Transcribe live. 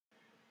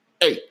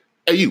Hey,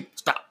 you,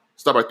 stop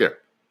right there.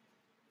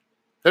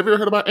 Have you ever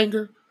heard about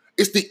Anchor?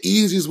 It's the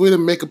easiest way to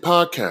make a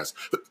podcast.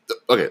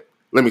 Okay,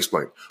 let me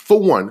explain. For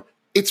one,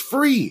 it's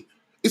free.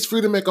 It's free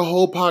to make a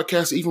whole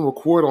podcast, even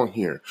record on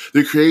here.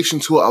 The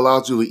creation tool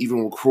allows you to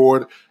even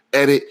record,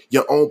 edit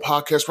your own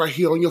podcast right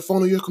here on your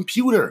phone or your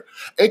computer.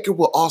 Anchor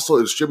will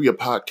also distribute your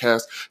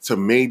podcast to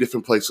many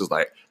different places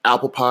like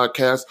Apple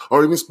Podcasts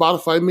or even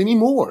Spotify, many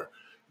more.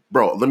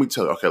 Bro, let me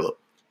tell you. Okay, look,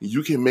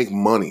 you can make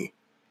money.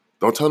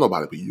 Don't tell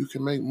nobody, but you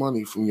can make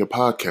money from your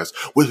podcast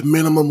with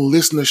minimum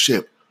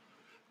listenership.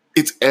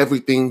 It's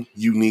everything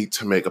you need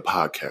to make a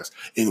podcast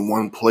in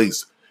one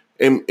place.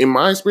 And in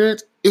my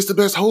experience, it's the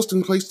best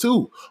hosting place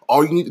too.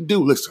 All you need to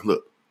do,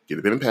 get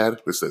a pen and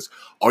pad, listen.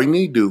 All you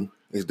need to do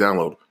is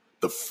download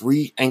the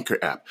free Anchor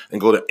app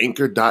and go to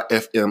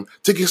anchor.fm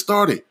to get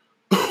started.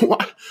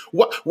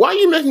 Why are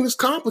you making this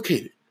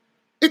complicated?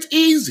 It's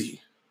easy.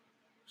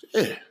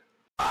 Yeah.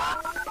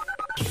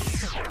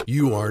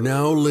 You are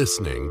now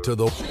listening to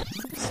the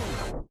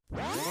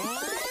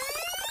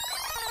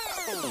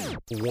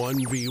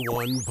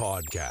 1v1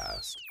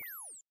 Podcast.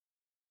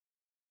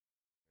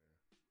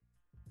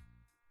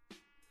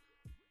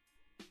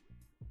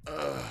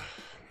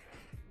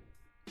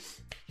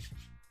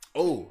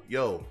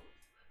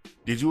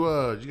 Did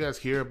you guys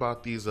hear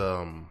about these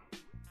what's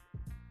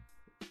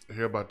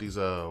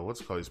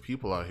it called, these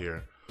people out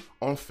here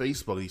on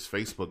Facebook, these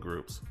Facebook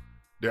groups?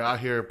 They're out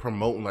here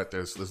promoting like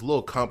this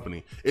little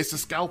company. It's the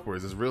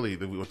scalpers. It's really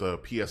with the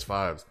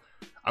PS5s.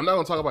 I'm not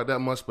gonna talk about that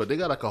much, but they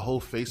got like a whole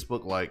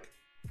Facebook like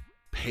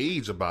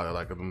page about it,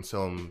 like of them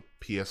selling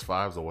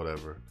PS5s or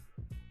whatever.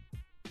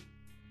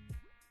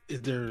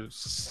 They're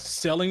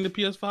selling the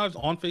PS5s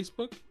on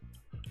Facebook?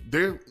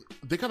 They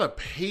got a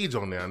page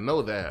on there. I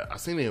know that. I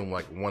seen it in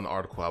like one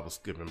article I was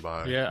skipping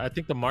by. Yeah, I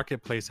think the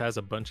marketplace has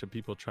a bunch of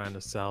people trying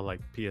to sell like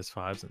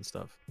PS5s and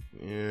stuff.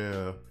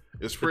 Yeah,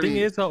 it's pretty. The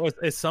thing is, though,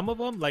 is some of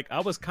them, like I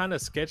was kind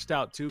of sketched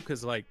out too,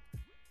 because like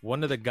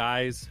one of the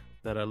guys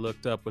that I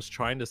looked up was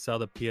trying to sell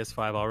the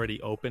PS5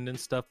 already opened and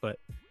stuff, but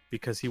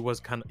because he was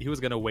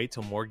gonna wait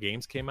till more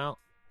games came out,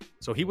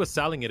 so he was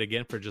selling it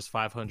again for just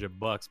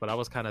 $500. But I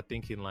was kind of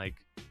thinking like,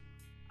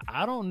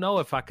 I don't know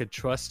if I could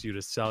trust you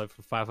to sell it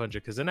for $500,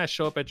 because then I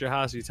show up at your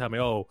house, you tell me,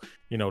 oh,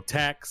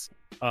 tax,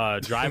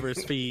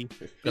 driver's fee,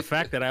 the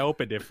fact that I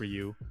opened it for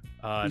you,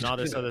 and all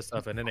this other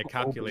stuff, and then it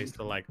calculates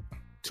to like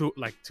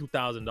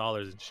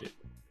 $2,000 and shit.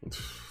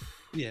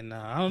 Yeah,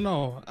 nah, I don't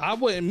know. I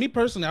wouldn't. Me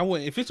personally, I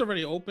wouldn't. If it's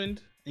already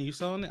opened and you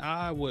selling it,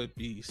 I would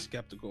be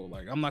skeptical.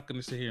 Like, I'm not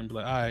gonna sit here and be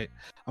like, all right,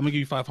 I'm gonna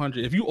give you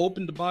 500. If you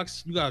open the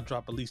box, you gotta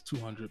drop at least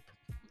 200.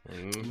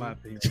 In my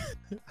opinion,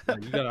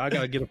 like, I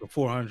gotta get up to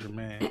 400,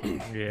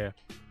 man. Yeah,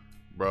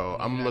 bro.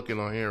 I'm looking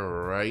on here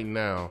right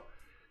now.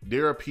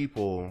 There are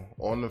people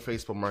on the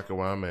Facebook market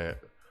where I'm at.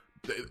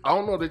 I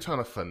don't know if they're trying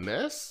to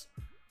finesse,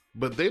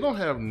 but they don't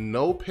have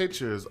no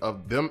pictures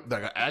of them,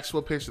 like an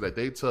actual picture that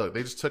they took.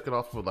 They just took it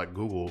off of like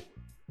Google,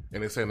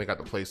 and they're saying they got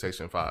the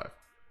PlayStation 5.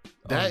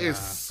 That is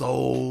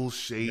so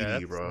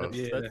shady, bro.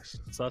 That's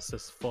sus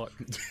as fuck.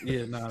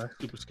 Yeah, nah, that's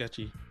super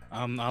sketchy.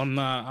 I'm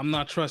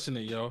not trusting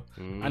it, yo.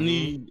 Mm-hmm. I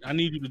need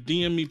you to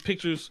DM me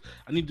pictures.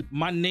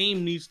 My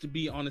name needs to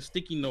be on a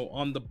sticky note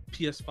on the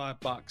PS5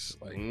 box.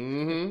 Like,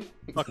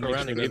 fuck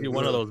around and give you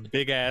one of those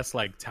big ass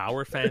like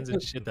tower fans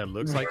and shit that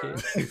looks like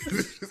it.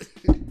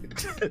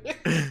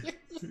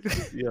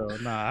 Yo,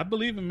 nah, I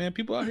believe it, man.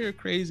 People out here are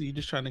crazy,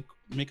 just trying to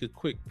make a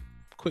quick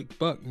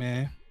buck,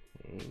 man.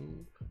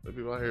 The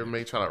people out here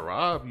may try to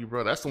rob you,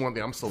 bro. That's the one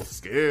thing I'm so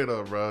scared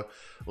of, bro.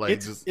 Like,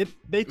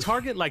 they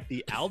target like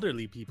the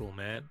elderly people,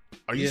 man.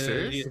 Are you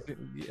serious?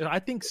 Yeah, I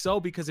think so,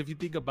 because if you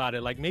think about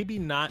it, like maybe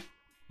not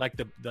like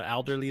the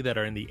elderly that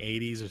are in the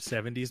 80s or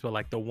 70s, but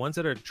like the ones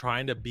that are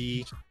trying to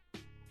be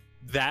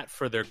that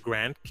for their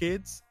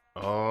grandkids.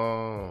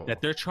 Oh,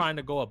 that they're trying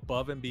to go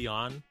above and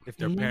beyond if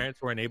their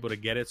parents weren't able to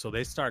get it, so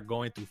they start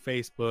going through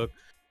Facebook,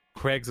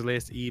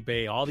 Craigslist,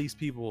 eBay, all these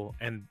people,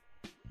 and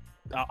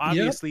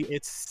obviously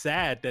it's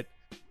sad that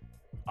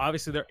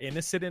obviously they're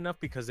innocent enough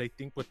because they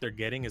think what they're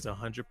getting is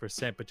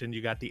 100%, but then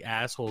you got the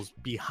assholes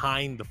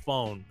behind the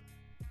phone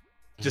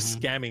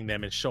just scamming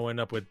them and showing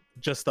up with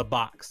just a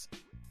box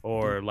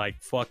or like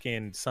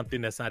fucking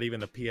something that's not even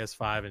the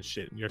PS5 and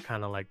shit, and you're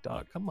kind of like,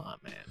 dog, come on,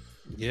 man.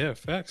 Yeah,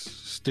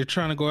 facts. They're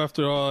trying to go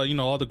after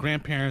all the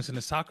grandparents and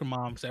the soccer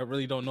moms that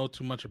really don't know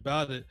too much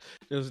about it.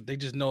 They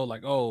just know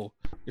like, oh,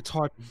 it's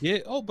hard to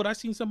get. Oh, but I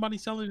seen somebody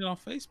selling it on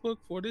Facebook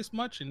for this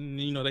much, and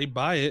they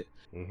buy it.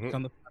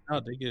 Come to find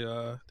out, they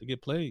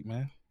get played,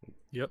 man.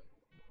 Yep.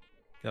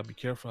 Gotta be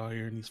careful out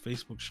here in these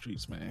Facebook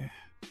streets, man.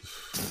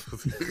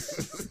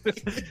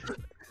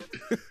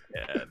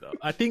 Yeah, no.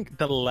 I think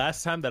the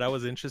last time that I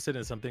was interested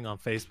in something on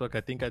Facebook,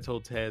 I think I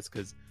told Tez,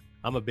 because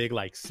I'm a big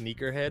like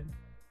sneakerhead.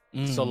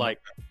 So like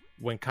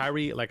when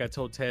Kyrie, like I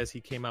told Tez, he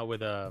came out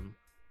with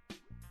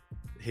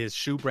his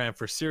shoe brand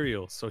for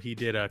cereal. So he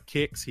did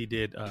Kicks, he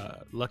did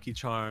Lucky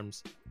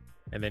Charms,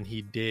 and then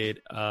he did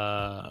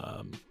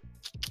I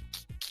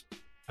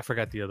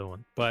forgot the other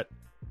one. But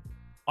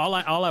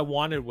all I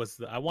wanted was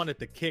I wanted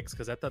the kicks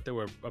because I thought they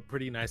were a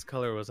pretty nice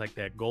color. It was like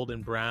that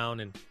golden brown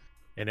and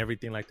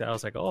everything like that. I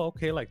was like, oh,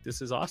 okay, like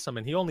this is awesome.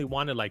 And he only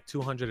wanted like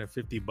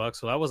 $250,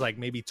 so that was like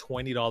maybe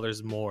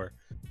 $20 more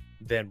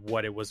than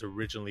what it was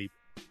originally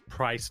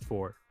priced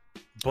for.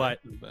 But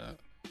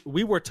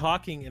we were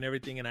talking and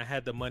everything, and I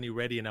had the money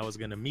ready, and I was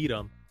gonna meet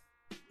him.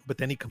 But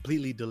then he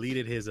completely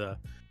deleted his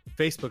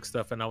Facebook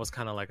stuff, and I was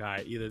kind of like, all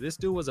right, either this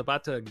dude was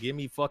about to give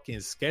me fucking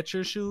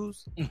Skechers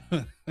shoes,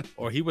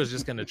 or he was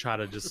just gonna try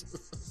to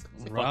just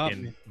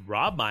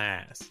rob my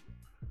ass.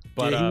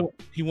 But yeah,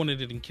 he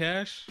wanted it in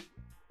cash.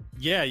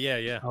 Yeah.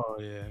 Oh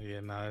yeah.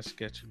 Nah, that's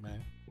sketchy,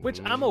 man. Which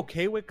I'm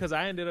okay with because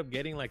I ended up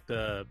getting like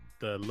the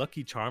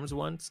Lucky Charms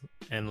ones,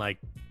 and like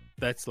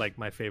that's like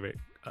my favorite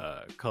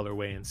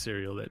colorway and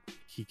cereal that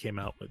he came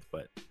out with.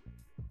 But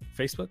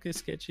Facebook is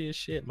sketchy as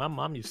shit. My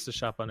mom used to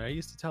shop on there. I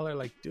used to tell her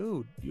like,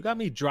 dude, you got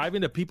me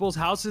driving to people's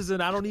houses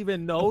and I don't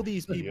even know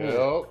these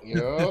people.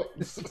 Yep.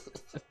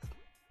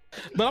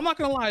 But I'm not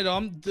gonna lie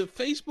though, the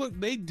Facebook,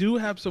 they do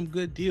have some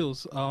good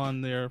deals on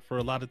there for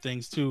a lot of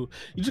things too.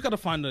 You just gotta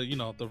find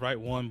the right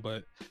one,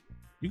 but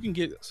you can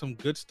get some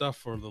good stuff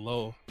for the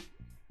low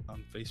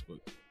on Facebook.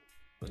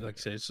 But like I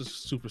said, it's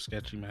just super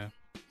sketchy, man.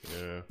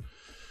 Yeah.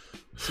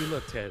 See,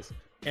 look, Tez.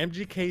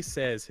 MGK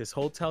says his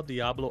Hotel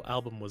Diablo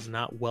album was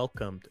not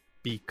welcomed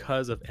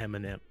because of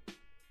Eminem.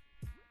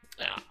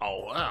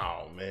 Oh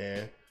wow,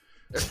 man.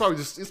 It's probably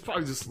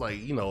just like,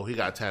 he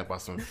got attacked by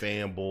some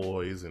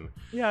fanboys and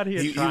he out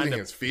here trying to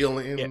his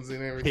feelings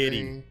and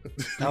everything.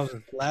 That was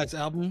his last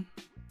album.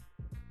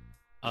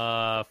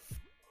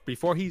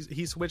 Before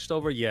he switched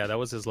over, yeah, that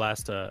was his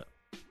last rap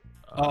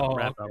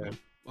album.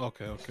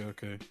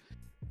 Okay.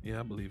 Yeah,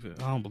 I believe it.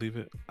 I don't believe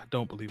it. I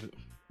don't believe it.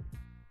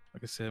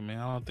 Like I said, man,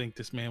 I don't think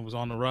this man was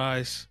on the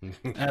rise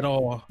at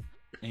all.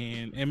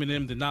 And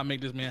Eminem did not make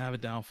this man have a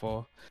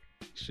downfall.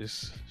 It's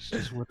just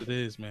what it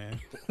is, man.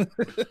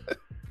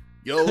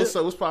 Yo,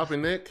 what's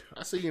poppin', Nick?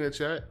 I see you in the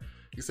chat.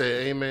 You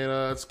say, hey, man,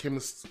 just came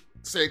to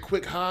say a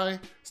quick hi.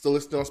 Still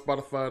listening on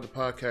Spotify, the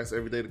podcast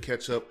every day to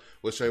catch up.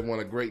 Wish everyone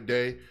a great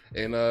day.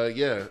 And, what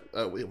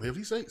did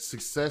he say?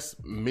 Success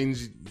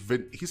means...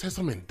 He said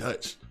something in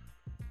Dutch.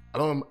 I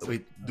don't...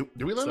 Wait, do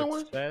we learn that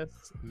one?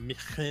 Success, no,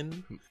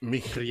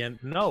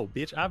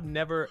 bitch, I've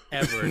never,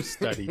 ever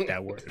studied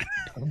that word.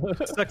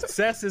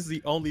 Success is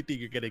the only thing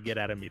you're going to get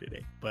out of me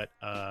today. But,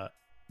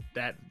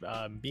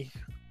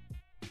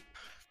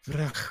 it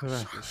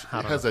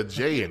has a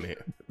J in it.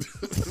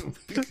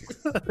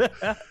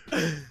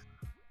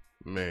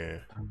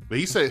 Man. But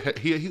he said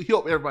he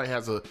hope everybody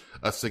has a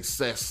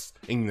success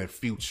in the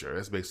future.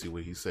 That's basically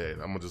what he said.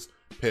 I'm going to just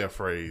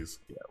paraphrase.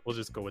 Yeah, we'll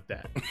just go with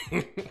that.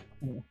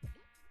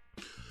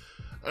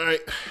 All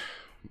right.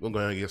 We're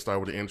going to get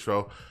started with the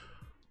intro.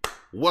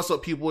 What's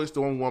up, people? It's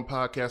the 1v1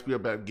 Podcast. We are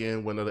back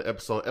again with another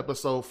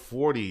episode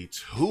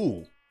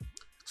 42.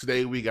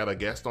 Today, we got a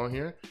guest on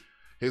here.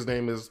 His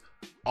name is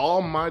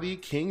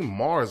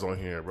Almghtykingmarz on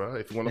here, bro.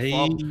 If you want to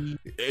follow,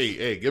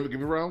 hey, give it a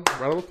round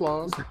of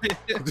applause.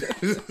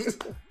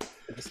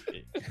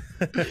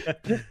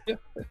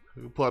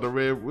 We pull out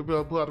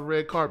the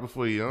red carpet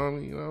for you.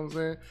 You know what I'm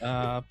saying?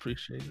 I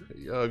appreciate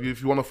it.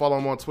 If you want to follow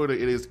him on Twitter,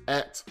 it is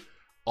at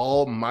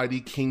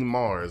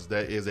Almghtykingmarz.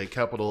 That is a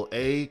capital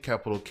A,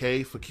 capital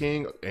K for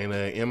King, and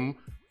a M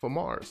for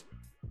Mars.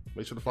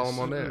 Make sure to follow him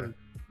on there.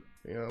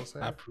 You know what I'm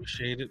saying? I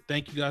appreciate it.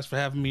 Thank you guys for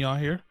having me on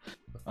here.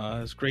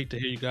 It's great to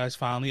hear you guys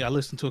finally. I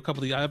listened to a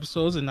couple of the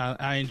episodes and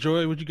I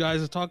enjoy what you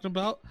guys are talking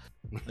about.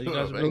 You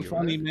guys are real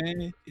funny,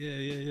 man.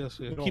 Yeah.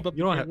 So keep up.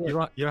 You don't have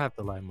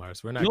to lie,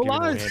 Mars. We're not no giving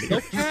lies. away No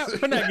cap.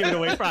 We're not giving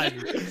away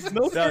prizes.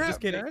 No, just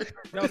kidding.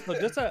 No, so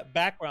just a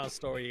background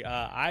story.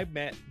 I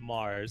met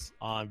Mars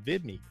on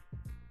VidMe.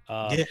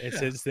 And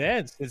since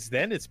then,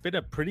 it's been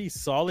a pretty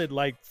solid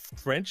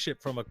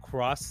friendship from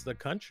across the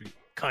country.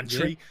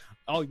 Yeah.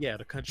 Oh yeah,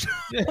 the country.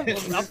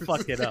 I'll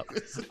fuck it up.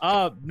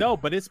 No,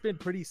 but it's been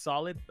pretty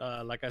solid.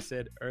 Like I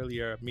said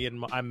earlier,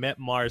 I met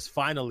Mars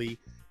finally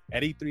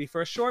at E3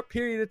 for a short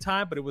period of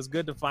time, but it was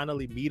good to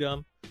finally meet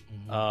him.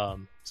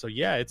 Mm-hmm. So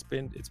yeah, it's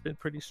been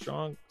pretty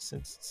strong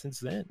since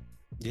then.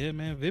 Yeah,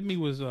 man. VidMe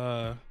was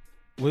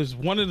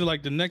one of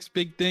the next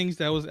big things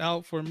that was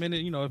out for a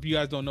minute. If you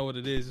guys don't know what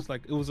it is,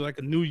 it was like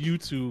a new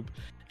YouTube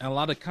and a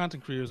lot of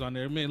content creators on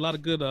there. It made a lot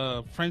of good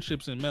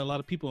friendships and met a lot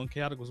of people. And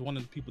Chaotic was one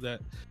of the people that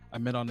I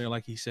met on there,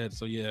 like he said.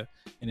 So yeah,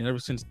 and then ever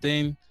since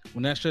then,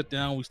 when that shut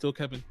down, we still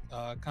kept in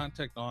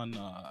contact on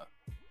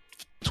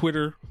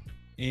Twitter,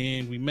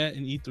 and we met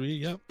in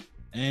E3. Yep.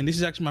 And this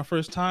is actually my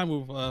first time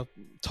with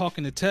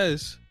talking to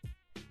Tez,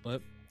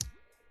 but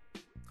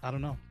I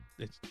don't know.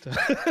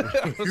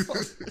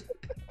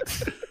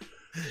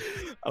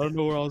 I don't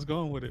know where I was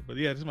going with it, but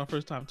yeah, this is my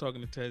first time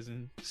talking to Tez,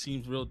 and it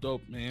seems real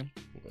dope, man.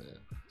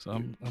 So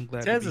I'm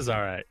glad. Tez is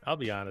all right. I'll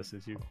be honest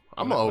with you.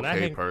 I'm an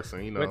okay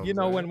person, But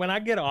when I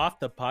get off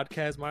the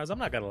podcast, Mars, I'm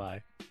not gonna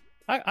lie.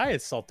 I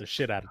insult the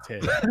shit out of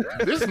Tez.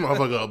 This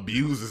motherfucker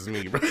abuses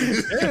me, bro.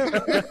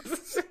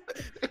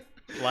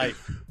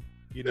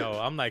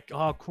 I'm like,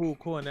 oh,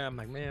 cool, and then I'm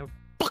like, man,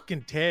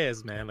 fucking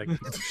Tez, man,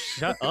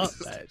 shut up.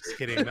 Just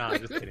kidding. No,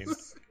 just kidding.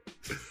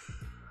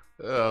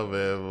 Oh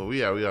man, well, we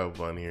have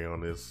fun here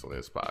on this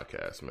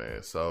podcast,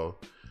 man. So,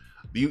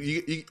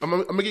 I'm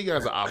gonna give you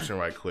guys an option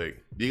right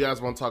quick. Do you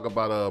guys want to talk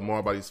about more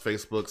about these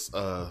Facebook's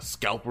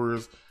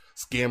scalpers,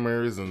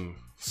 scammers, and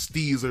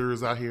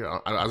steezers out here?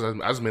 I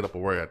just made up a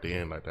word at the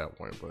end like that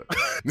point, but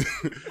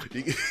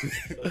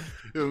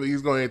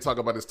he's going to talk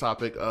about this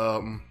topic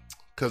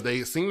because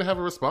they seem to have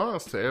a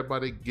response to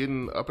everybody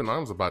getting up in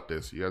arms about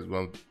this. You guys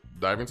want to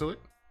dive into it?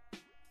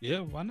 Yeah,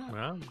 why not?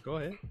 Well, go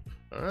ahead.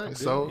 All right,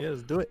 so yeah,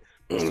 let's do it.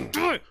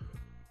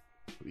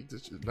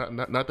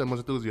 Not that much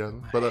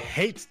enthusiasm, but I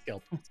hate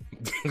scalpers.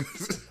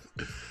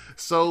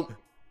 So,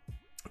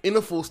 in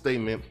a full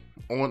statement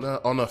on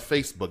a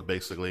Facebook,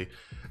 basically,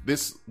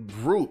 this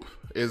group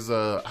is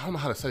I don't know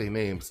how to say their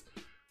names.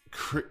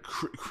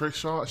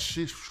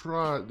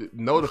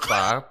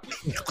 Notify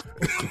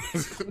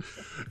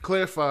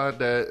clarified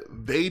that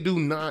they do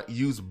not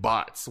use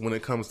bots when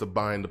it comes to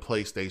buying the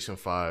PlayStation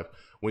 5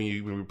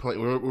 when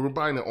we're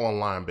buying it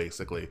online,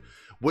 basically.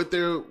 What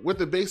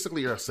they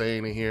basically are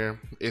saying in here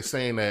is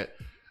saying that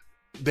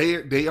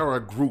they are a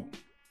group.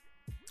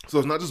 So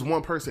it's not just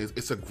one person,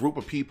 it's a group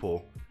of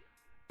people.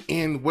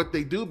 And what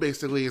they do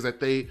basically is that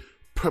they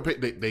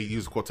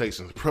use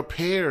quotations,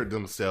 prepare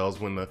themselves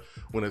when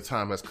the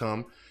time has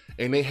come,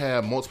 and they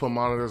have multiple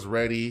monitors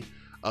ready.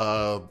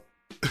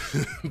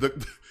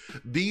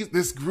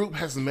 This group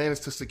has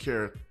managed to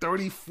secure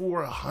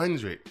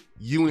 3,400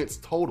 units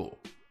total.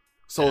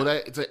 So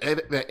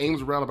that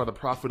aims around about a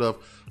profit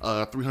of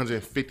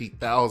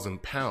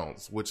 350,000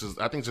 pounds, which is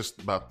I think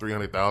just about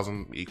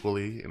 300,000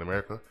 equally in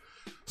America.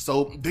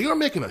 So they are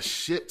making a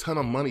shit ton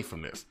of money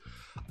from this.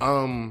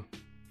 In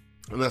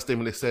that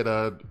statement, they said,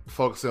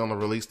 focusing on the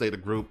release date, the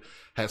group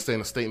had said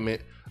in a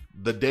statement,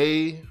 the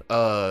day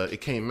it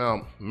came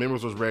out,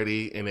 members was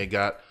ready and they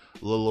got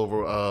a little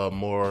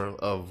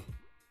over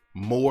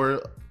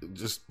more,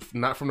 just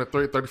not from the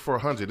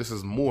 3,400. This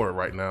is more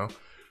right now,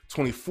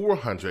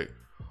 2,400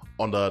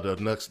 on the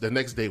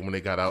next day when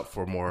they got out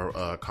for more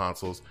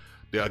consoles.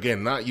 They're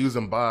again not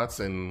using bots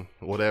and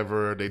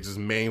whatever. They just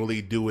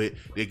manually do it.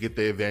 They get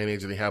the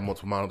advantage and they have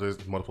multiple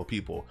monitors, multiple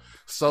people.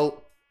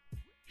 So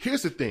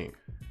here's the thing.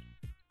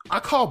 I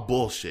call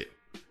bullshit.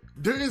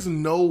 There is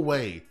no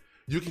way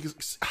you can.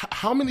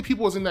 How many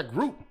people was in that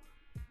group?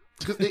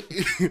 Because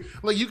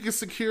like you can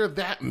secure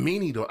that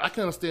many though. I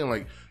can understand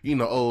like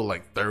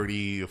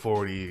 30 or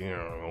 40,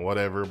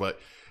 whatever. But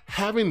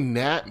having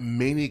that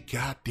many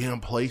goddamn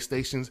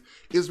PlayStations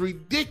is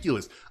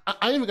ridiculous.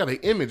 I even got an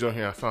image on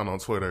here I found on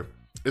Twitter.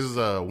 This is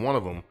one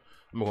of them.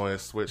 I'm going to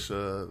switch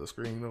the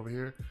screen over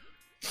here.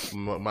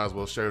 Might as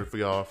well share it for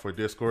y'all for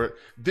Discord.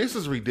 This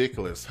is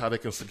ridiculous how they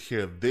can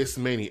secure this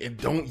many and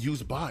don't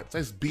use bots.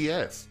 That's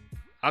BS.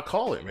 I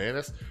call it, man.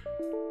 That's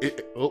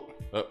it. Oh,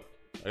 I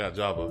got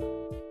Java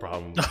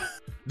problem.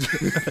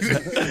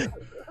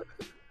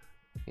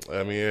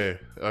 I mean, yeah.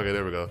 Okay,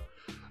 there we go.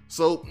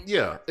 So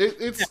yeah,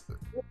 it's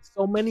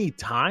so many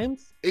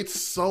times. It's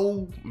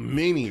so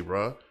many,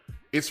 bro.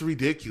 It's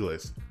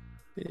ridiculous.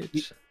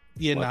 Bitch.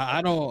 Yeah,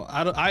 I don't.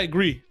 I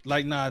agree.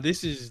 Like,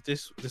 this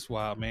is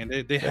wild, man.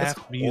 They have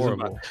to be using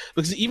bots.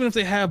 Because even if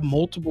they have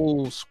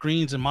multiple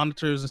screens and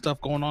monitors and stuff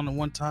going on at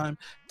one time,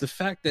 the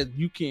fact that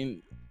you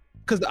can,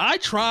 because I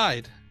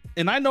tried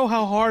and I know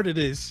how hard it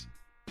is,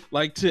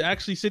 like to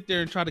actually sit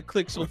there and try to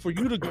click. So for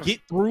you to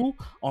get through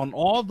on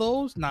all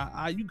those,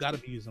 you got to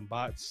be using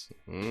bots.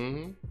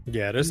 Mm-hmm.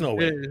 Yeah, there's no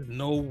way. There's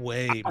no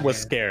way. I was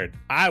scared.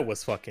 I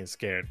was fucking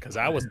scared because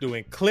I was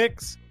doing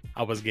clicks.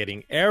 I was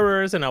getting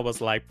errors and I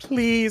was like,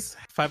 please,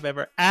 if I've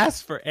ever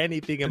asked for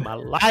anything in my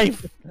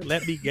life,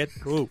 let me get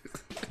through.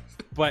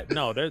 But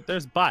no,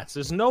 there's bots.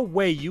 There's no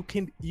way you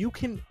can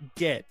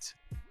get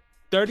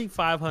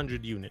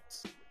 3,500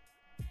 units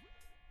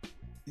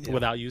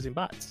without using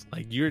bots.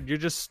 Like you're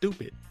just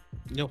stupid.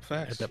 No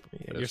facts.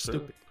 You're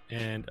stupid.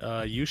 And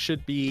you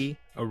should be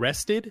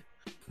arrested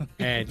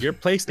and your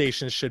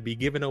PlayStation should be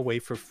given away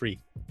for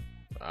free.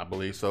 I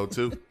believe so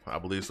too. I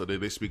believe so.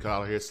 They should be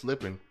caught here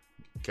slipping.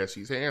 Catch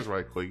these hands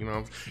right quick, you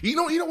know.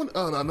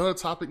 Another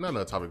topic, not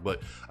another topic,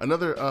 but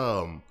another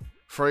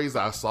phrase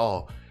I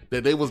saw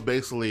that they was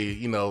basically,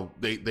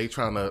 they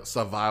trying to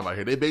survive out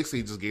here. They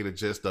basically just gave a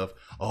gist of,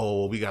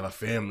 we got a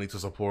family to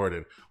support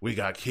and we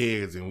got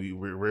kids and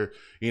we're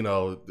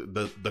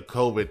the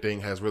COVID thing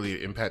has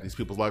really impacted these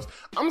people's lives.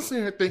 I'm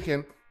sitting here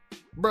thinking,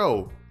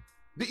 bro,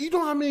 you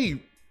know how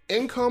many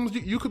incomes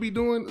you could be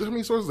doing? How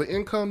many sources of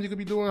income you could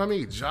be doing? How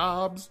many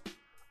jobs?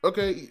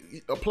 Okay,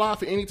 apply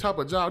for any type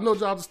of job. No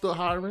jobs are still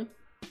hiring.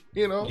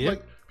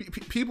 Like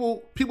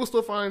people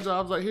still find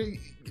jobs. Like,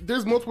 hey,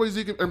 there's multiple ways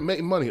you can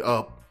make money.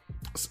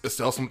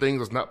 Sell some things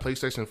that's not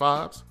PlayStation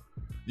 5s.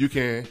 You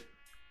can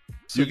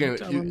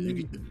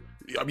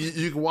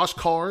wash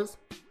cars.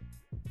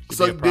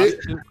 Suck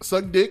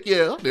dick.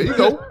 Yeah, there you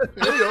go.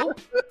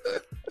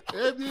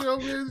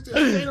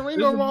 Ain't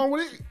no wrong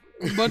with it.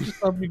 a bunch of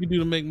stuff you can do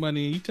to make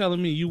money. And you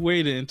telling me you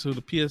waited until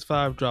the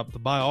PS5 dropped to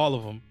buy all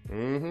of them,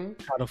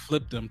 how to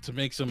flip them to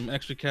make some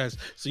extra cash.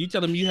 So you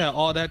telling me you had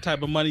all that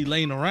type of money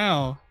laying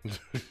around,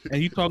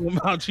 and you talking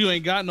about you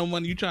ain't got no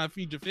money? You trying to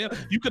feed your family?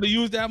 You could have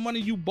used that money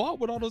you bought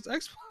with all those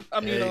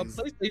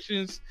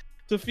PlayStations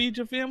to feed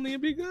your family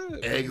and be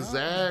good.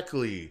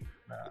 Exactly.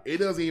 It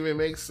doesn't even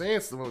make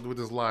sense with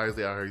this lies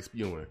they out here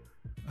spewing.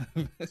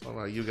 So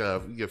like you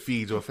gotta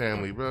feed your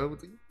family, bro.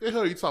 What the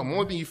hell are you talking? The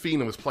only thing you feed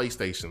them is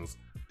PlayStations.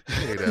 You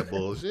hear that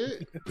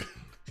bullshit?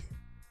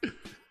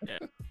 Yeah,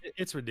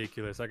 it's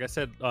ridiculous. Like I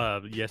said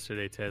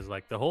yesterday, Tez,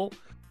 like the whole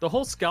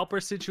scalper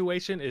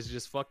situation is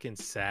just fucking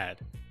sad.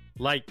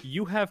 Like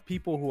you have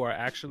people who are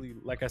actually,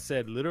 like I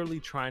said, literally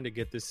trying to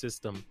get this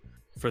system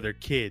for their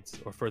kids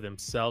or for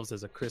themselves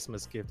as a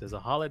Christmas gift, as a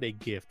holiday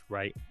gift,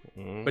 right?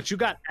 But you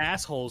got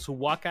assholes who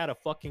walk out of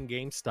fucking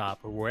GameStop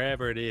or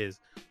wherever it is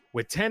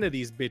with 10 of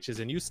these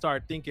bitches, and you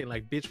start thinking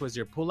like, bitch, was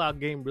your pullout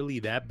game really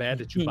that bad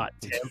that you bought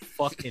 10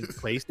 fucking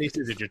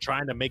PlayStations that you're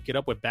trying to make it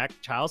up with back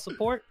child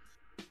support?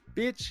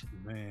 Bitch,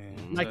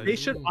 man, like they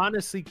should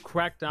honestly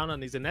crack down on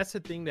these. And that's the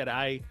thing that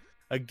I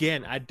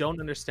don't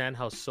understand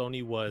how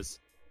Sony was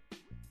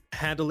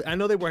handling. I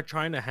know they were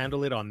trying to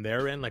handle it on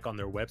their end, like on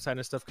their website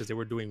and stuff, because they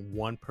were doing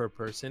one per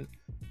person.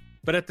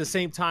 But at the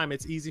same time,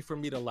 it's easy for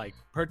me to like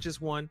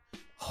purchase one,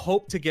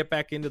 hope to get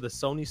back into the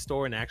Sony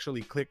store and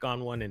actually click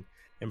on one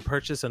and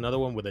purchase another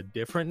one with a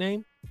different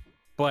name.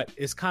 But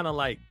it's kind of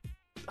like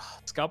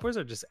scalpers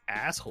are just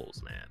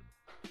assholes, man.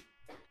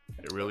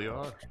 They really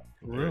are.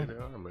 They really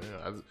are,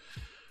 man.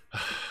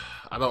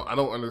 I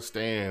don't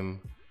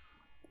understand.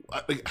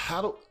 Like,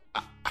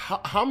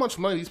 how much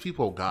money these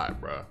people got,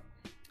 bro?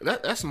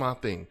 That's my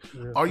thing.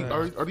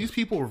 Are these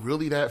people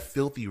really that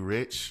filthy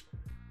rich,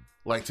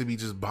 like to be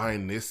just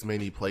buying this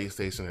many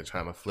PlayStation and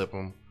trying to flip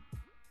them?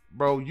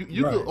 Bro,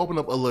 you could open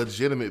up a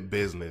legitimate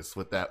business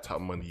with that type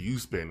of money you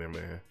spending,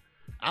 man.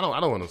 I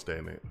don't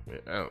understand it.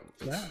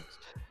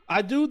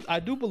 I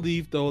do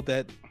believe though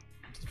that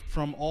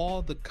from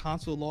all the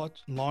console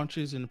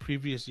launches in the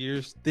previous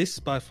years, this is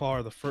by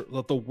far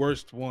the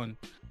worst one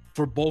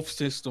for both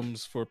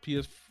systems, for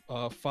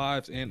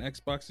PS5s and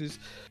Xboxes.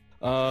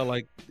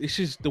 Like it's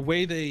just the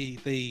way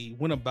they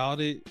went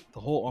about it. The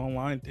whole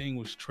online thing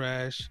was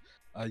trash.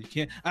 You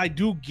can't. I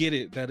do get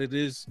it that it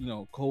is,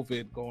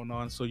 COVID going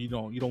on, so you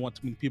don't want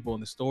too many people in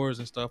the stores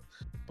and stuff.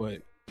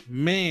 But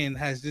man,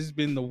 has this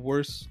been the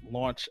worst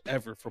launch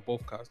ever for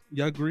both consoles?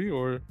 You agree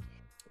or?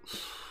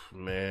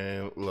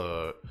 Man,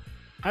 look,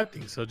 I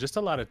think so. Just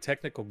a lot of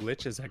technical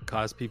glitches that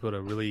cause people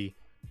to really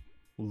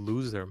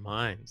lose their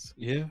minds.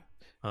 Yeah,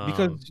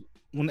 because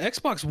when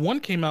Xbox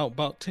One came out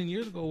about 10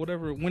 years ago,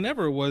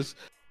 whenever it was,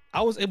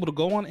 I was able to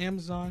go on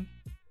Amazon,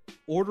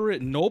 order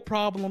it, no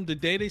problem. The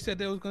day they said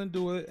they was going to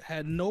do it,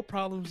 had no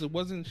problems. It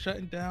wasn't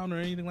shutting down or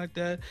anything like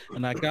that.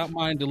 And I got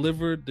mine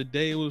delivered the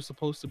day it was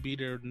supposed to be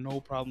there, no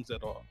problems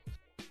at all.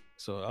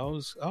 So I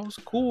was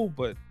cool.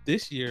 But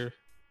this year,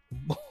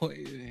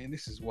 boy, man,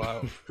 this is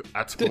wild.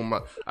 I told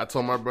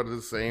my brother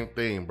the same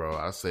thing, bro.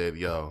 I said,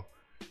 yo,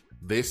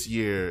 this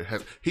year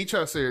he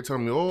tried to tell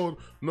me, oh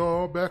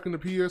no, back in the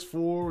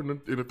PS4 and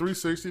the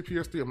 360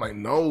 PS3. I'm like,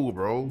 no,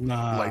 bro.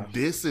 Nah. Like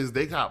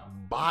they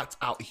got bots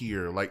out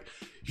here. Like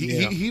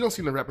he don't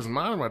seem to wrap his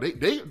mind around.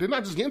 They're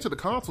not just getting to the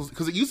consoles,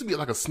 because it used to be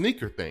like a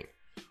sneaker thing.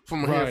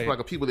 From here,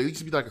 like people, they used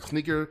to be like a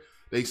sneaker.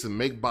 They used to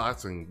make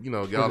bots and get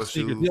all the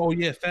shoes. Oh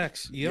yeah,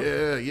 facts.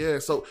 Yep. Yeah.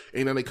 So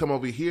and then they come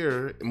over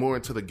here more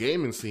into the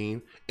gaming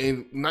scene,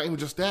 and not even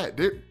just that.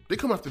 They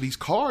come after these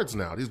cards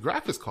now, these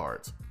graphics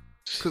cards.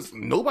 Because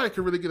nobody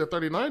can really get a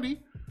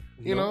 3090,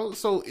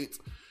 so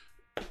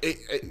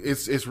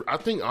it's. I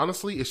think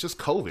honestly, it's just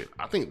COVID.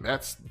 I think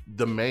that's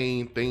the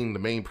main thing. The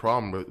main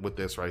problem with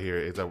this right here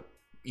is that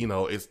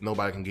it's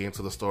nobody can get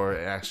into the store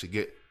and actually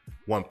get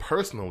one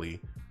personally.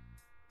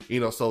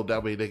 So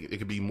that way it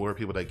could be more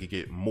people that could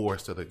get more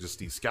instead of just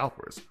these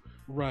scalpers.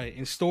 Right,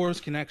 and stores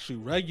can actually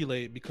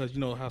regulate, because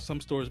how some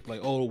stores be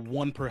like, oh,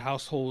 one per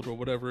household or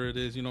whatever it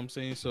is, you know what I'm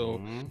saying?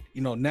 So,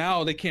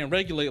 now they can't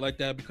regulate like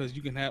that, because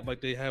you can have,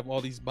 like, they have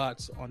all these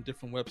bots on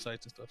different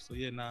websites and stuff. So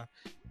yeah,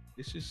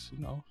 it's just,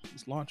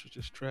 this launch was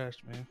just trash,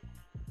 man.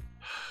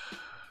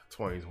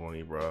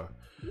 2020, bro.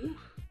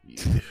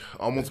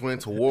 Almost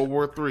went to World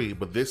War III,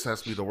 but this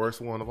has to be the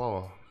worst one of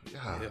all.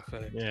 Yeah,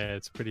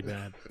 it's pretty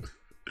bad.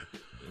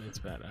 It's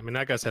bad. I mean,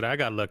 like I said, I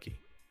got lucky.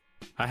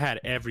 I had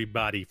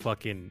everybody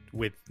fucking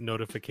with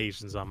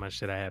notifications on my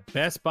shit. I had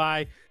Best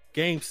Buy,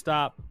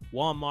 GameStop,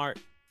 Walmart,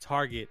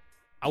 Target.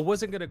 I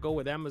wasn't going to go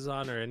with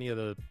Amazon or any of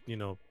the,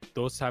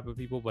 those type of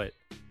people, but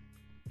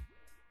as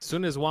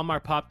soon as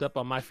Walmart popped up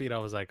on my feed, I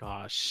was like,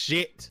 oh,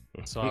 shit.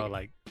 So I was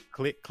like,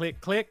 click, click,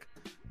 click.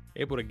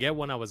 Able to get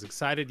one. I was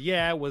excited.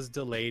 Yeah, it was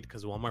delayed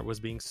because Walmart was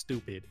being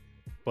stupid.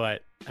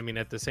 But, I mean,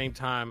 at the same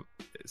time,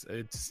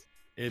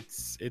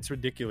 it's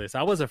ridiculous.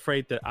 I was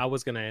afraid that I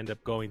was going to end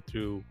up going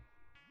through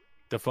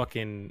the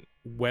fucking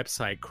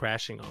website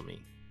crashing on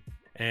me.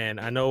 And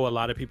I know a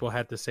lot of people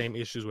had the same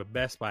issues with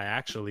Best Buy,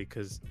 actually,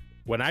 because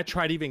when I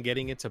tried even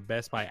getting into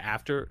Best Buy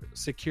after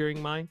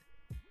securing mine,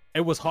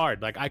 it was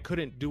hard. Like I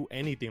couldn't do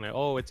anything. Like,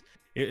 oh,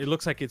 it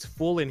looks like it's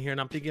full in here, and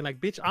I'm thinking like,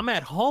 bitch, I'm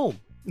at home.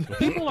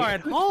 People are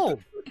at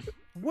home.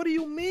 What do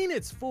you mean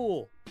it's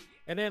full?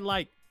 And then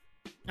like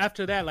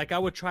after that, like I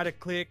would try to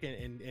click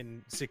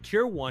and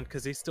secure one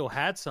because they still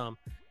had some,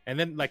 and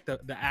then like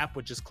the app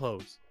would just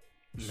close.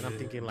 And I'm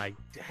thinking like,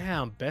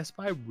 damn, Best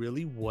Buy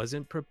really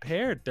wasn't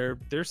prepared.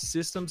 Their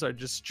systems are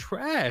just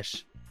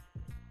trash.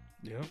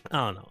 Yeah. I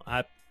don't know.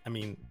 I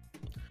mean,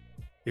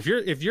 if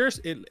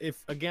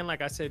again,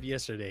 like I said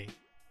yesterday,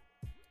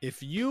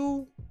 if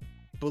you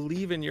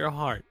believe in your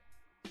heart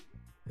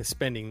that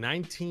spending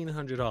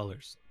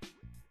 $1,900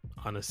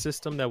 on a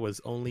system that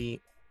was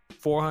only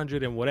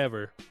 400 and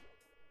whatever,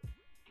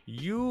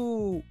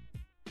 you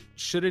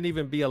shouldn't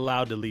even be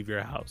allowed to leave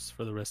your house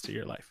for the rest of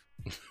your life.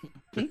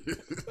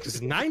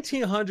 Just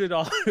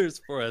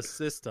 $1,900 for a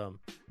system.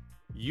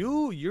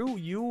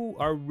 You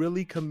are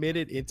really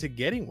committed into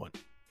getting one.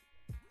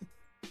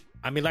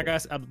 I mean, like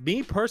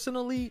me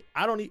personally,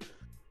 I don't need.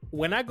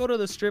 When I go to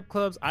the strip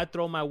clubs, I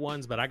throw my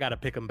ones, but I gotta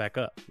pick them back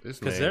up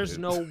because there's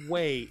no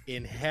way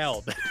in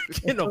hell that I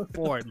can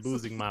afford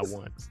losing my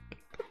ones.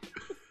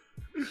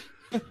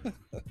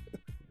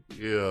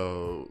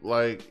 Yo,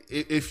 like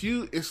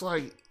it's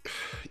like,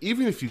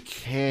 even if you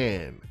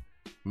can,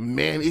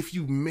 man, if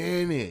you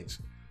manage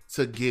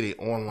to get it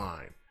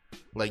online,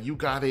 like you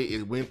got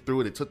it went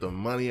through it took the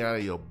money out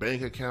of your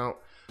bank account,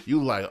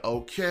 you like,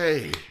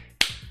 okay,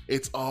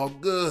 it's all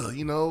good,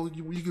 you know,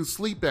 you can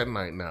sleep at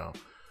night now.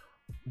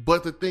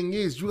 But the thing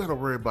is, you got to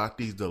worry about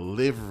these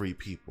delivery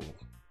people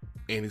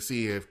and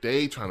see if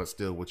they trying to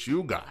steal what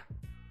you got.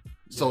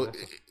 So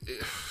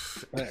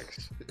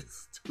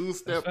it's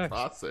two-step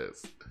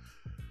process.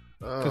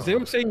 Because they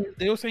were saying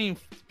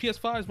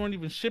PS5s weren't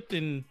even shipped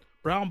in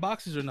brown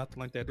boxes or nothing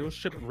like that. They were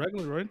shipped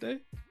regular, weren't they?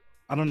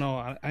 I don't know.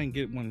 I didn't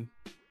get one,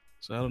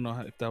 so I don't know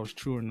if that was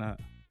true or not.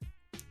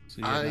 So,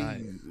 yeah,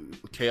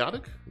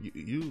 chaotic.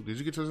 You did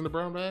you get yours in the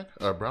brown bag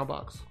or brown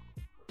box?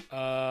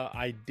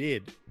 I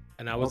did,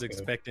 and I was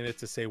expecting it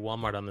to say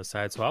Walmart on the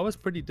side, so I was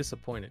pretty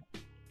disappointed.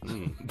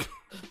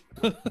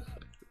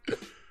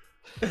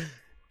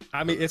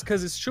 I mean, it's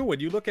because it's true.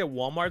 When you look at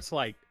Walmart's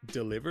like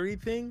delivery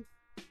thing,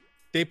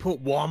 they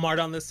put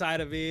Walmart on the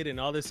side of it and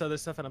all this other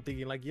stuff, and I'm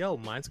thinking like, yo,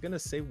 mine's gonna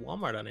say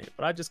Walmart on it,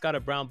 but I just got a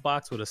brown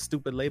box with a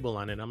stupid label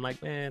on it. I'm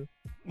like, man,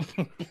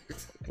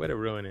 way to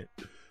ruin it.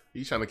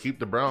 You trying to keep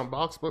the brown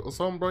box or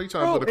something, bro? You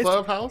trying to put a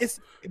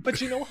clubhouse?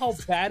 But you know how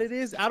bad it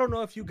is? I don't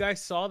know if you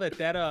guys saw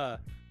that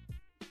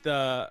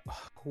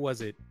who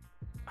was it?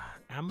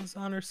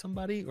 Amazon or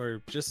somebody,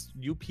 or just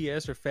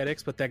UPS or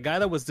FedEx, but that guy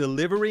that was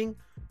delivering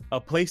a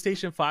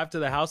PlayStation 5 to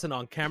the house, and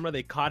on camera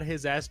they caught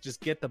his ass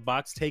just get the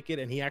box, take it,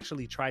 and he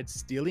actually tried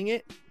stealing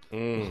it.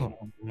 Oh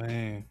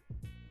man,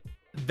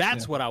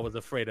 that's what I was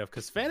afraid of,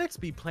 because FedEx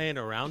be playing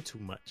around too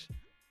much.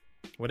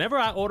 Whenever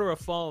I order a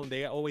phone,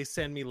 they always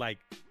send me like,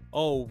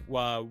 oh,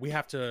 we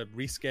have to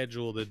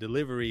reschedule the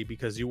delivery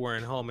because you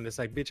weren't home, and it's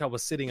like, bitch, I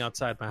was sitting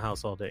outside my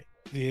house all day.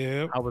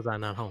 Yeah, how was I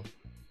not home?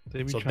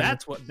 So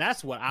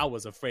that's what I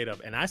was afraid of,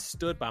 and I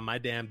stood by my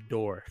damn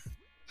door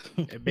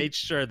and made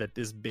sure that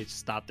this bitch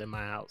stopped in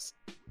my house.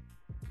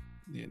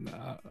 Yeah,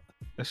 nah,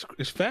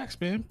 it's facts,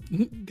 man.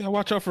 You gotta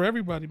watch out for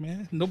everybody,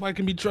 man. Nobody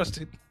can be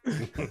trusted.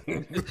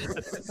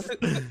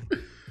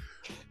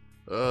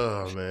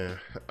 Oh man!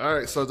 All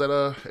right, so is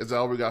that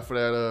all we got for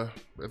that?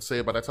 Let's say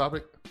about that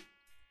topic.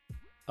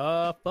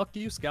 Fuck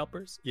you,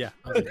 scalpers. Yeah.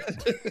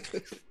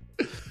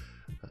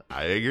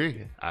 I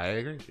agree.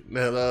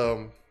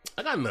 Now,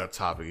 I got another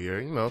topic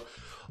here. You know,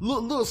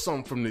 little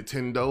something from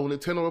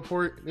Nintendo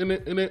report.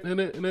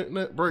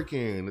 Internet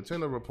breaking.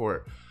 Nintendo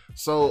report.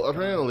 So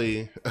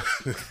apparently,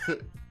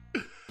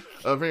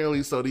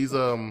 so these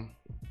I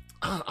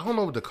don't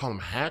know what to call them,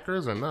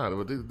 hackers or not,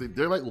 but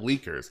they're like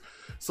leakers.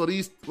 So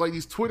these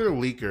Twitter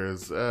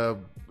leakers,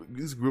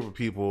 this group of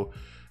people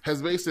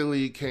has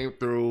basically came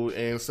through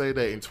and say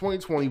that in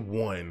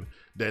 2021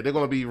 that they're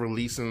going to be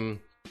releasing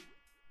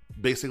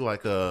basically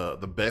like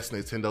the best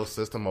Nintendo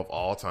system of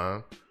all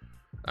time.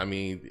 I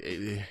mean,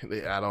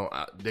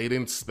 they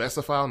didn't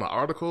specify on the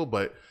article,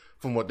 but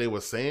from what they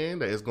were saying,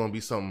 that it's going to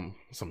be some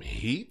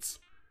heat.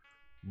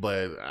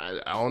 But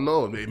I don't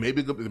know.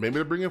 Maybe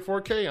they're bringing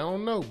 4K. I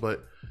don't know,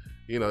 but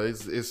you know,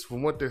 it's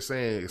from what they're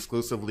saying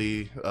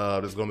exclusively.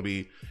 There's going to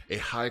be a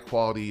high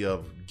quality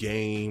of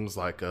games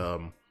like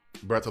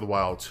Breath of the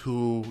Wild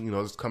 2. You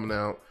know, it's coming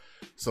out.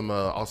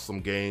 Also some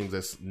games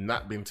that's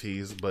not been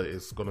teased, but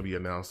it's going to be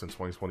announced in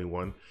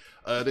 2021.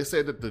 They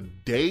said that the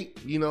date,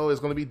 you know, is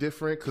going to be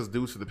different because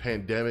due to the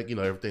pandemic, you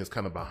know, everything's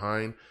kind of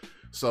behind.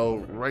 So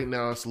right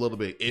now it's a little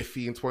bit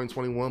iffy in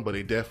 2021, but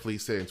they definitely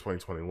said in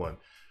 2021.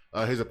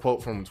 Here's a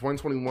quote from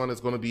 2021.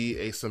 It's going to be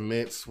a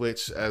cement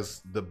Switch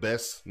as the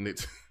best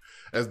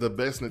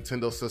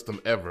Nintendo system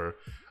ever,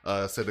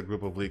 said a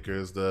group of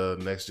leakers. The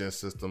next gen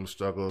system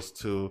struggles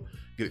to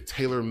get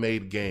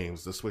tailor-made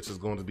games. The Switch is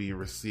going to be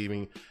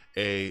receiving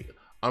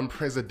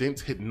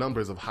unprecedented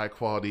numbers of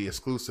high-quality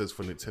exclusives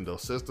for Nintendo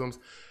systems,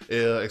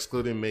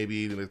 excluding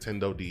maybe the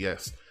Nintendo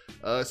DS.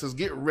 It says,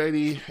 get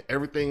ready.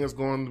 Everything is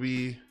going to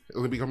be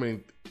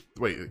coming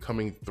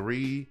coming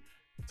 3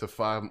 to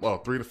 5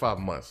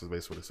 months is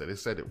basically what they said. They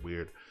said it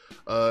weird.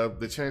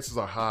 The chances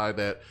are high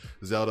that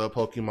Zelda,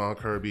 Pokemon,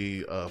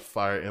 Kirby,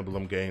 Fire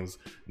Emblem games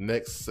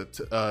not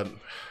September.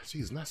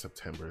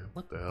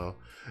 What the hell?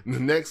 The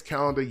next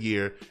calendar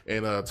year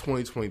in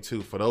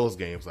 2022 for those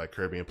games like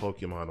Kirby and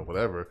Pokemon or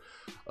whatever.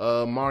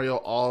 Mario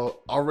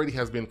already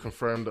has been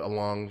confirmed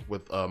along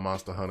with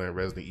Monster Hunter and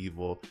Resident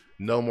Evil,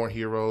 No More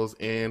Heroes,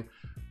 and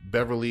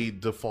Beverly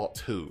Default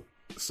 2.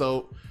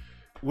 So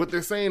what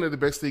they're saying is they're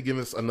basically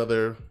giving us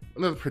another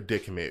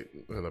predicament,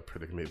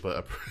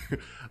 but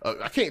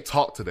I can't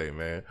talk today,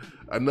 man.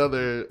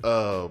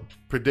 Another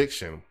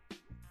prediction.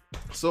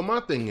 So my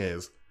thing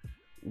is,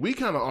 we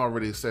kind of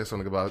already said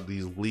something about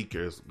these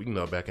leakers,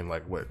 back in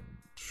like what,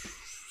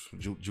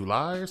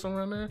 July or something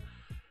around there.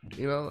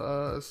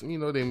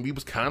 Then we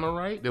was kind of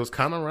right. They was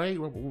kind of right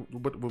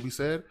what we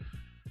said.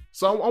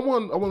 So I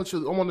want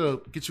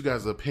to get you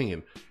guys'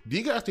 opinion. Do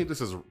you guys think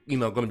this is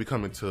going to be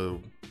coming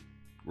to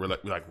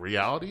like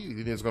reality? You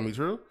think it's gonna be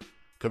true?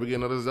 Could we get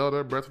another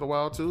Zelda Breath of the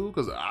Wild 2?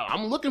 Because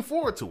I'm looking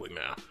forward to it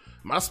now.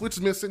 My Switch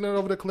has been sitting there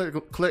over there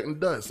collecting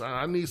dust.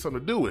 I need something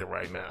to do with it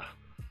right now.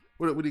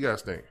 What do you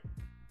guys think?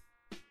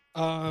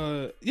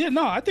 I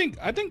think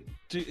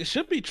it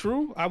should be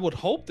true. I would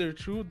hope they're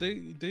true.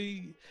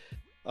 They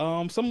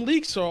some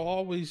leaks are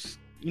always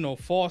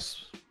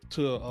false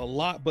to a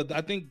lot, but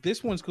I think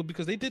this one's cool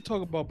because they did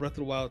talk about Breath of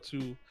the Wild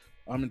 2.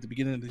 At the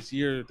beginning of this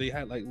year, they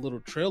had like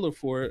little trailer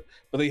for it,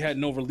 but they had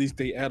no release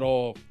date at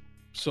all.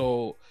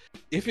 So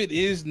if it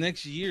is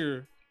next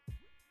year,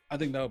 I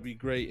think that would be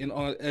great. And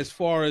as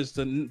far as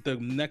the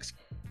next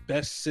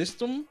best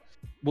system,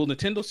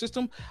 Nintendo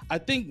system, I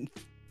think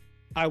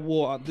I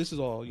will. This is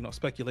all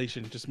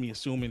speculation, just me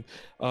assuming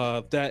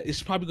that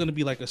it's probably going to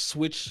be like a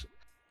Switch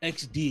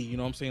XD.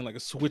 What I'm saying, like a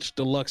Switch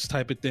Deluxe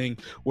type of thing,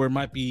 where it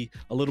might be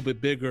a little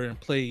bit bigger and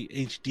play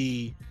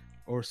HD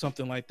or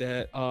something like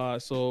that.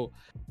 So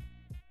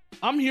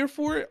I'm here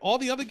for it. All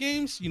the other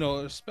games,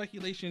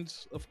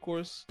 speculations, of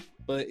course.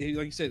 But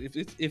like you said,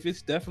 if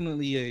it's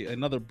definitely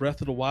another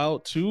Breath of the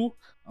Wild 2,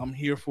 I'm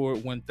here for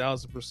it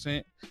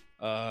 1,000%.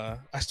 I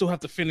still have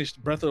to finish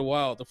Breath of the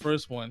Wild, the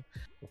first one.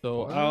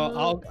 So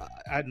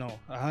I know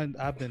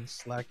I've been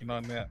slacking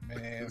on that,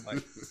 man.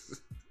 Like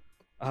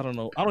I don't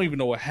know. I don't even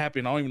know what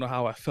happened. I don't even know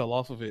how I fell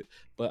off of it.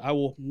 But I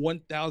will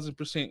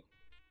 1,000%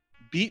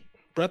 beat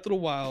Breath of the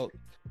Wild.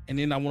 And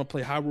then I want to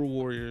play Hyrule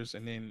Warriors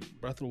and then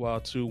Breath of the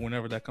Wild 2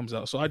 whenever that comes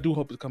out. So I do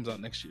hope it comes out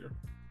next year.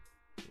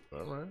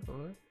 All right.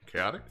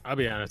 Chaotic? I'll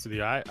be honest with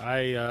you.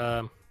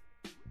 I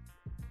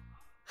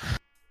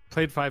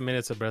played 5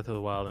 minutes of Breath of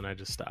the Wild and I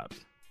just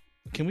stopped.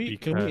 Can we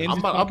I'm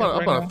about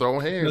to throw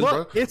hands,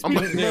 bro.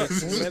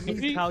 Let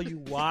me tell you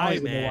why,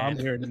 man. I'm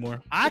here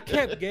anymore. I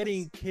kept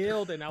getting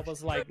killed and I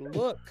was like,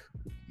 look.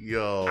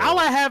 Yo. All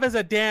I have is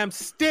a damn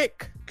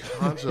stick.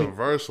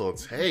 Controversial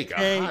take.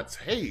 A hot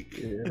take.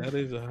 Yeah, that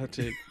is a hot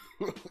take.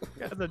 You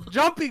guys are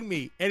jumping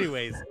me.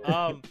 Anyways,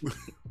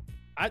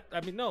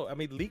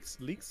 leaks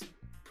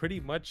pretty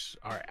much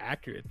are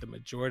accurate the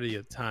majority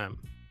of the time.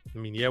 I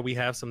mean, yeah, we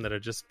have some that are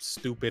just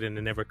stupid and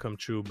they never come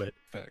true, but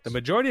Facts. The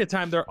majority of the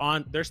time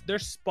they're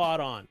spot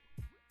on.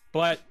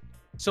 But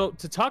so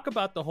to talk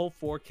about the whole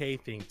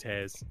 4K thing,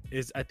 Tez,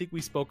 is I think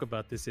we spoke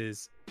about this,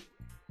 is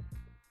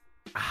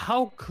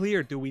how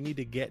clear do we need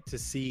to get to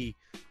see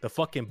the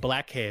fucking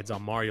blackheads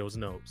on Mario's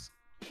nose?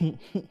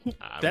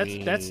 That's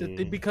the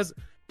thing, because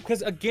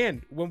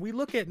again, when we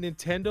look at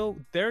Nintendo,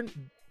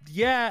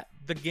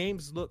 the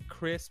games look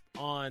crisp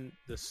on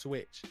the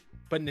Switch,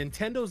 but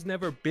Nintendo's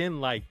never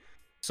been like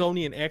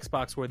Sony and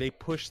Xbox where they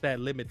push that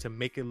limit to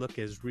make it look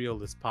as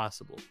real as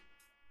possible.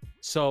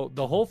 So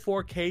the whole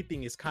 4K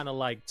thing is kind of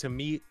like, to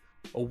me,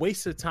 a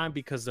waste of time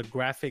because the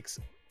graphics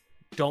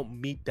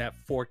don't meet that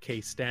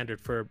 4K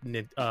standard for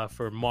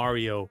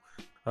Mario,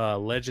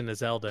 Legend of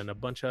Zelda, and a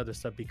bunch of other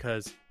stuff,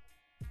 because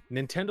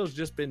Nintendo's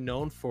just been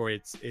known for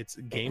its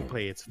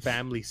gameplay, its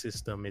family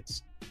system,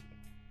 its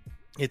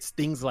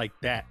things like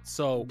that.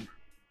 So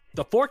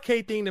the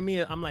 4K thing to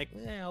me, I'm like,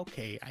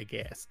 okay, I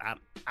guess.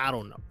 I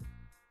don't know.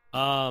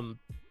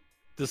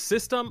 The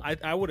system,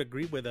 I would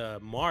agree with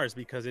Mars,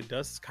 because it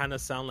does kind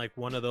of sound like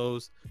one of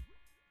those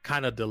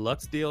kind of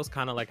deluxe deals,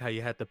 kind of like how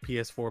you had the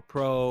PS4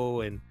 Pro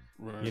and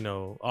right,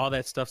 all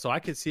that stuff. So I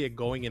could see it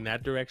going in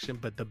that direction.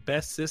 But the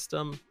best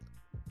system,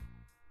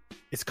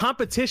 it's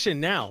competition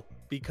now,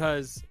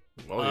 because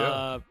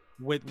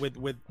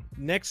with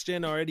next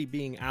gen already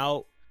being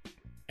out,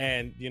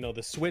 and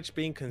the Switch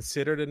being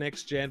considered a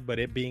next gen, but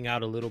it being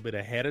out a little bit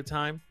ahead of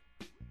time,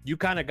 you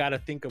kind of got to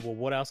think of, well,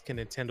 what else can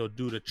Nintendo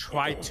do to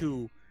try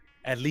to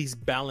at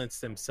least balance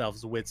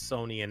themselves with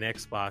Sony and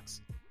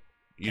Xbox?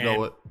 You know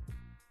what?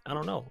 I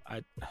don't know.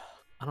 I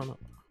don't know.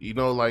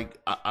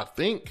 I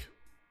think.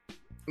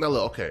 Now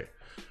look, okay.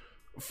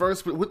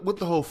 First, with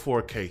the whole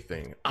 4K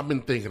thing, I've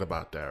been thinking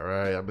about that,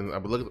 right? I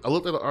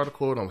looked at the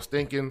article and I was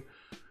thinking,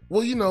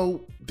 well,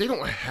 they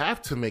don't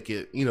have to make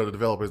it. The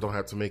developers don't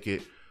have to make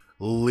it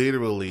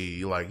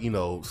literally like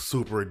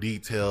super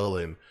detailed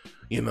and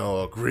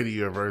a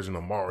grittier version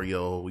of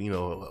Mario.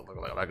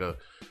 Like a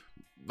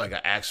like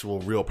an actual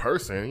real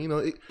person. You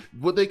know,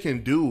 what they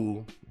can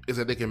do is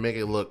that they can make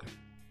it look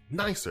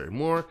nicer,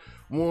 more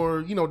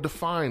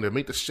defined, or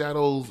make the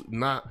shadows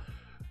not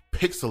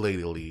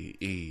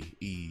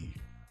pixelatedly.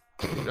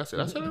 That's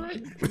it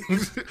right.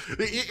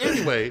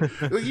 Anyway,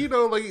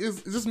 like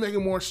it's just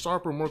making it more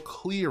sharper, more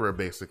clearer.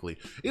 Basically,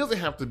 it doesn't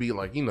have to be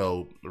like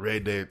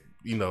Red Dead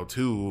 2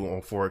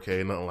 on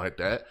 4K, nothing like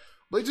that.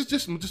 But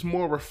just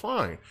more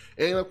refined,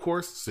 and of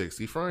course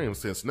 60 frames.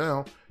 Since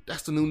now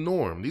that's the new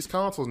norm. These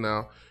consoles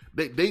now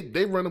they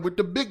running with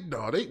the big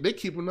dog. They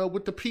keeping up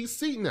with the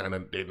PC now.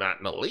 They're not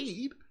in the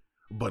lead,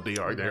 but they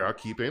are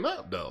keeping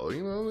up though.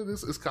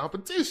 This is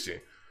competition.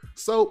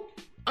 So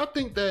I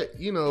think that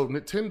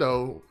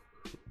Nintendo,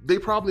 they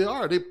probably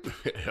are. They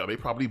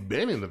probably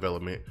been in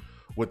development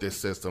with this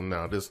system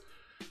now. This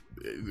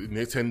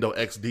Nintendo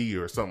XD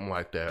or something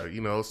like that.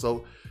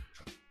 So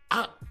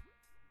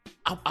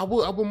I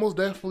will most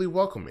definitely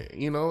welcome it.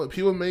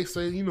 People may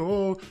say,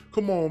 oh,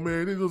 come on,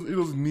 man, it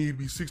doesn't need to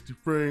be 60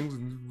 frames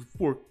and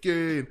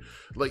 4K, and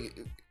like,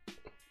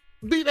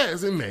 be that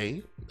as it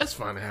may, that's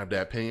fine to have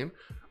that opinion.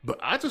 But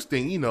I just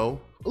think, a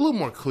little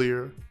more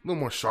clear, a little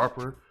more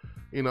sharper.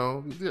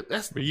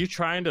 That's. Were you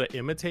trying to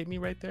imitate me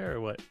right there,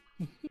 or what?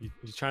 You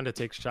trying to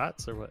take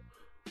shots, or what?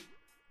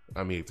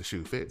 I mean, if the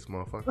shoe fits,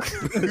 motherfucker.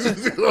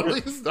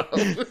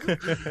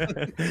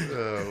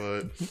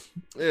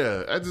 But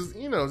yeah, I just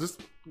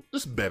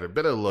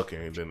better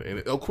looking than,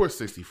 and of course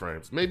 60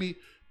 frames, maybe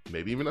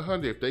even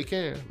 100 if they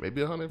can,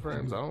 maybe 100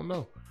 frames. I don't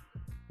know,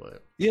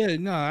 but yeah,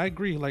 no, I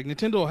agree. Like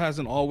Nintendo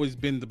hasn't always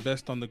been the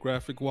best on the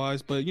graphic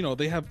wise, but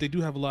they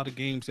do have a lot of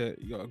games that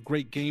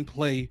great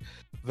gameplay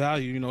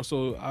value.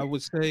 So I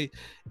would say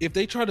if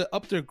they try to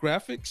up their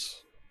graphics,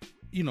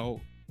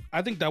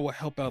 I think that will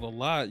help out a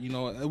lot.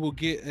 It will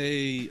get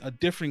a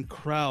different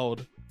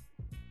crowd,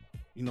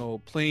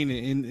 playing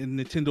it. And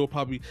Nintendo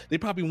they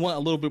probably want a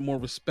little bit more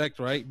respect,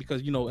 right?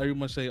 Because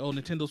everyone say, oh,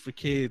 Nintendo's for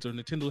kids, or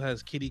Nintendo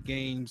has kiddie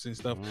games and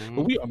stuff. Mm-hmm.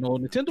 But we all know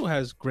Nintendo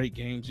has great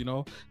games,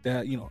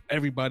 that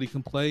everybody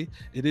can play.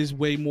 It is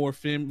way more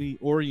family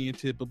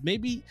oriented, but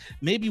maybe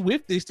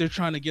with this they're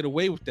trying to get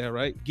away with that,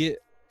 right? Get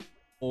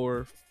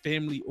more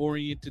family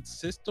oriented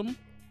system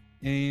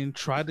and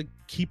try to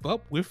keep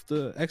up with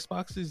the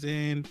Xboxes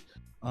and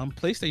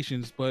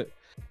PlayStations. But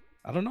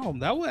I don't know,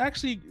 that would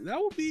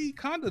be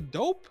kind of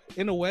dope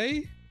in a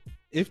way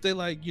if they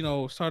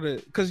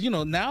started, because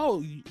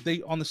now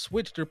they on the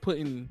Switch they're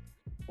putting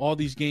all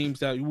these games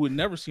that you would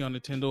never see on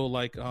Nintendo,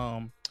 like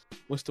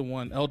what's the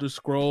one, Elder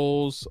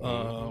Scrolls,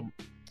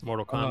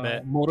 Mortal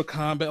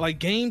Kombat, like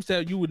games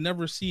that you would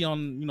never see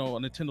on a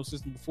Nintendo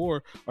system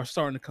before are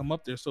starting to come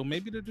up there. So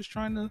maybe they're just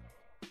trying to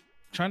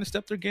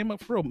step their game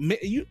up for real.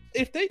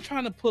 If they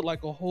trying to put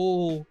like a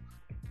whole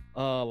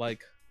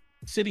like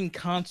sitting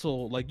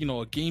console, like a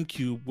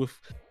GameCube with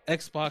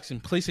Xbox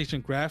and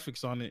PlayStation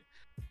graphics on it,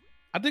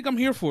 I think I'm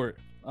here for it.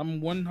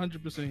 I'm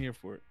 100% here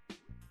for it.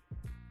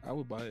 I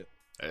would buy it.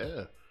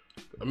 Yeah,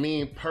 I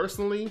mean,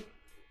 personally,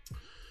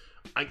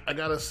 I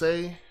gotta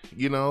say,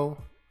 the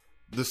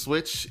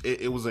Switch,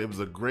 it was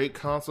a great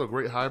console, a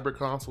great hybrid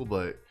console,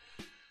 but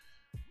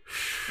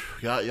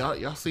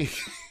y'all see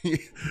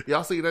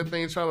y'all see that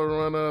thing trying to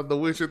run The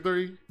Witcher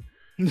 3?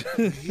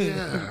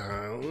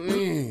 Yeah,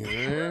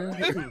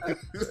 man.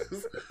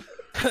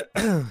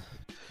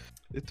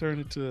 It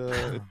turned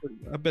into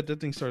I bet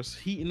that thing starts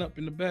heating up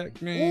in the back,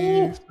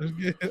 man.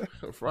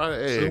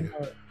 Friday.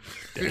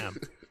 Damn.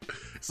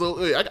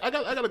 So I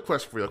got a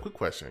question for you, a quick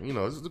question.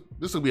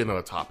 This will be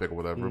another topic or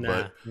whatever.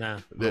 Nah.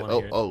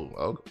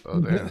 Oh,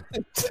 damn.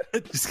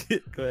 Just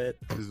go ahead.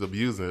 He's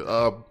abusing it.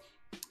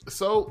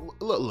 So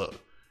look.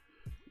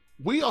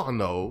 We all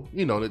know,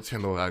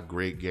 Nintendo had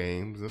great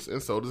games,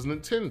 and so does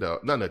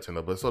Nintendo. Not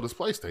Nintendo, but so does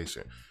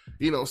PlayStation.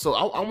 So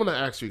I want to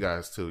ask you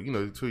guys too.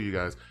 The two of you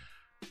guys,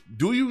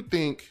 do you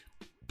think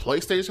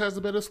PlayStation has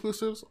the better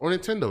exclusives or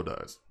Nintendo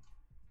does?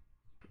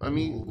 I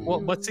mean,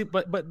 well, but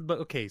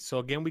okay. So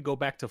again, we go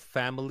back to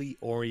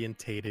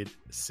family-orientated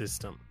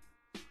system,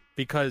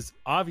 because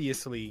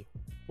obviously,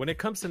 when it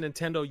comes to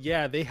Nintendo,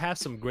 yeah, they have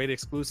some great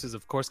exclusives,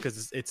 of course,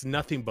 because it's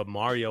nothing but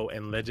Mario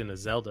and Legend of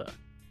Zelda.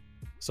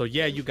 So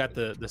yeah, you got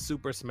the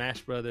Super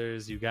Smash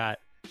Brothers, you got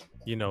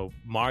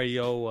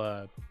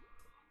Mario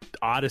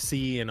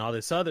Odyssey and all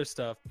this other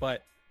stuff.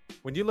 But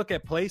when you look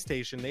at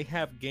PlayStation, they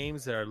have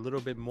games that are a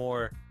little bit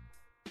more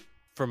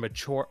for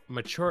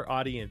mature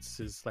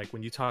audiences. Like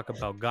when you talk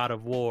about God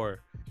of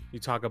War, you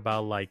talk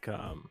about like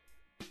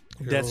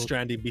Death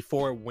Stranding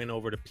before it went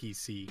over to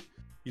PC.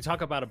 You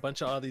talk about a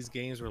bunch of all these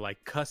games where like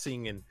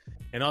cussing and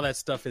all that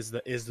stuff is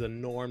the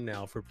norm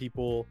now for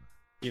people,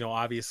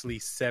 obviously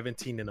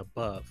 17 and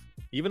above.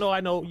 Even though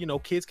I know,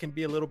 kids can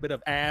be a little bit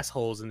of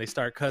assholes and they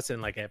start cussing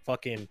like at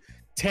fucking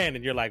 10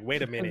 and you're like,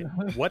 wait a minute,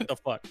 what the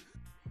fuck?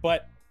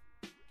 But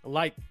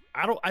like,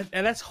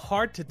 and that's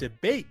hard to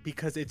debate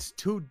because it's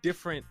two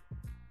different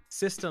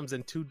systems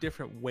and two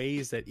different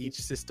ways that each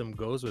system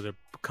goes with, or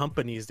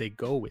companies they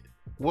go with.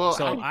 Well,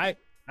 so I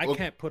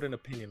can't put an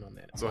opinion on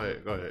that. Go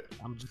ahead.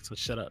 I'm just so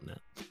shut up now.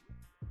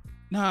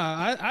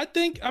 Nah, I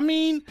think, I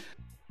mean,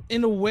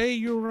 in a way,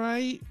 you're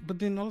right, but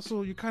then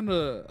also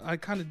I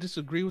kind of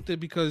disagree with it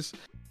because,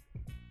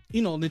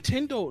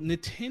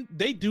 Nintendo,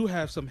 they do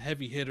have some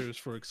heavy hitters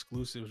for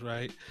exclusives,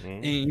 right?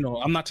 And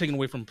I'm not taking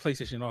away from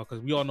PlayStation at all because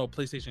we all know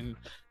PlayStation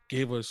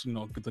gave us,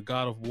 the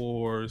God of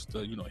Wars,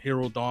 the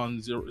Hero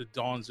Dawn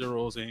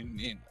Zeros,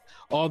 and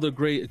all the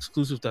great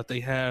exclusives that they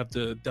have.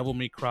 The Devil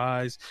May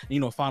Cries,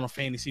 Final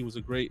Fantasy was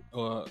a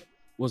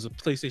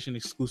PlayStation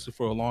exclusive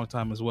for a long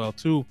time as well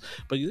too.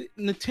 But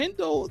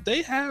Nintendo,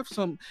 they have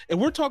some, and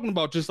we're talking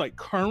about just like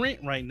current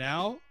right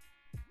now.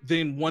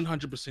 Then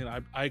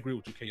 100%, I agree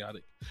with you,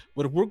 Chaotic.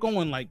 But if we're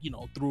going like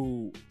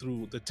through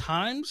the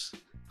time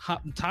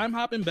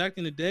hopping back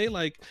in the day,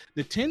 like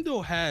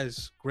Nintendo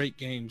has great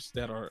games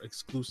that are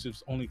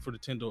exclusives only for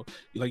Nintendo.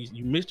 Like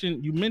you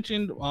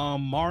mentioned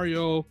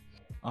Mario,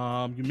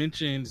 you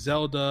mentioned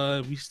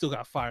Zelda. We still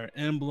got Fire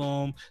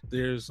Emblem.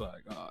 There's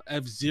like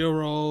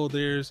F-Zero.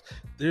 There's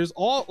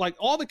all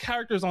the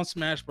characters on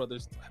Smash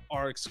Brothers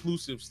are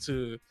exclusives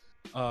to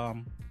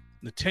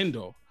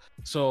Nintendo.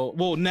 So I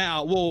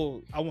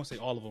won't say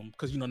all of them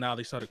because now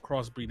they started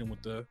crossbreeding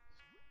with the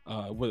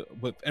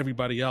with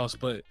everybody else.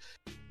 But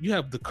you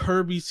have the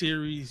Kirby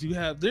series.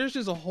 There's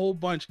just a whole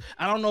bunch.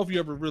 I don't know if you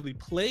ever really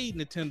played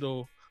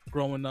Nintendo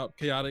growing up,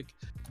 Chaotic,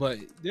 but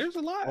there's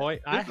a lot.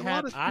 Boy, I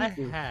had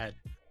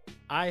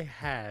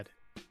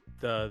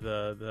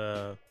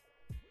the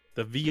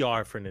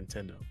VR for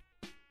Nintendo.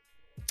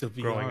 The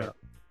VR. Growing up.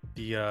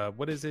 The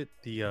what is it?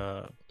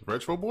 The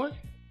Virtual Boy?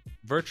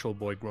 Virtual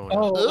Boy growing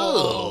up.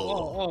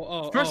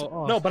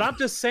 No, but I'm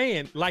just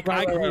saying, like,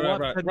 I grew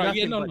up to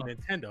nothing but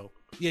Nintendo.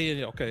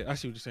 Yeah. Okay, I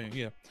see what you're saying.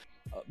 Yeah.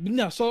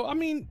 No, so I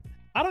mean,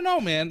 I don't know,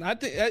 man. I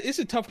think it's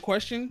a tough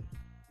question,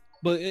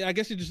 but I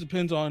guess it just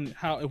depends on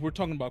how. If we're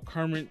talking about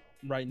current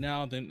right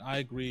now, then I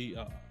agree.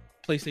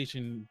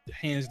 PlayStation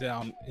hands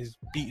down is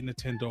beating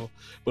Nintendo.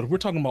 But if we're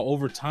talking about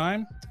over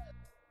time,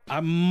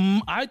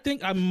 I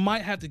think I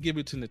might have to give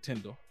it to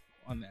Nintendo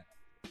on that.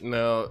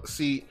 Now,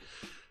 see,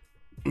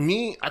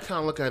 me, I kind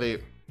of look at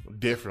it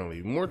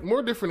differently,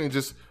 more different than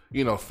just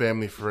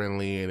family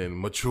friendly and then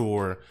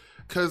mature.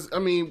 Because I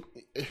mean,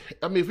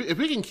 if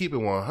we can keep it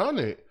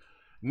 100,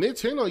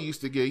 Nintendo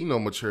used to get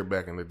mature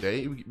back in the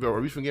day.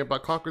 Are we forgetting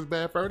about Conker's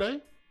Bad Fur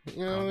Day?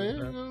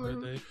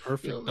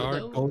 Perfect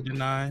Dark,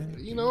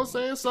 GoldenEye. You know what I'm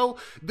saying? So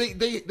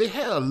they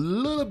had a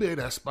little bit of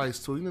that spice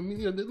to it, a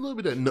little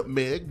bit of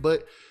nutmeg.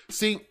 But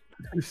see,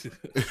 this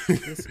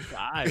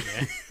guy,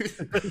 man.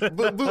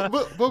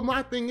 but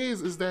my thing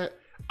is that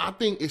I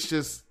think it's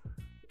just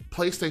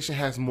PlayStation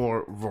has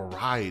more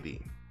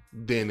variety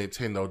than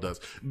Nintendo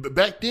does. But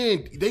back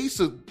then, they used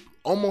to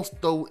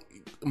almost throw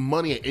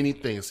money at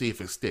anything and see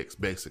if it sticks,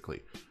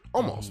 basically.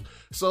 Almost.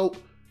 So,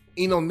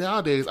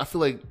 nowadays, I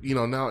feel like,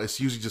 now it's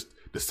usually just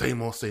the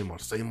same old.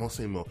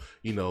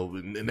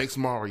 Next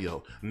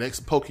Mario,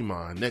 next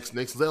Pokemon,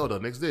 next Zelda,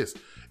 next this.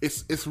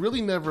 It's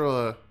really never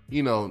a,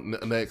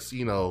 next,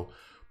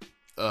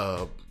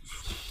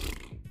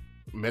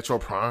 Metro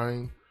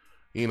Prime.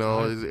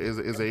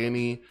 Is there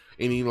any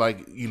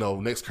like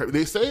next Kirby?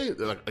 They say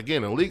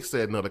again, the leak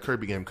said the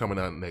Kirby game coming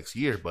out next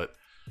year, but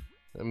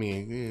I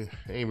mean,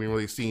 I ain't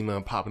really seen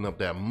them popping up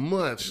that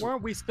much.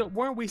 Weren't we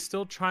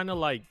still trying to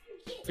like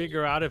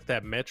figure out if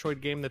that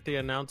Metroid game that they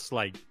announced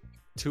like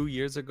 2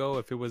 years ago,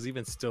 if it was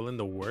even still in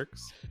the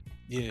works?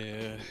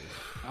 Yeah,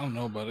 I don't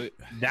know about it.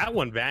 That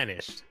one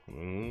vanished.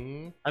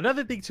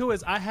 Another thing too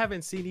is I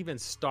haven't seen even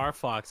Star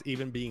Fox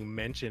even being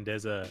mentioned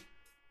as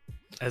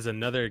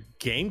another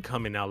game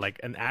coming out, like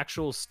an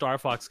actual Star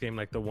Fox game,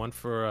 like the one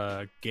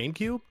for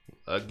GameCube.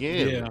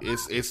 Again,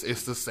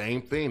 it's the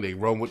same thing. They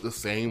run with the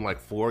same like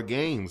 4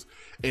 games,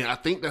 and I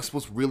think that's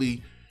what's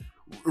really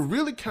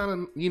kind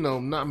of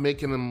not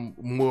making them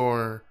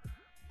more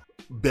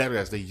better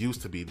as they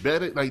used to be.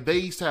 Better, like they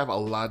used to have a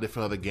lot of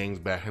different other games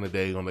back in the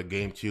day on the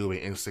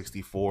GameCube and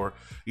N64.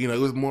 It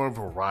was more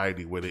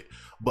variety with it.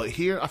 But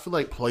here, I feel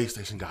like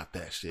PlayStation got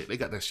that shit. They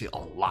got that shit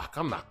on lock.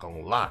 I'm not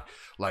gonna lie.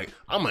 Like,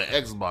 I'm an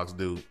Xbox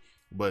dude,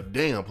 but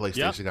damn,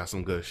 PlayStation got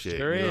some good shit.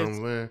 Sure you know is.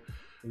 what I'm saying?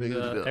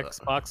 The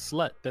Xbox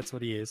slut. That's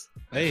what he is.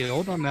 Hey,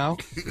 hold on now.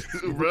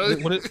 Right?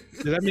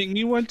 Did that make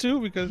me one too?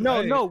 Because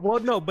no.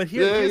 But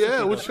here's the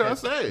thing, what you trying to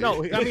say?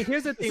 No, I mean,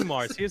 here's the thing,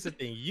 Mars. Here's the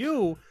thing.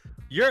 You're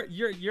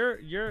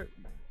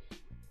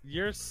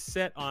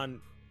set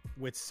on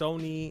with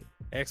Sony,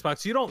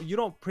 Xbox. You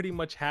don't pretty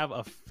much have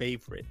a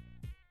favorite.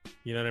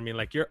 You know what I mean?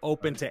 Like, you're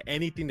open to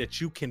anything that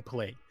you can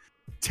play.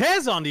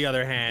 Tez, on the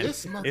other hand,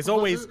 is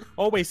always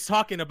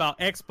talking about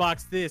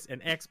Xbox this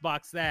and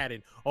Xbox that,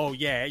 and oh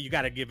yeah, you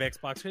got to give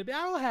Xbox credit.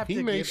 I don't have to.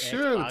 He made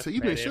sure to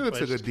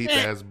took a deep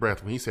ass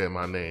breath when he said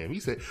my name. He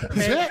said,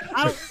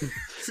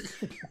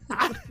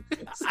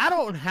 I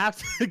don't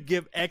have to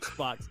give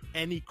Xbox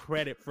any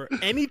credit for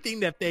anything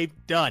that they've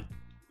done.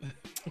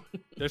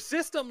 Their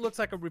system looks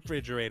like a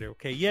refrigerator.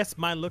 Okay, yes,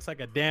 mine looks like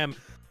a damn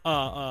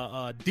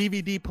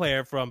DVD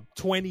player from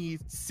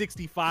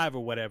 2065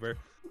 or whatever,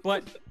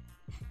 but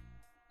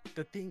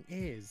the thing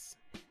is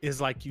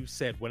like you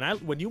said,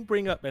 when you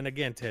bring up, and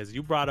again, Tez,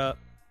 you brought up,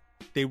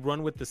 they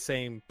run with the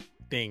same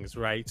things,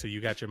 right? So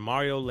you got your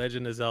Mario,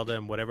 Legend of Zelda,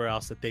 and whatever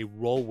else that they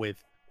roll with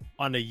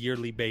on a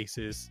yearly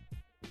basis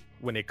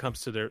when it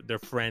comes to their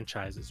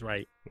franchises,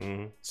 right?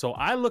 Mm-hmm. So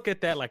I look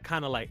at that like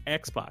kind of like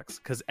Xbox,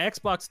 because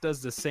Xbox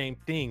does the same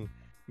thing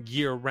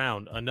year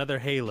round. Another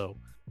Halo,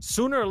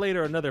 sooner or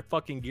later another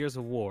fucking Gears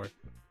of War.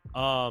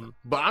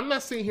 But I'm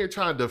not sitting here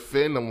trying to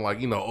defend them like,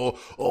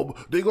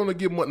 they're gonna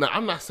give more. Now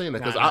I'm not saying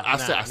that because I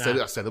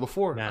said it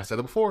before. I said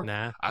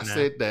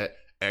said that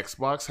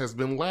Xbox has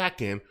been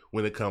lacking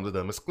when it comes to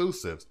them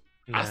exclusives.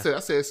 I said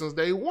it since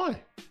day one.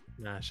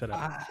 Nah, shut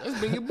up. That's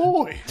been your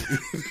boy.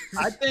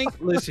 I think.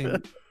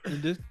 Listen,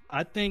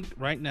 I think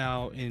right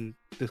now in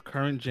the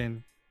current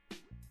gen,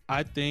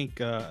 I think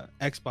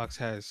Xbox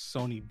has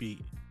Sony beat,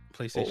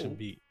 PlayStation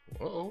beat.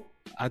 Uh-oh.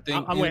 I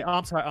think.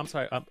 I'm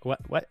sorry.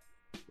 What?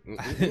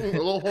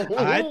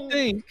 I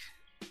think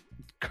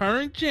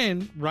current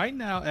gen right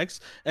now,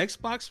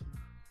 Xbox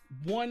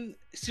One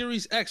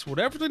Series X,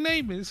 whatever the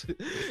name is,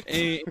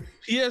 and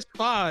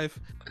PS5,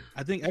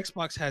 I think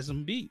Xbox has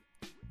them beat.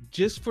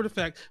 Just for the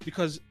fact,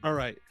 because all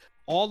right,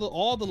 all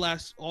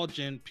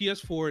gen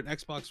PS4 and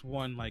Xbox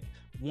One, like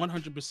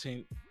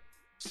 100%,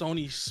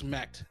 Sony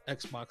smacked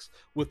Xbox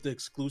with the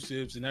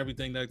exclusives and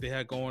everything that they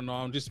had going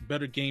on, just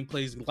better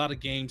gameplays, a lot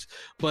of games.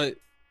 But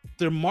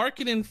their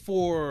marketing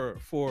for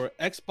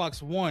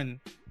Xbox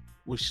One,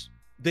 which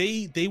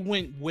they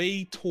went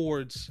way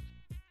towards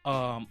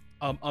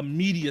a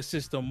media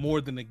system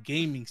more than a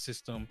gaming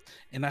system,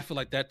 and I feel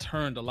like that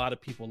turned a lot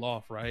of people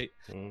off, right?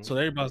 So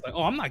everybody's like,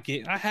 oh, I'm not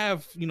getting, I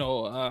have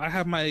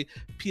my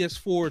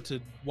PS4 to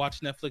watch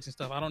Netflix and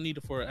stuff, I don't need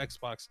it for an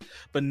Xbox.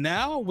 But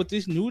now with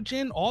this new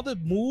gen, all the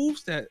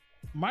moves that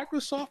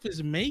Microsoft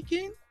is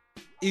making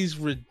is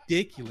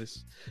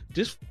ridiculous,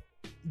 just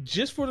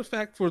for the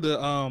fact for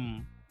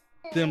the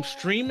them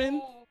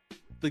streaming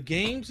the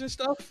games and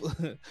stuff.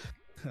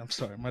 I'm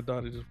sorry, my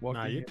daughter just walked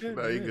in. You good,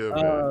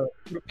 man.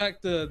 The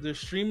fact that they're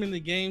streaming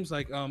the games,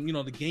 like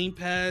the Game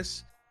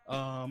Pass,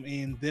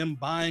 and them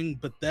buying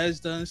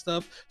Bethesda and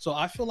stuff. So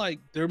I feel like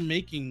they're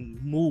making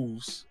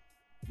moves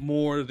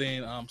more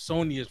than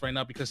Sony is right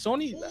now, because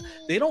Sony,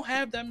 they don't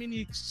have that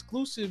many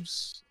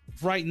exclusives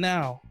right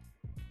now.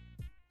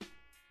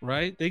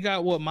 Right? They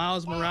got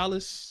Miles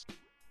Morales,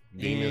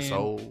 Demon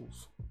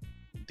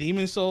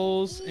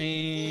Souls,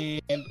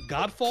 and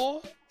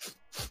Godfall.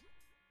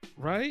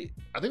 Right?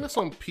 I think that's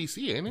on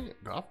PC, ain't it?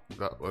 Oh,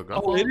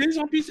 it is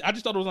on PC. I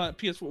just thought it was on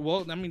PS4.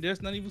 Well, I mean,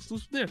 there's not even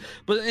exclusive there.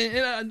 But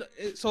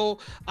so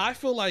I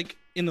feel like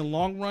in the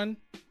long run,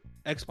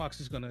 Xbox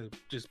is gonna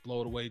just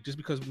blow it away, just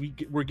because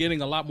we're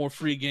getting a lot more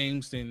free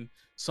games than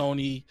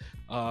Sony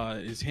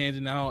is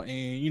handing out.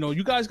 And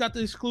you guys got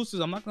the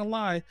exclusives. I'm not gonna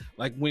lie.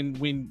 Like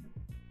when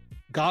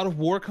God of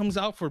War comes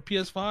out for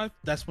PS5,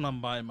 that's when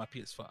I'm buying my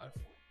PS5.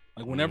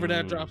 Like whenever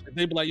that drops,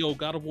 they be like, yo,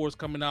 God of War is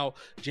coming out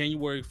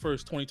January 1st,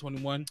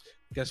 2021.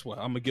 Guess what?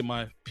 I'm going to get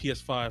my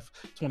PS5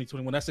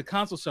 2021. That's a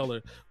console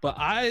seller. But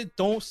I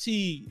don't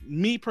see,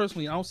 me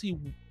personally, I don't see,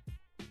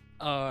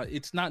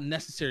 it's not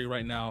necessary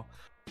right now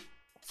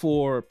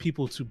for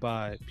people to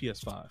buy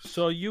PS5.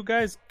 So you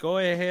guys go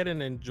ahead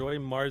and enjoy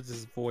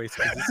Marz's voice,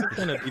 because this is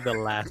going to be the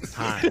last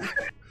time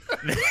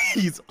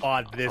he's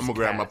on this. I'm gonna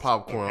grab my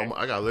popcorn. Okay?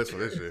 I gotta listen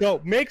to this shit.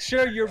 So make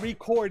sure you're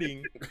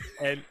recording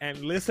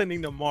and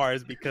listening to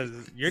Marz, because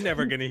you're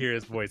never gonna hear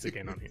his voice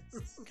again on here.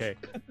 Okay.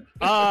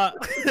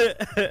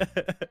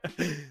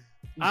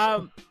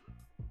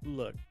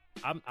 Look,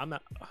 I'm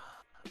not.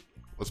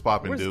 What's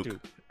poppin', Duke?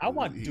 Duke? I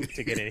want Duke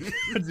to get in.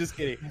 Just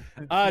kidding.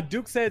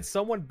 Duke said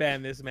someone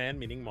banned this man,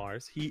 meaning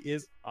Marz.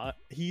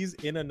 He's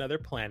in another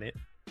planet.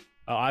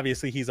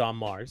 Obviously, he's on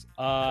Mars.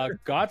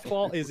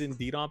 Godfall is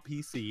indeed on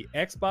PC.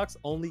 Xbox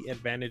only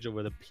advantage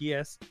over the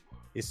PS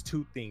is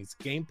two things: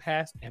 Game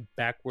Pass and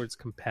backwards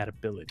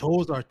compatibility.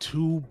 Those are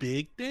two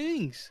big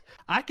things.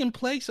 I can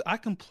play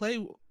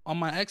on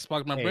my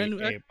Xbox, my brand new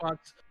Xbox.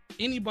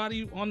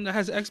 Anybody on that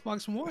has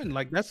Xbox One,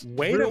 like that's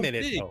wait a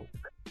minute though,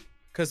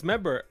 because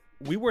remember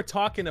we were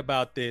talking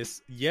about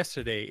this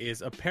yesterday.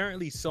 Is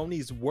apparently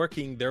Sony's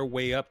working their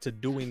way up to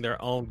doing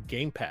their own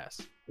Game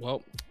Pass.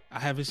 Well, I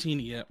haven't seen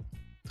it yet.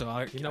 So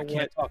I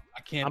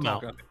can't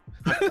talk.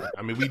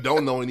 I mean, we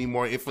don't know any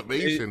more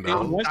information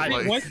though.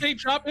 Once they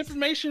drop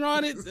information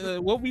on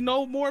it, what we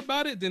know more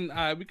about it, then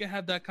we can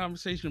have that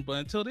conversation. But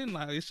until then,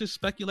 it's just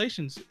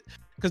speculations.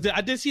 Because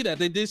I did see that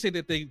they did say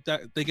that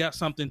they got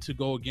something to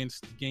go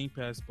against Game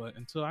Pass, but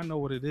until I know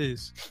what it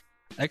is,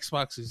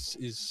 Xbox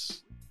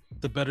is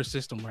the better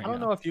system right now. I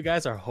don't know if you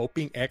guys are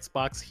hoping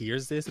Xbox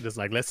hears this and is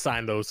like, let's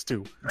sign those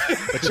two.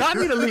 But y'all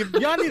need to leave.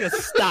 Y'all need to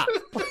stop.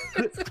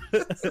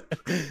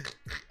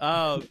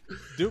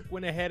 Duke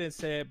went ahead and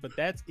said, but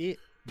that's it.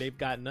 They've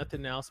got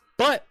nothing else.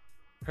 But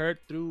heard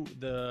through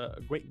the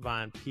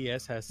grapevine,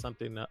 PS has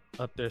something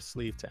up their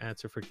sleeve to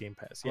answer for Game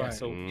Pass. Yeah, right.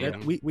 So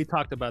we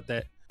talked about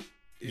that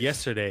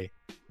yesterday.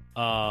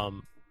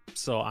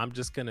 So I'm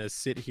just going to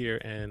sit here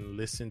and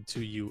listen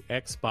to you,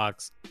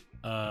 Xbox.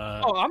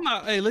 I'm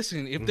not. Hey,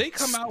 listen. If they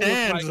come out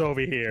with like,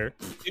 over here,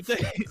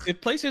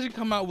 if PlayStation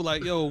come out with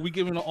like, yo, we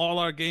giving all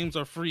our games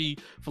are free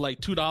for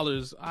like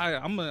 $2,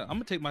 I'm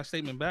gonna take my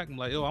statement back. I'm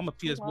like, yo, I'm a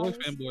PS Boy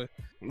fanboy.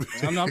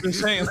 I'm not just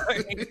saying.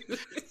 Like,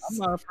 I'm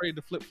not afraid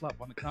to flip flop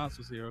on the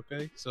consoles here.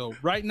 Okay, so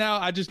right now,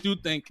 I just do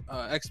think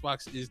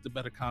Xbox is the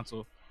better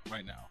console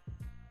right now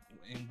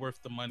and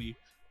worth the money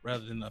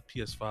rather than a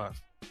PS5.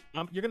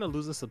 You're gonna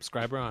lose a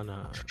subscriber on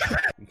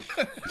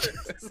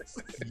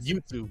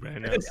YouTube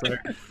right now, sir.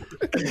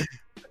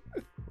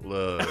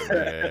 Look,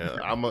 man,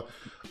 I'm an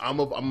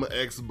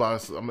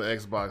Xbox. I'm an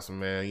Xbox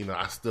man. You know,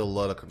 I still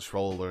love the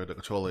controller. The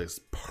controller is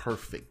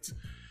perfect.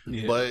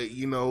 Yeah. But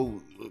you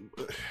know,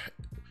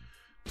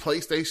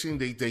 PlayStation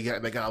they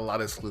got a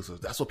lot of exclusives.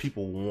 That's what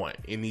people want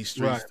in these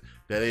streets. Right.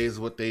 That is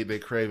what they're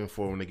craving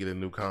for when they get a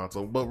new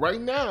console. But right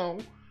now,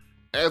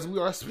 as we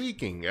are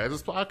speaking, as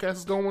this podcast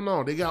is going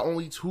on, they got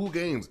only 2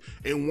 games,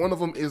 and one of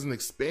them is an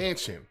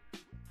expansion.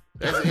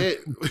 That's it.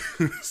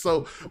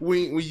 So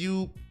when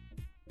you,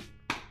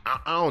 I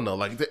don't know,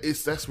 like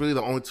that's really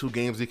the only 2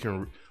 games they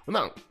can. Well,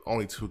 not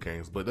only 2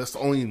 games, but that's the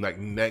only like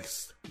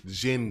next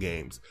gen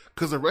games.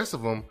 Because the rest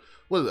of them,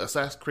 what is it?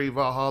 Assassin's Creed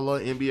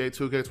Valhalla, NBA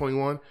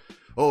 2K21.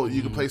 Oh,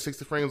 you can play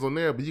 60 frames on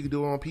there, but you can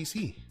do it on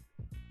PC.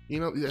 You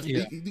know,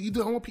 you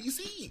do it on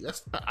PC.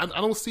 I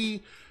don't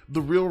see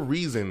the real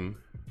reason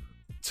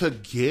to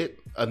get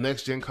a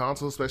next gen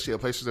console, especially a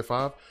PlayStation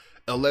 5,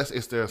 unless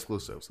it's their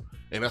exclusives,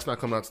 and that's not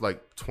coming out to like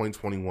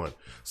 2021.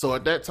 So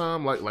at that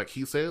time, like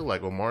he said,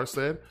 like what Marz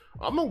said,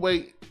 I'm gonna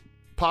wait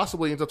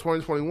possibly until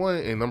 2021,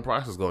 and them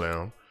prices go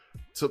down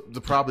to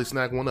probably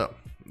snag one up.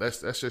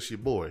 That's just your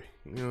boy,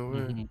 you know.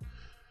 Mm-hmm.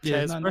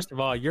 Yeah. First of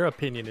all, your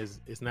opinion is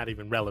not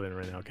even relevant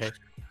right now. Okay,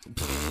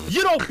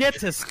 you don't get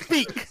to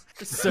speak,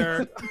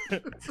 sir.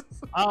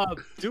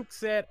 Duke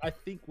said, I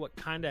think what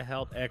kind of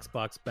held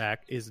Xbox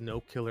back is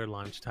no killer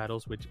launch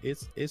titles, which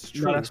is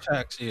true. No, that's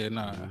facts. Yeah,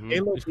 nah.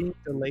 Halo being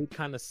delayed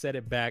kind of set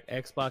it back.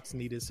 Xbox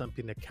needed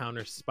something to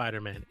counter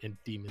Spider-Man and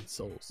Demon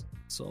Souls.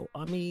 So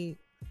I mean,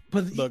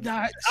 but look,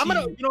 I'm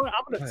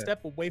gonna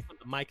step away from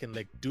the mic and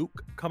let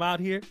Duke come out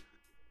here,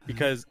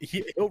 because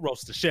he'll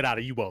roast the shit out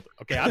of you both.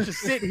 Okay, I'm just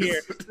sitting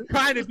here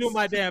trying to do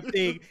my damn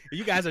thing, and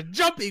you guys are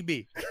jumping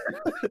me.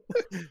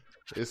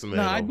 It's a man.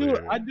 I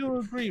do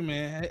agree,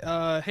 man.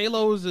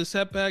 Halo is a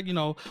setback, you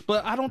know,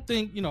 but I don't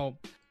think, you know,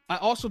 I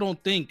also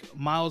don't think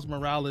Miles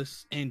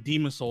Morales and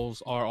Demon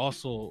Souls are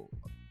also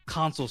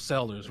console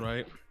sellers,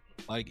 right?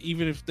 Like,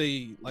 even if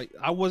they like,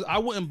 I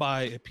wouldn't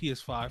buy a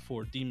PS5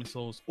 for Demon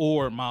Souls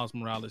or Miles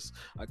Morales.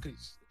 Like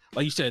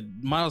you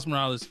said, Miles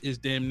Morales is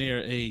damn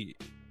near a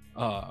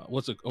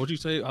what'd you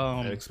say?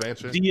 An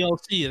expansion,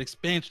 DLC, an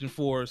expansion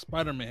for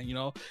Spider-Man. You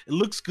know, it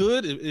looks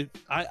good.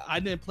 I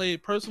didn't play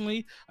it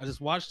personally. I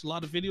just watched a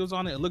lot of videos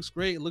on it. It looks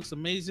great. It looks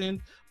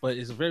amazing, but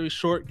it's a very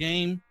short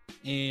game,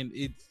 and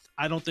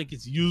I don't think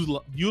it's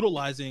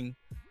utilizing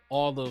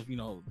all of, you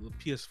know, the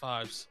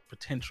PS5's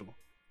potential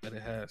that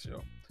it has,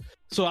 yo.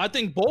 So I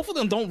think both of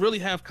them don't really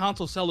have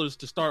console sellers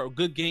to start, or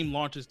good game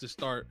launches to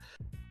start.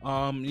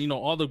 You know,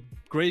 all the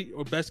great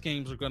or best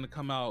games are going to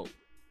come out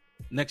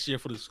next year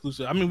for the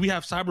exclusive. I mean, we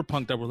have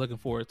Cyberpunk that we're looking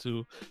forward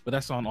to, but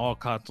that's on all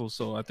consoles.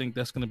 So I think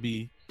that's going to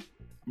be,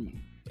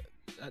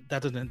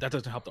 that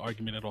doesn't help the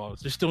argument at all.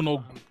 There's still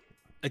no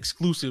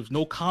exclusives,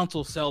 no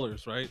console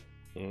sellers, right?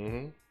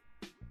 Mm-hmm.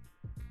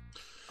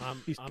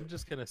 I'm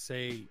just gonna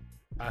say,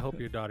 I hope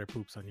your daughter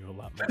poops on you a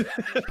lot more.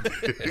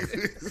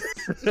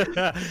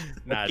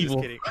 Nah, just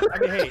kidding. I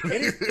mean,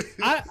 hey,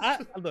 I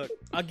look,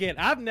 again,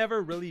 I've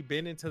never really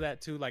been into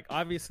that too. Like,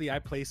 obviously, I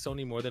play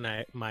Sony more than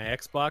my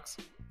Xbox,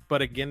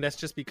 but again, that's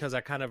just because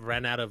I kind of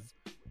ran out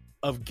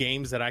of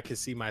games that I could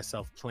see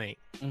myself playing.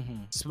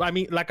 Mm-hmm. So, I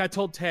mean, like I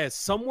told Tez,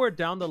 somewhere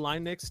down the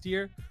line next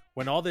year,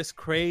 when all this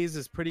craze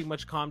is pretty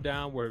much calmed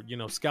down, where, you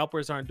know,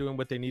 scalpers aren't doing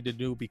what they need to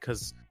do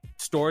because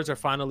stores are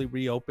finally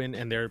reopened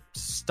and they're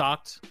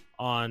stocked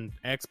on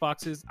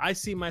Xboxes, I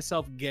see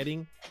myself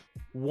getting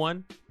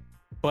one.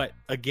 But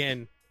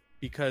again,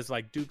 because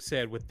like Duke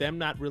said, with them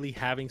not really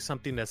having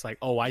something that's like,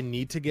 oh, I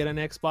need to get an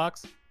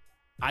Xbox,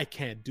 I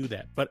can't do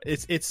that. But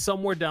it's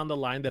somewhere down the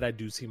line that I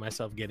do see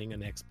myself getting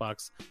an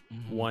Xbox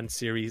One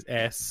Series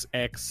S,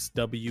 X,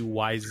 W,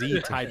 Y,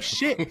 Z type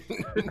shit.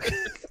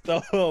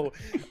 So,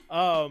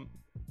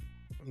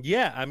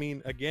 yeah, I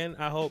mean, again,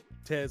 I hope,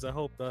 Tez,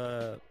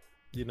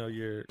 you know,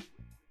 your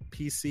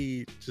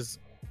PC just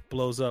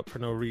blows up for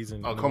no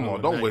reason. Oh, come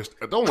on. Don't wish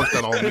that on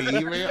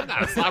me, man.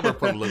 I got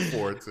Cyberpunk to look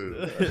forward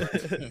to.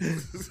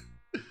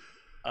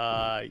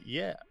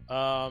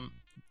 Yeah.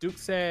 Duke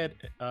said,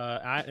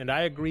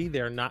 I agree,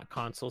 they're not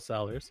console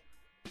sellers.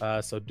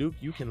 So Duke,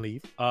 you can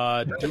leave.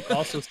 Duke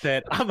also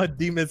said, I'm a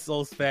Demon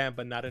Souls fan,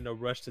 but not in a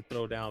rush to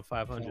throw down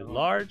 500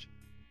 large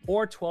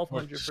or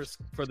 1,200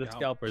 for the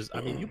scalpers.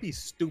 I mean, you'd be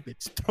stupid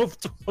to throw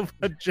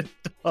 $1,200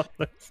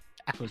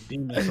 for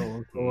Demon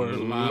Souls or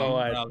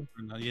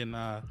yeah,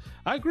 nah.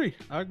 I agree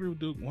with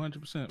Duke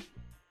 100%.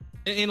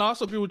 And I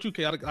also agree with you,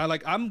 K.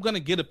 I'm gonna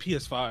get a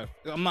PS5.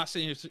 I'm not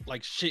saying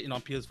like shitting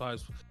on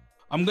PS5's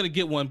I'm gonna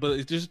get one, but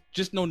it's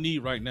just no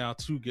need right now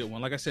to get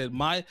one. Like I said,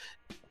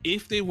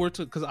 if they were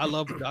to, because I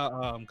love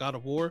God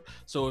of War,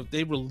 so if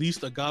they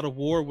released a God of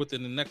War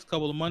within the next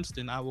couple of months,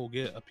 then I will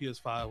get a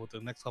PS5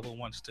 within the next couple of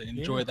months to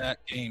enjoy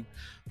that game.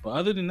 But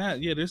other than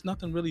that, there's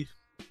nothing really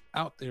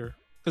out there,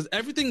 because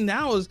everything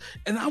now is,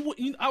 and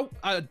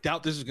I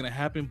doubt this is gonna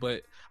happen,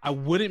 but I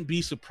wouldn't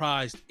be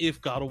surprised if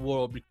God of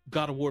War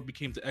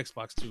became the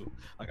Xbox too.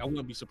 Like, I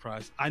wouldn't be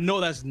surprised. I know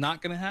that's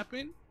not gonna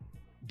happen,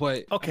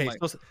 but okay.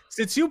 So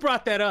since you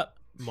brought that up,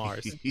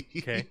 Mars,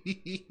 okay,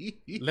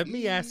 let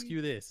me ask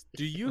you this: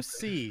 do you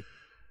see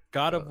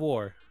God of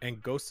War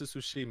and Ghost of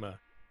Tsushima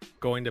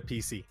going to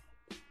PC?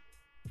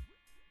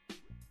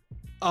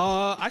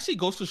 I see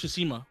Ghost of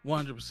Tsushima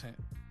 100%.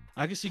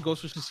 I can see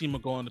Ghost of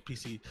Tsushima going to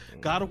PC.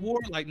 God of War,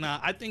 like, nah.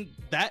 I think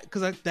that,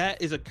 because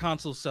that is a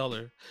console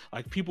seller.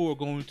 Like, people are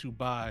going to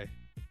buy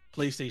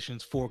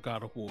PlayStations for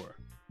God of War.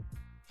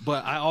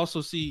 But I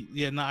also see,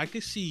 I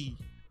could see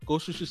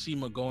Ghost of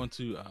Tsushima going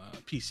to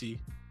PC.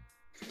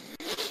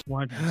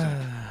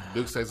 100%.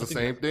 Duke says the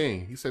same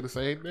thing. He said the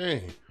same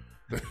thing.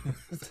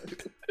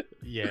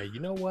 Yeah, you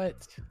know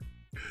what?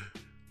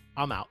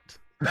 I'm out.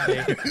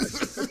 Okay.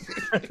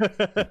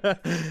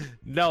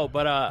 No,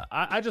 but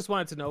I just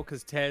wanted to know,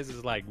 because Tez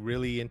is like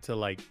really into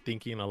like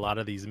thinking a lot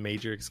of these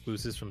major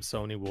exclusives from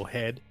Sony will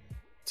head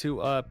to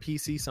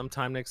PC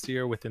sometime next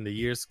year, within the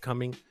years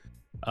coming.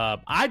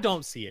 I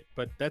don't see it,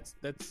 but that's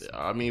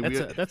I mean,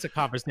 that's a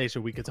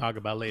conversation we could talk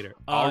about later.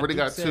 Already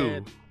Duke got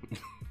two.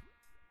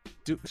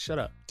 Duke, shut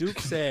up. Duke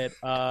said,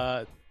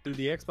 through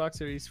the Xbox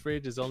Series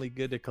fridge is only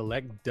good to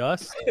collect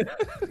dust.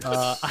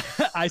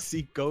 I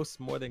see Ghosts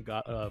more than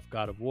God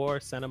of War.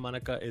 Santa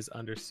Monica is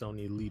under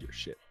Sony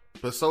leadership.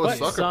 But so is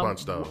Sucker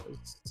Punch, though.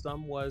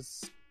 Some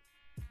was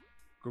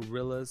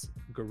Gorillas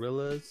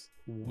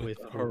with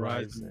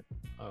Horizon.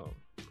 Oh,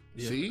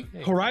 yeah. See,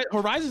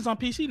 Horizon's on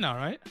PC now,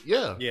 right?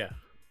 Yeah.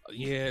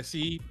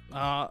 See,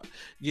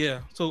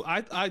 So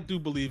I do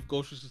believe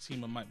Ghost of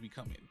Tsushima might be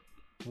coming.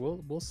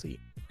 We'll see.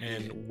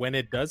 And when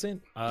it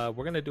doesn't,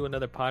 we're gonna do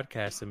another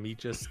podcast and me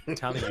just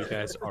telling you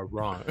guys are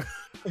wrong.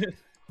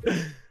 All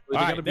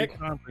right, big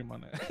time frame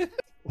on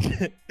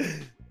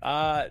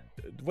that.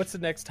 What's the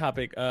next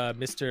topic,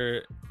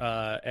 Mr.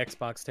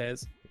 Xbox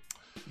Tez?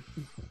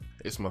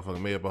 This motherfucker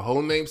made up a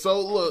whole name.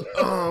 So look,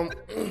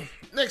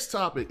 next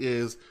topic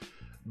is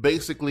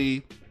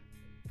basically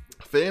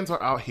fans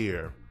are out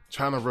here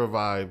trying to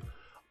revive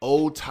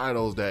old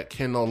titles that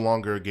can no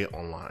longer get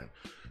online.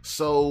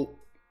 So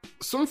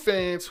some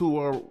fans who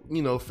are,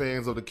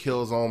 fans of the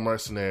Killzone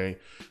Mercenary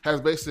has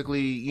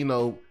basically, came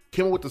up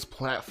with this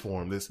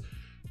platform, this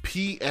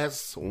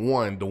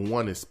PS1, the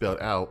one is spelled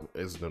out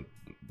as the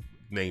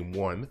name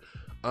one,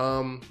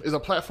 is a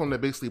platform that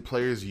basically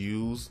players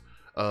use,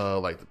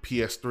 like the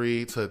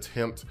PS3, to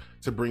attempt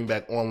to bring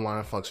back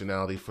online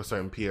functionality for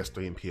certain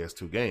PS3 and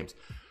PS2 games.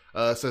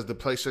 It says the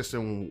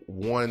PlayStation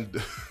 1,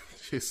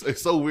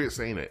 it's so weird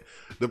saying it.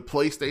 The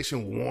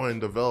PlayStation 1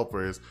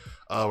 developers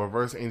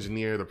reverse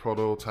engineer the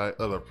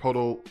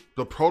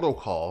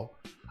protocol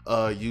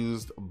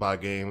used by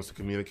games to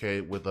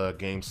communicate with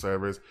game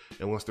servers,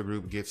 and once the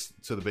group gets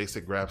to the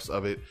basic grasp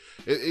of it,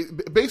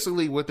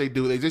 basically what they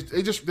do, they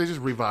just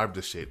revive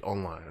the shit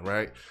online,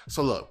 right?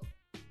 So look,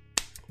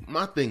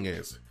 my thing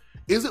is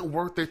it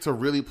worth it to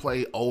really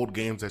play old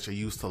games that you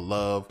used to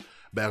love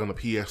back on the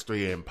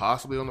PS3 and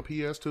possibly on the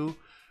PS2?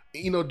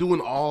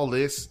 Doing all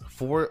this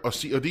for it, or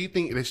do you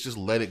think it's just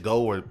let it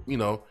go, or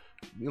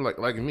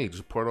like me,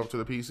 just port it up to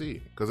the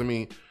PC? Because I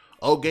mean,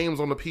 old games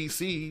on the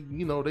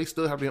PC, they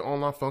still have their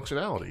online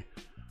functionality.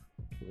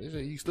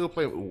 You still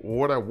play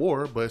War at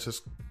War, but it's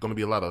just going to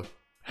be a lot of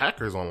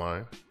hackers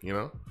online,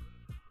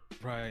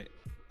 Right.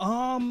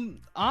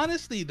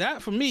 Honestly,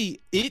 that for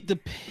me, it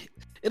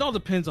all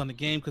depends on the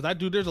game, because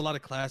there's a lot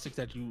of classics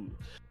that you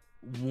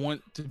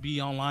want to be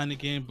online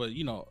again, but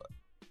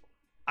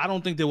I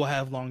don't think they will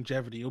have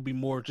longevity. It'll be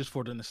more just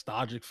for the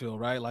nostalgic feel,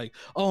 right? Like,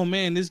 oh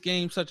man, this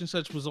game such and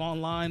such was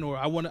online, or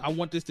I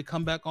want this to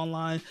come back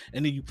online,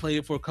 and then you play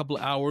it for a couple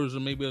of hours or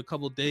maybe a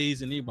couple of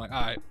days, and you're like,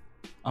 all right,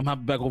 I'm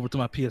hopping back over to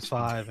my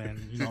PS5, and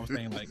you know what I'm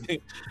saying,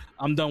 like,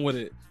 I'm done with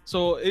it.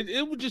 So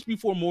it would just be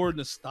for more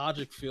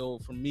nostalgic feel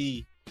for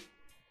me.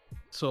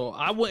 So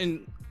I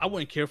wouldn't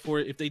care for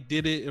it if they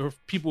did it, or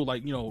if people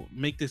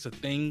make this a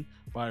thing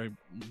by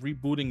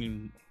rebooting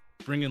and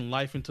bringing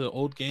life into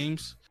old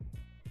games.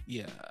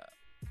 Yeah,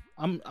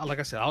 like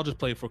I said, I'll just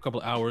play it for a couple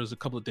of hours, a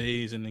couple of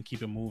days, and then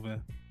keep it moving.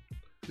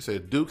 You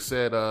said Duke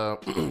said,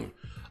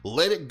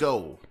 "Let it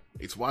go."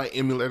 It's why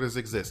emulators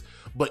exist,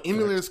 but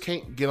emulators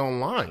can't get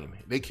online.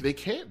 They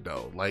can't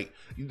though. Like,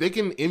 they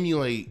can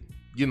emulate,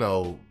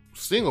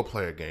 single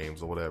player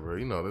games or whatever.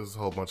 There's a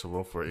whole bunch of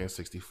them for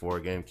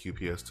N64, GameCube,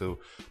 PS2,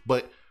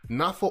 but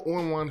not for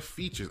online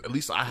features. At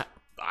least I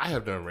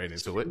have done ran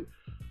into it.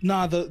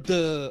 Nah,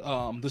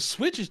 the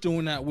Switch is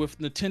doing that with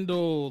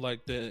Nintendo,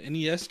 like the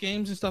NES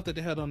games and stuff that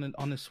they had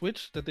on the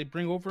Switch that they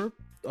bring over.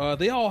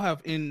 they all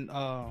have in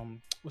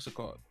what's it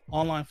called,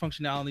 online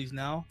functionalities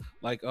now,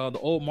 like the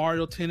old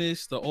Mario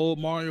Tennis, the old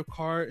Mario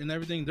Kart, and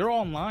everything. They're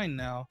online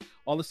now.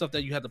 All the stuff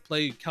that you had to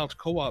play couch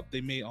co-op,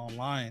 they made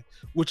online,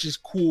 which is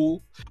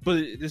cool. But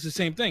it's the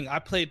same thing. I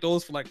played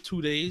those for like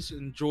 2 days,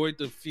 enjoyed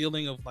the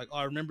feeling of like, oh,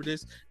 I remember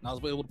this, and I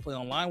was able to play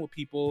online with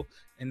people.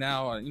 And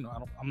now,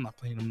 I'm not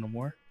playing them no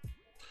more.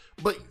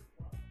 But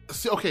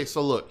see, okay,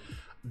 so look,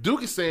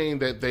 Duke is saying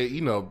that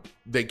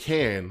they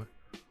can.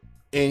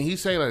 And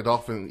he's saying like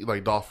Dolphin,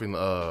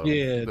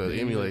 the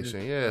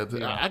emulation. Yeah.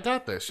 I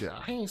got that shit.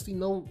 I ain't see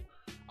no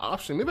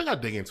option. Maybe I gotta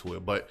dig into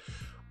it. But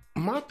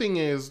my thing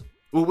is,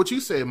 well, what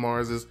you said,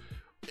 Mars, is,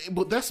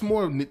 but that's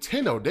more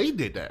Nintendo. They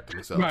did that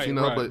themselves,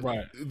 But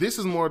this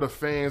is more the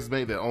fans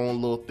made their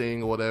own little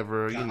thing or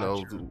whatever,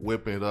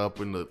 whipping it up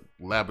in the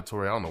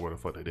laboratory. I don't know where the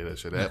fuck they did that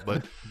shit at,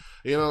 but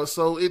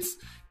so it's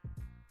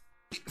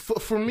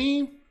for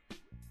me,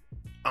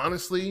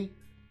 honestly.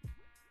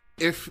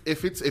 If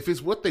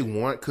it's what they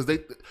want, because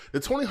the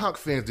Tony Hawk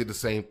fans did the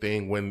same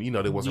thing when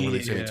they wasn't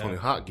releasing any Tony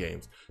Hawk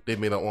games. They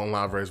made an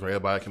online version where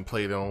everybody can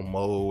play their own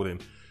mode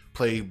and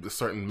play a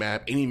certain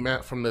map, any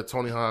map from the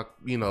Tony Hawk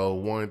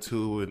 1 and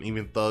 2, and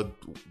even Thug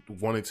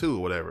 1 and 2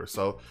 or whatever.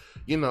 So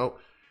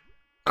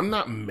I'm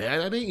not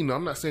mad at it.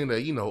 I'm not saying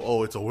that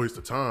oh, it's a waste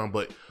of time,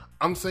 but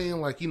I'm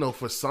saying like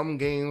for some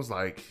games,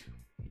 like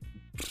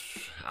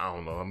I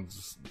don't know. I'm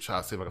just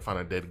trying to see if I can find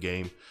a dead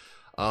game.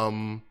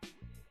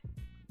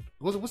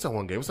 What's that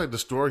one game? It's like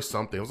Destroy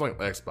Something. It was like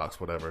Xbox,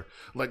 whatever.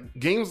 Like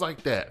games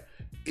like that.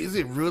 Is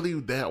it really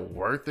that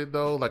worth it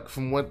though? Like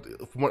from what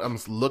I'm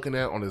looking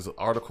at on this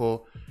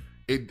article,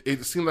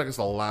 it seems like it's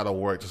a lot of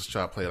work just to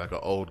try to play like an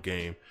old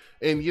game.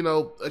 And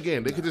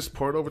again, they could just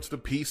port it over to the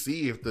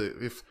PC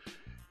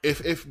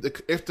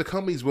if the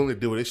company's willing to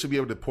do it. They should be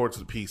able to port it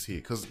to the PC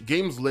because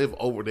games live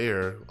over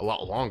there a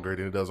lot longer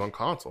than it does on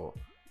console.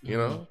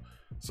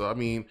 So I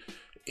mean.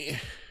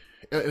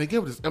 And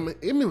again, with this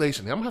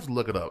emulation, I'm gonna have to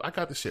look it up. I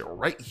got this shit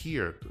right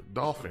here,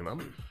 Dolphin. I'm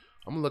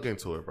gonna look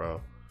into it,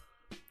 bro.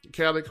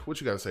 Calic, what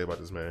you got to say about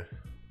this, man?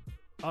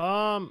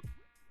 I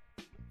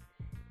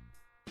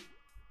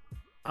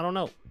don't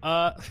know.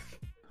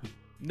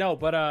 No,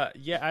 but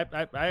yeah,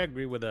 I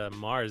agree with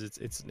Mars.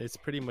 It's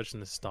pretty much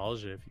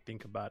nostalgia if you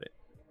think about it,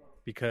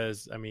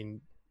 because I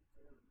mean,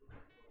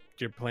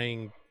 you're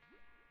playing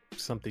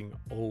something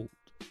old.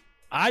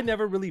 I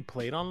never really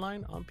played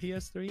online on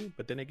PS3,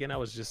 but then again, I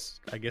was just,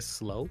 I guess,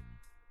 slow.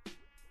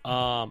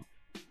 Either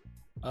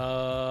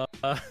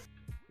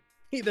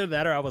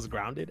that or I was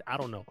grounded. I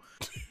don't know,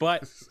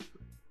 but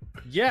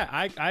yeah,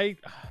 I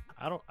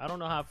don't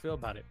know how I feel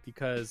about it,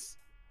 because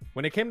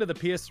when it came to the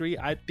PS3,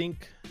 I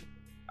think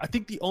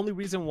the only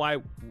reason why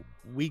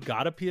we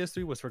got a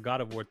PS3 was for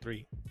God of War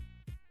 3.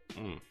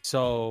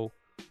 So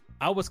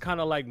I was kind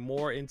of like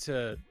more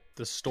into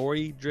the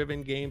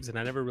story-driven games, and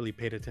I never really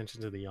paid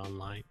attention to the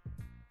online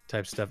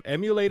type stuff.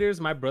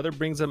 Emulators, my brother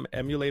brings them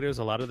emulators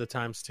a lot of the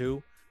times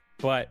too,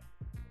 but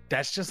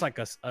that's just like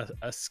a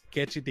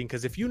sketchy thing,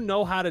 because if you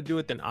know how to do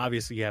it, then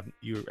obviously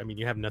you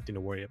have nothing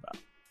to worry about.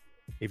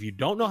 If you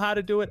don't know how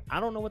to do it, I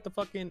don't know what the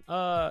fucking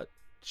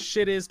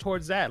shit is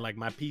towards that. Like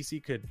my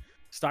PC could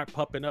start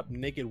popping up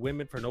naked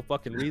women for no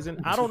fucking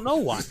reason. I don't know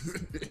why.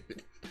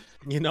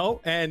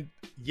 And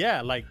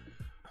yeah, like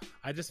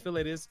I just feel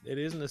it is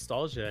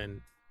nostalgia,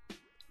 and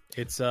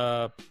it's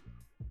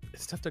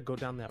tough to go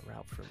down that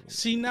route for me.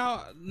 See,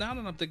 now that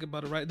I'm thinking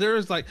about it, right, there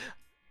is like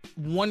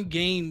one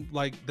game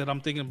like that I'm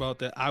thinking about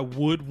that I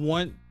would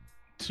want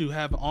to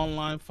have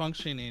online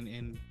function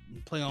and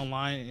play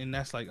online, and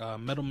that's like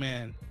Mega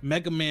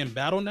Man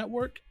Battle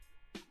Network.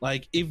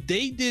 Like if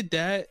they did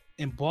that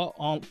and put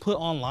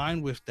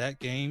online with that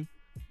game,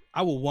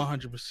 I will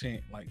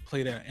 100% like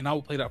play that, and I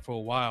will play that for a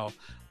while.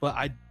 But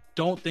I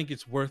don't think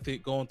it's worth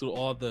it going through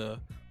all the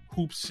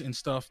hoops and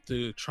stuff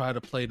to try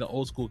to play the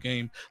old school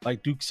game.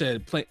 Like Duke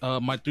said, play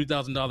my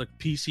 $3,000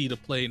 PC to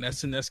play an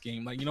SNS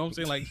game. Like, you know what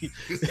I'm saying? Like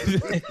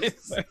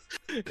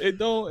it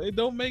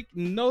don't make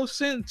no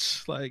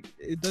sense. Like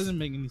it doesn't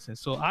make any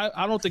sense. So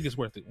I don't think it's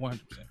worth it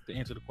 100%. To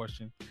answer the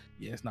question,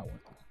 yeah, it's not worth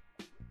it.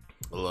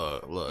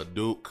 Look,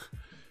 Duke,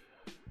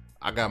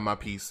 I got my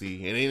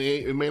PC, and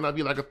it may not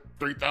be like a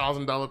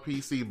 $3,000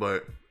 PC,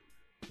 but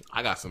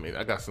I got some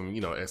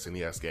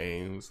SNES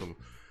games, some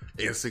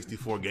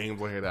N64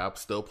 games on here that I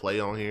still play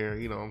on here.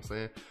 You know what I'm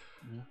saying?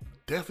 Yeah.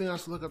 Definitely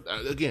have to look up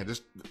again.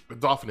 Just the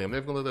Dolphin name. I'm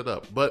never gonna look that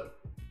up. But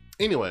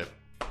anyway,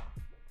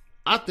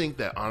 I think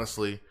that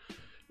honestly,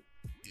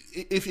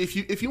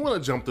 if you want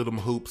to jump through them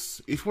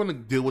hoops, if you want to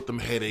deal with them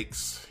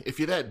headaches, if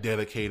you're that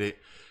dedicated,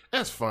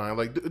 that's fine.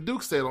 Like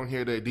Duke said on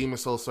here, that Demon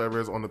Soul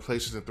servers on the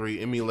PlayStation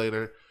 3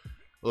 emulator.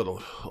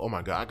 Oh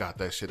my god, I got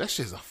that shit. That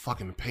shit's a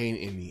fucking pain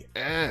in the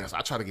ass.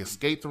 I try to get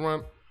Skate to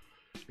run.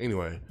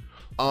 Anyway,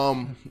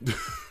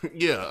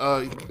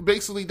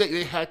 basically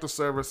they hacked the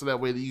server so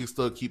that way that you can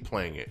still keep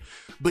playing it.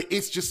 But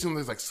it's just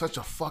seems like such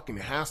a fucking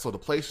hassle. The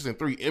PlayStation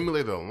 3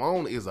 emulator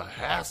alone is a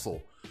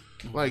hassle.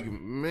 Like,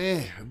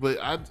 man, but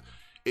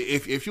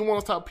if you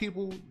want to stop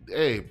people,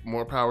 hey,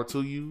 more power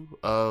to you.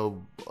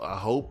 I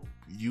hope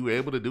you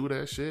able to do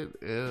that shit,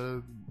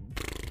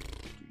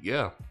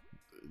 yeah,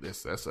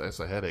 that's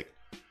a headache.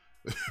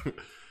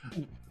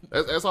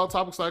 That's all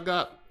topics I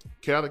got.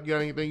 Cal, you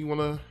got anything you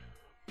wanna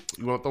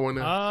throw in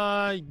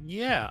there?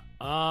 Yeah.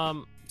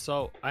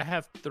 So I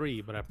have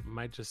 3, but I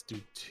might just do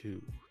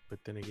 2.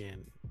 But then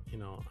again,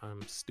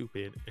 I'm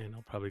stupid, and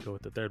I'll probably go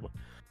with the 3rd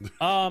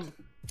one.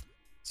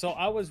 So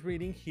I was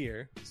reading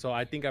here. So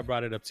I think I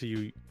brought it up to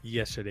you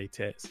yesterday,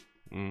 Tez.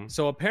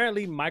 So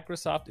apparently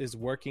Microsoft is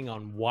working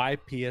on why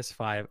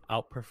PS5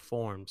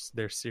 outperforms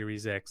their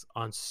Series X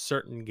on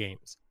certain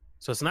games.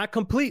 So it's not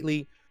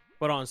completely,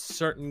 but on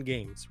certain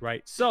games,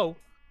 right? So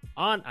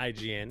on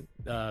IGN,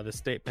 the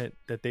statement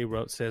that they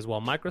wrote says,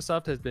 while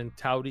Microsoft has been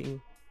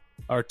tooting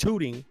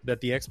that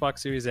the Xbox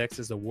Series X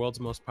is the world's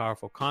most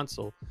powerful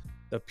console,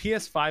 the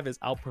PS5 is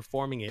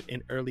outperforming it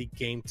in early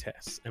game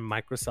tests, and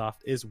Microsoft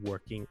is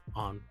working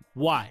on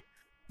why.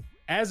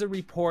 As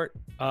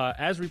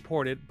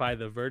reported by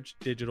The Verge,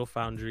 Digital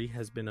Foundry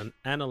has been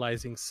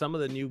analyzing some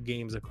of the new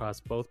games across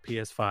both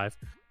PS5,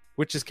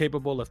 which is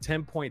capable of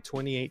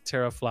 10.28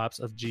 teraflops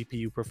of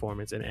GPU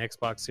performance, and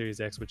Xbox Series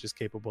X, which is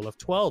capable of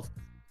 12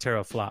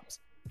 teraflops.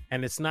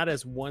 And it's not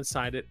as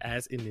one-sided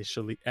as it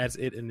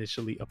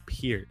initially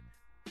appeared.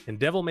 In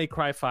Devil May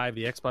Cry 5,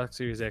 the Xbox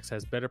Series X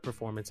has better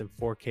performance in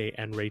 4K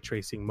and ray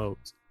tracing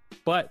modes.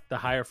 But the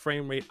higher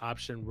frame rate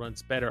option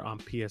runs better on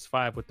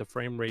PS5, with the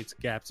frame rates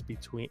gaps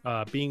between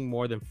being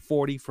more than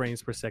 40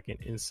 frames per second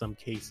in some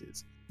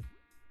cases.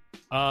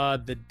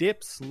 The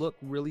dips look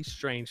really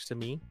strange to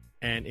me,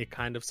 and it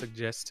kind of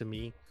suggests to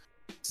me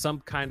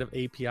some kind of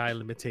API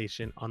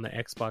limitation on the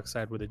Xbox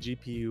side where the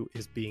GPU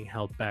is being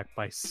held back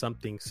by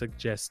something,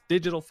 suggests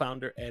Digital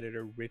Founder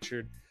editor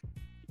Richard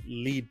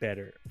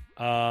Leadbetter.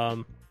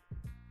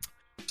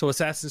 So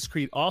Assassin's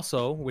Creed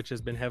also, which has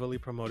been heavily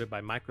promoted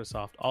by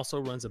Microsoft, also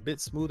runs a bit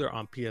smoother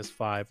on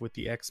PS5, with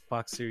the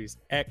Xbox Series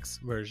X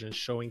version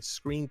showing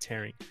screen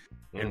tearing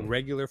and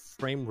regular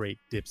frame rate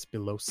dips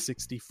below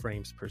 60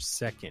 frames per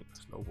second.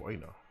 No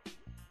bueno.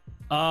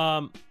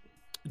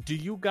 Do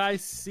you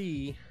guys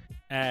see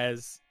do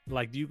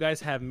you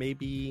guys have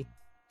maybe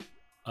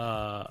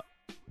a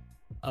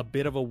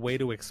bit of a way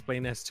to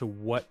explain as to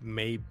what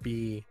may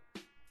be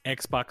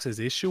Xbox's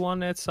issue on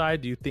that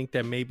side? Do you think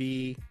that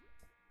maybe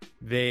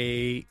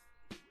they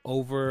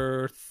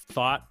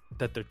overthought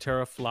that their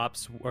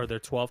teraflops or their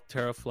 12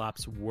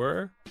 teraflops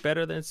were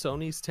better than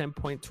Sony's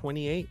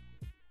 10.28?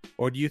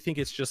 Or do you think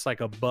it's just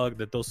like a bug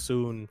that they'll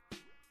soon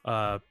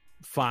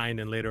find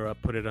and later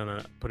put it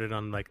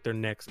on like their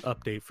next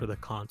update for the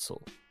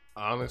console?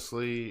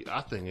 Honestly,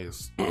 I think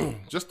it's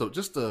just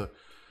a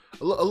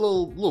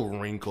little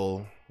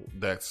wrinkle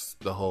that's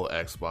the whole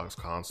Xbox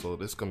console.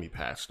 This gonna be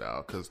patched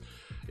out because,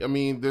 I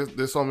mean,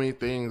 there's so many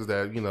things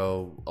that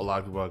a lot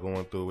of people are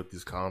going through with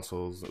these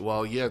consoles.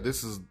 Well, yeah,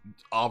 this is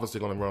obviously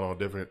gonna run on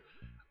different.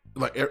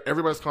 Like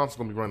everybody's console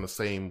gonna be running the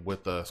same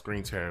with the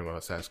screen tearing on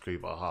Assassin's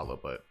Creed Valhalla,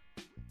 but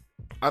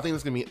I think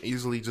it's gonna be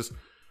easily just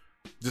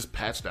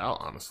patched out.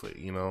 Honestly,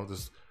 it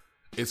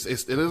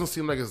doesn't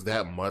seem like it's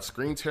that much.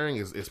 Screen tearing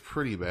is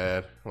pretty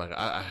bad. Like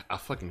I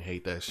fucking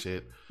hate that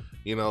shit.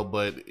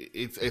 But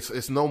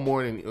it's no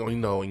more than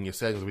in your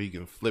settings where you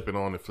can flip it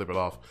on and flip it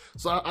off.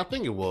 So I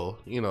think it will.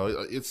 I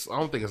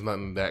don't think it's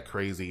nothing that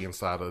crazy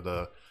inside of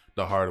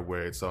the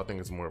hardware. So I think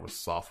it's more of a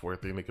software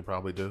thing they could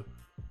probably do.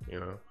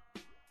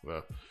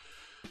 But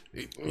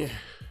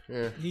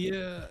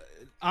yeah.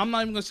 I'm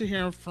not even gonna sit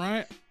here in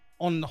front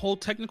on the whole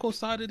technical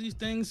side of these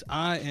things.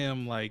 I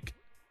am like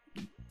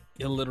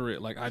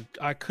illiterate. Like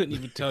I couldn't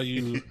even tell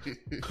you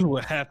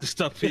what half the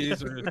stuff is,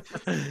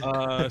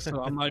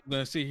 so I'm not even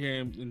gonna sit here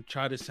and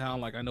try to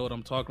sound like I know what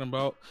I'm talking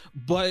about.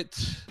 But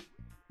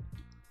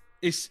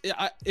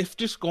if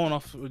just going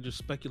off of just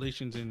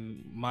speculations,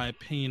 in my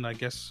opinion, I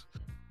guess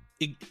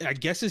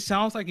it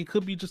sounds like it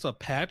could be just a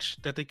patch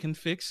that they can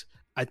fix.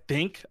 I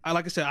think,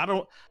 like I said, I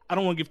don't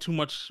want to give too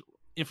much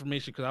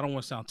information because I don't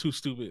want to sound too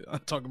stupid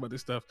talking about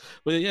this stuff.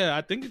 But yeah,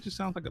 I think it just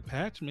sounds like a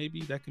patch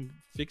maybe that can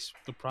fix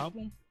the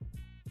problem.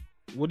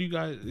 What do you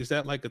guys? Is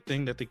that like a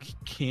thing that they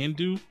can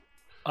do?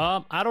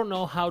 I don't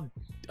know how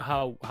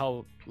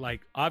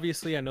like,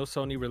 obviously I know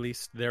Sony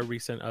released their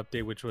recent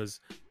update, which was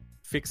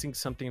fixing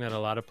something that a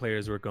lot of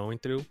players were going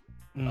through.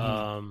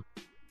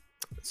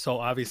 So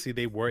obviously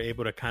they were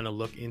able to kind of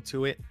look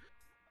into it.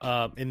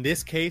 In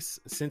this case,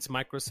 since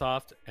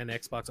Microsoft and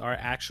Xbox are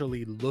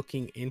actually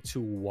looking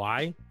into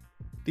why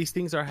these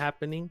things are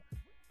happening,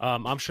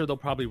 I'm sure they'll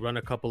probably run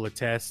a couple of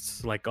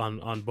tests like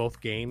on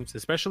both games.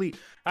 Especially,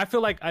 I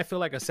feel like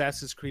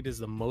Assassin's Creed is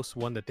the most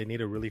one that they need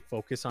to really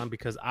focus on,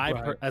 because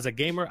as a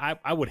gamer,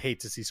 I would hate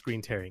to see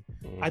screen tearing.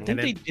 I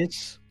think they did.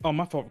 Oh,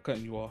 my fault for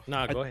cutting you off.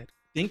 No, go ahead.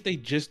 I think they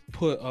just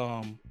put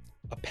a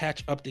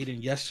patch update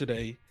in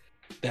yesterday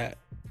that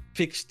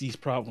fixed these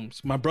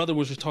problems. My brother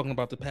was just talking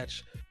about the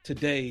patch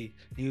today.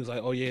 He was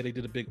like, oh yeah, they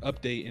did a big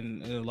update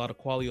and a lot of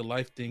quality of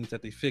life things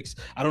that they fixed.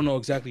 I don't know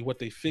exactly what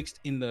they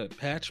fixed in the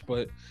patch,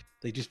 but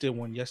they just did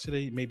one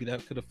yesterday. Maybe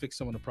that could have fixed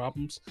some of the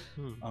problems.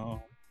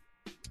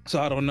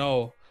 So I don't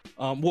know.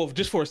 Well,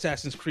 just for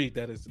Assassin's Creed,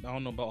 that is. I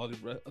don't know about all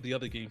the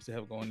other games they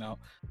have going out.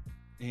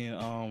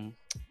 And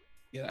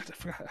yeah, I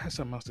forgot I had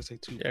something else to say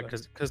too. Yeah,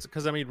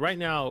 because I mean, right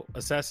now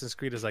Assassin's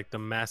Creed is like the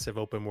massive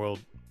open world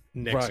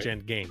next gen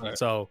game. Right.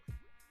 So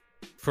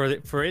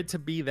for it to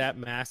be that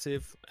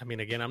massive, I mean,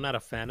 again, I'm not a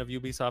fan of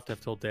Ubisoft.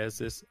 I've told Dez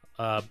this,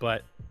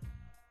 but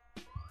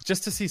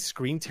just to see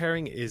screen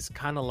tearing is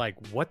kind of like,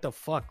 what the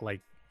fuck?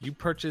 Like, you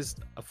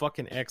purchased a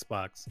fucking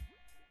Xbox,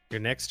 your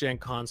next gen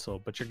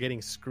console, but you're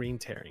getting screen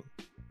tearing.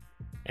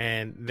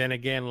 And then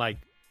again, like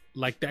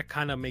that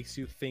kind of makes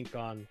you think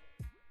on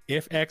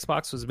if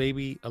Xbox was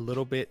maybe a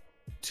little bit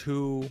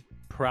too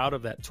proud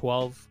of that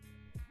 12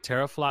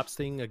 teraflops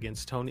thing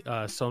against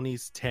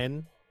Sony's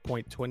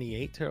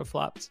 10.28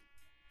 teraflops.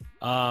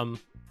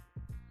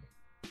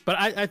 But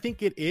I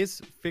think it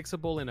is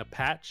fixable in a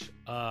patch.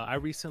 I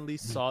recently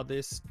saw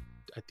this,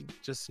 I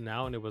think just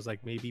now, and it was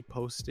like maybe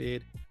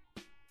posted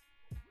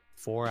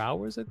 4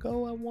 hours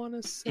ago, I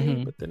want to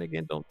say. But then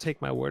again, don't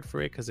take my word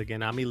for it, because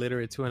again, I'm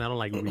illiterate too, and I don't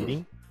like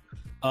reading.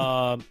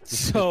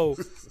 So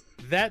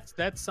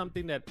that's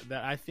something that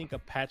I think a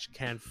patch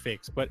can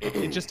fix. But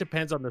it just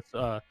depends on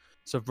the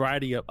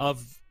severity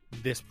of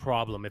this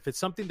problem. If it's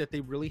something that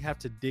they really have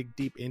to dig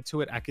deep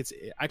into it, I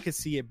could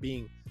see it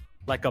being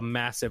like a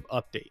massive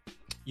update.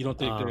 You don't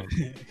think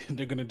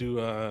they're gonna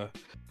do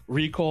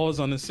recalls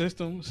on the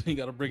systems? You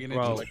got to bring it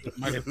into like the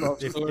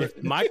Microsoft store. If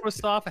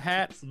Microsoft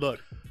had look,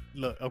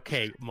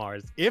 okay,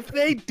 Marz, if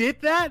they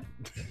did that,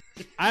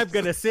 I'm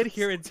gonna sit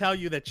here and tell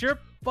you that your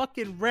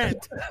fucking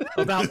rant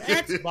about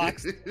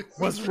Xbox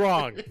was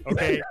wrong,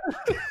 okay?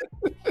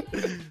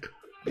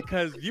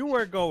 Because you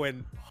were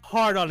going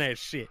hard on that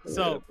shit.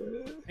 So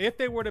if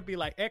they were to be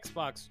like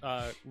Xbox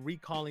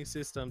recalling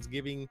systems,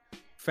 giving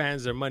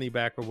fans their money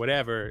back or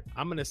whatever,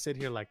 I'm gonna sit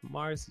here like,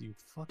 Marz, you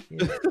fucking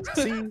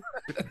see.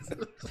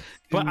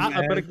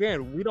 But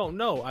again, we don't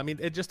know. I mean,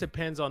 it just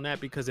depends on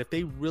that, because if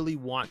they really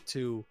want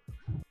to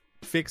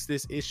fix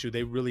this issue,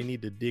 they really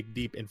need to dig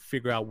deep and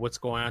figure out what's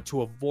going on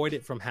to avoid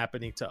it from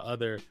happening to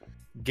other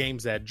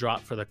games that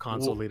drop for the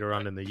console later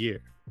on in the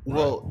year.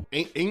 Well,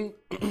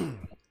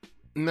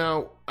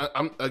 now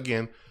I'm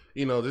again,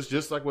 you know, this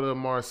just like what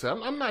Amar said.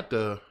 I'm not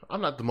the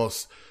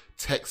most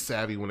tech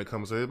savvy when it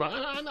comes to it, but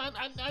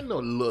I know a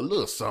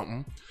little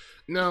something.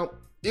 Now,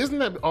 isn't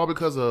that all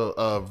because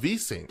of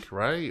VSync,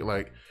 right?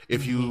 Like,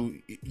 if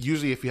you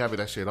usually if you have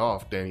that shit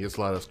off, then it's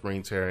a lot of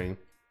screen tearing.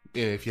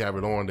 And if you have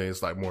it on, then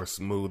it's like more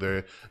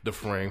smoother. The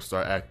frames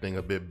start acting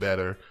a bit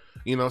better,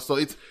 you know. So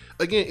it's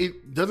again,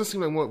 it doesn't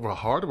seem like more of a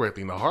hardware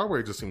thing. The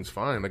hardware just seems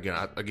fine. Again,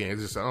 it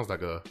just sounds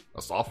like a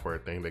software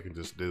thing they can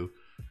just do.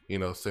 You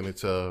know, send it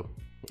to,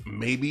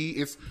 maybe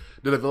it's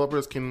the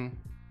developers can,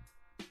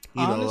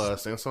 you know,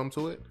 send something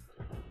to it.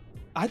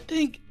 I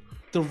think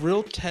the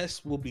real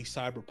test will be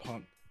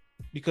Cyberpunk,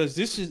 because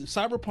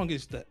Cyberpunk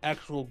is the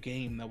actual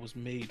game that was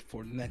made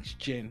for next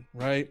gen,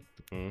 right?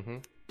 Mm-hmm.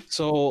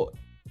 So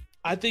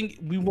I think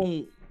we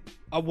won't.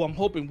 I'm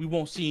hoping we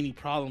won't see any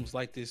problems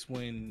like this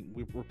when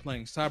we're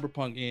playing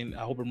Cyberpunk, and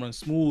I hope it runs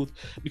smooth,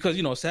 because,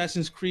 you know,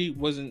 Assassin's Creed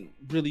wasn't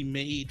really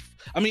made.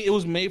 I mean, it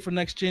was made for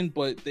next gen,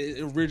 but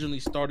it originally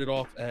started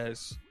off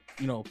as,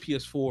 you know,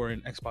 PS4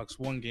 and Xbox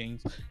One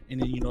games, and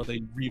then, you know,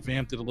 they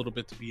revamped it a little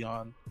bit to be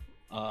on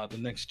the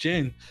next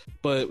gen.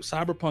 But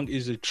Cyberpunk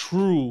is a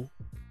true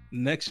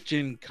next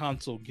gen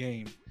console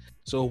game,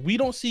 so we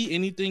don't see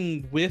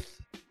anything with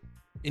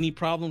any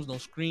problems, no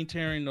screen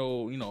tearing,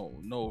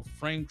 no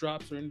frame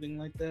drops or anything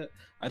like that.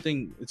 I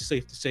think it's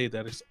safe to say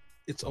that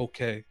it's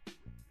okay.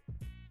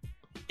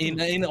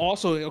 And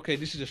also, okay,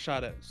 this is a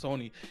shot at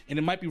Sony, and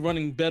it might be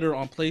running better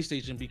on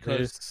PlayStation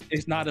because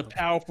it's not a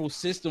powerful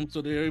system,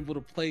 so they're able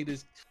to play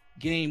this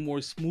game more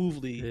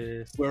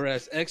smoothly.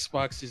 Whereas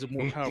Xbox is a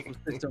more powerful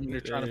system, and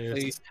they're trying to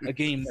play a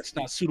game that's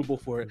not suitable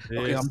for it.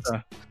 Okay, I'm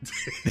done.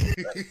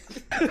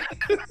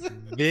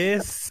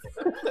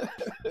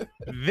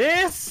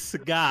 This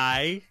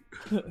guy,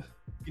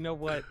 you know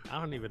what? I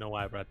don't even know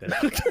why I brought that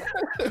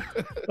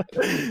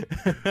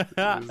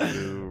up.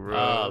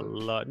 Oh,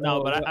 Lord.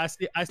 No, but I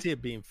see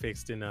it being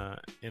fixed in a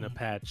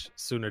patch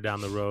sooner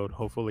down the road.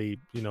 Hopefully,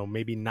 you know,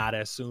 maybe not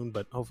as soon,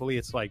 but hopefully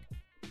it's like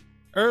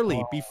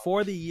early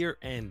before the year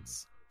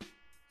ends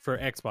for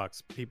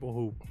Xbox. People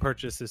who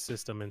purchase this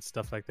system and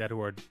stuff like that,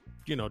 who are,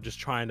 you know, just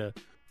trying to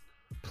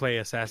play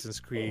Assassin's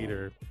Creed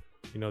or,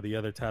 you know, the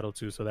other title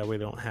too, so that way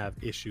they don't have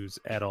issues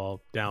at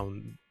all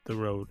down the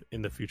road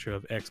in the future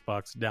of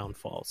Xbox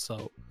downfall.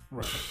 So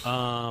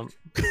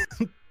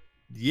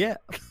yeah.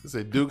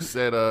 So Duke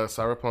said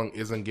Cyberpunk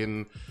isn't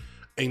getting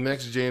a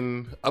next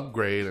gen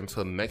upgrade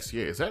until next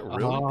year. Is that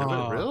real? Is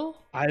that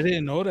real? I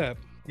didn't know that.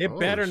 It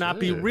better not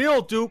be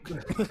real, Duke.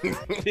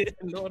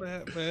 Didn't know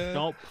that, man.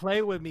 Don't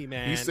play with me,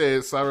 man. He said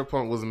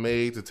Cyberpunk was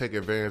made to take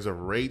advantage of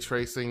ray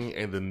tracing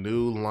and the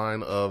new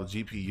line of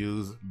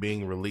GPUs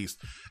being released.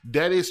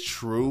 That is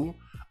true.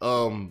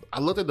 I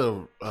looked at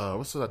the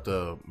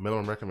the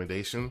minimum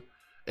recommendation.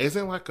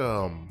 Isn't like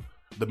the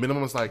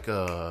minimum is like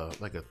a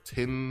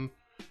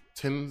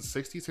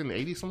 1060,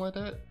 1080, something like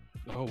that.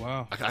 Oh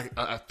wow.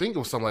 I think it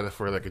was something like that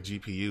for like a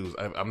GPUs.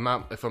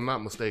 If I'm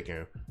not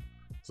mistaken.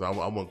 So I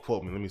won't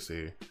quote me. Let me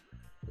see.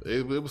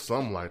 It was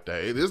something like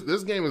that.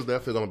 This game is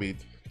definitely gonna be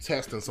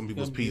testing some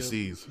people's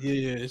PCs.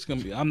 Yeah, it's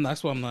gonna be.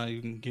 That's why I'm not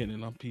even getting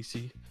it on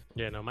PC.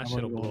 Yeah, no, my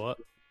shit'll blow up.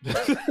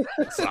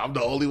 So I'm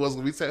the only one's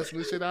gonna be testing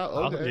this shit out.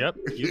 Okay. Yep,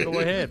 you go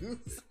ahead.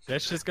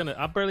 That's just gonna.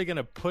 I'm barely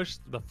gonna push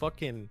the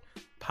fucking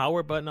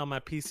power button on my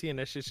PC, and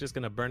that shit's just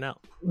gonna burn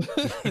out.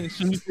 As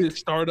soon as it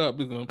start up,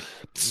 it's gonna.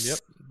 Yep,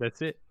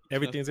 that's it.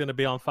 Everything's gonna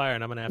be on fire,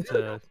 and I'm gonna have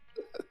to.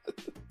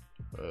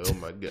 Oh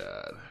my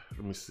god.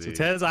 Let me see. So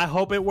Tez, I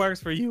hope it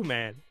works for you,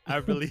 man. I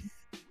really.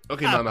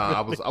 Okay, no,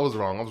 I was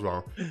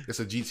wrong. It's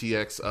a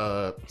GTX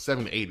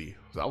 780.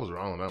 So I was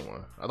wrong on that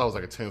one. I thought it was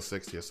like a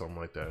 1060 or something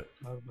like that.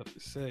 I was about to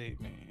say,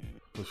 man.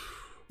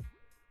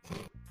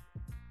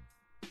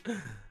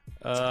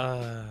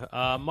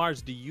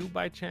 Marz, do you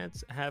by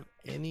chance have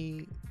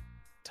any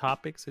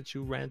topics that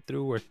you ran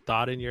through or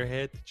thought in your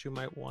head that you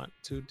might want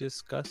to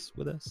discuss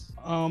with us?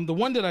 The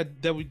one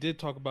that we did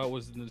talk about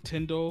was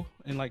Nintendo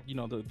and like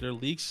their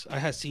leaks. I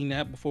had seen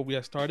that before we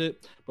had started,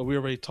 but we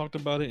already talked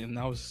about it, and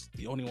that was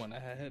the only one I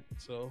had.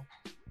 So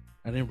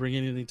I didn't bring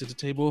anything to the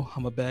table.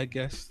 I'm a bad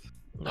guest.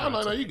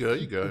 No, you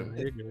good.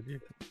 You're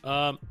good.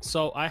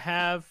 So I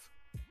have.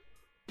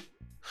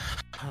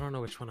 I don't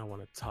know which one I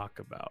want to talk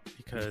about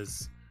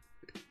because.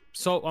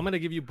 So I'm going to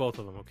give you both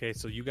of them, okay?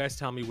 So you guys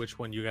tell me which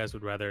one you guys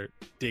would rather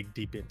dig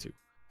deep into.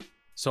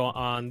 So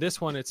on this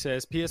one, it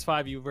says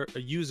PS5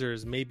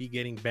 users may be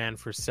getting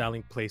banned for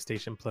selling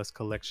PlayStation Plus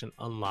collection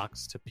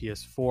unlocks to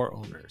PS4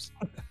 owners.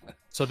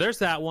 So there's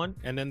that one.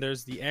 And then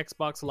there's the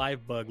Xbox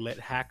Live bug let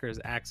hackers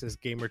access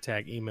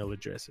gamertag email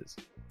addresses.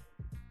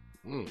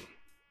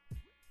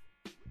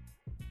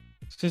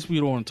 Since we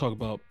don't want to talk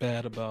about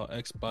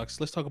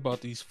Xbox, let's talk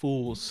about these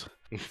fools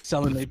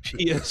selling their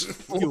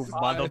PS4. You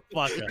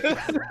motherfucker.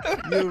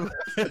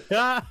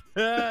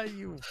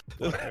 You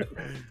fucker.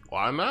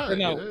 Why not?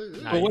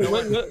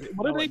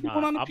 What are they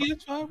doing on the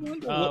PS5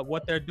 one?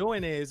 What they're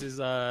doing is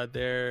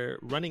they're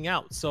running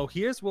out. So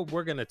here's what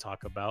we're going to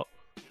talk about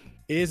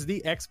is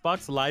the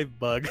Xbox Live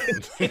bug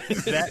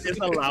that is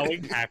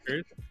allowing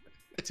hackers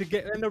to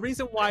get, and the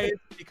reason why is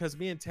because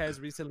me and Tez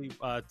recently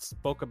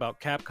spoke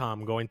about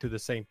Capcom going through the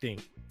same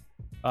thing.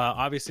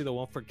 Obviously, the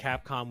one for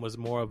Capcom was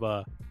more of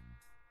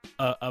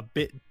a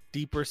bit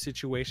deeper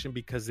situation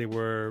because they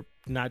were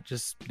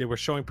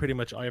showing pretty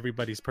much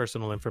everybody's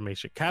personal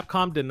information.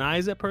 Capcom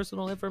denies that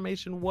personal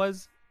information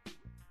was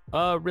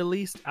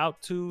released out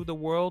to the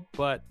world,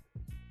 but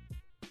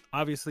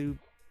obviously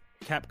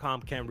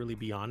Capcom can't really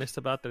be honest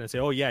about that and say,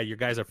 oh yeah, you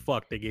guys are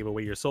fucked. They gave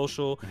away your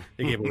social,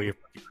 they gave away your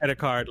credit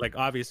card. Like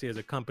obviously as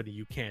a company,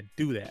 you can't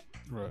do that.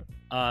 Right.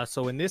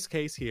 So in this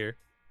case here,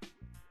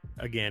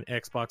 again,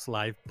 Xbox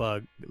Live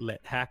bug let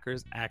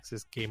hackers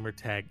access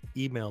gamertag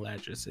email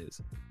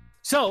addresses.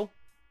 So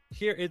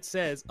here it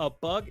says a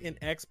bug in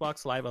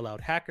Xbox Live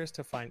allowed hackers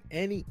to find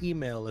any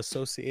email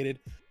associated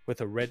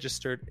with a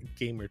registered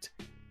gamertag.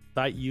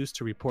 Site used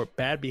to report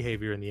bad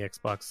behavior in the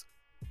Xbox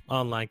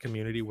online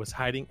community was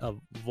hiding a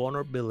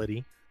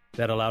vulnerability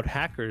that allowed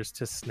hackers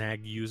to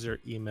snag user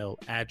email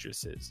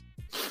addresses.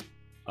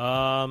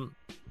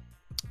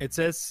 It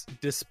says,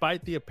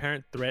 despite the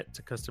apparent threat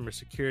to customer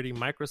security,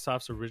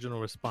 Microsoft's original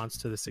response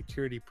to the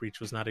security breach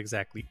was not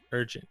exactly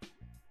urgent.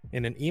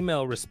 In an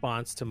email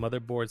response to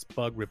Motherboard's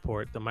bug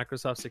report, the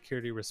Microsoft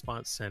Security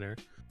Response Center,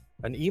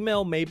 an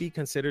email may be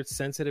considered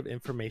sensitive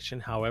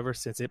information. However,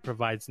 since it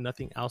provides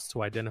nothing else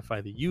to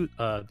identify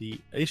the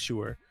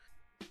issuer,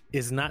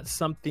 is not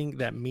something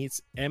that meets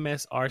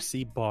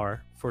MSRC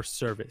bar for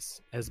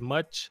service. As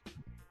much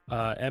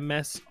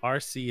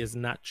MSRC is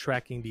not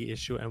tracking the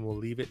issue and will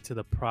leave it to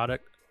the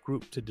product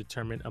group to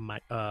determine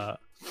a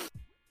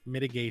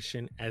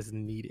mitigation as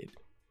needed.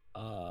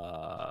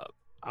 I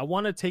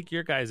want to take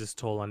your guys'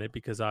 toll on it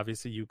because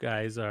obviously you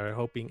guys are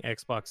hoping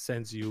Xbox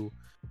sends you,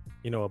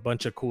 a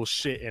bunch of cool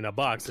shit in a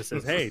box that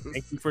says, hey,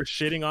 thank you for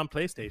shitting on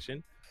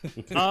PlayStation.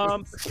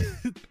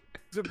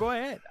 So go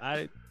ahead.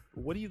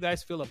 What do you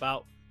guys feel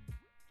about,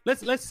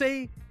 let's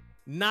say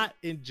not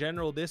in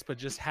general this, but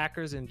just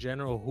hackers in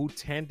general who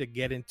tend to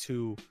get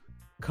into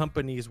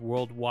companies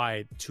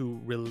worldwide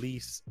to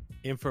release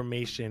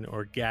information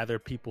or gather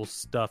people's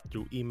stuff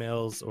through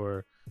emails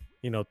or,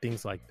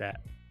 things like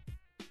that?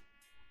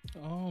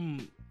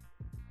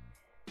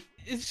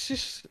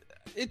 It's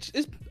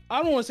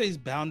I don't want to say it's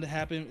bound to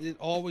happen. It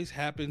always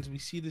happens. We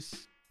see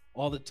this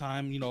all the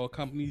time.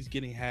 Companies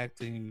getting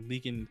hacked and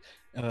leaking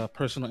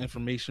personal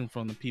information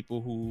from the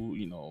people who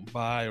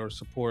buy or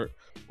support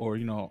or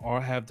or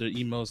have their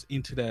emails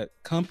into that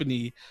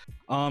company.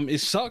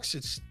 It sucks.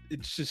 It's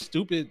just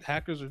stupid.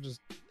 Hackers are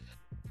just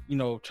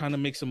trying to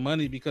make some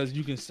money because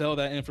you can sell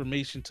that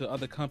information to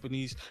other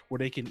companies where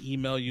they can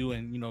email you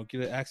and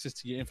get access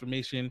to your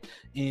information,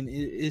 and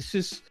it's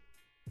just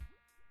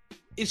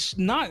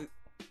not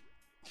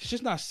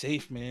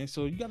safe, man.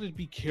 So you got to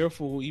be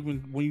careful even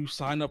when you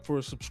sign up for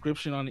a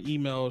subscription on the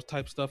email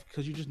type stuff,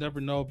 because you just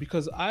never know.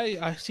 Because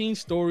I've seen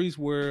stories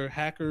where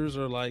hackers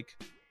are like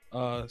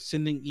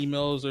sending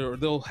emails, or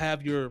they'll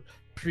have your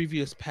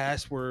previous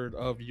password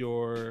of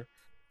your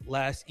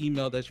last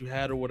email that you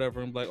had or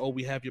whatever, and like, oh,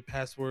 we have your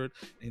password,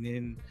 and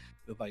then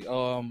they're like,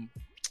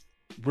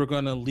 we're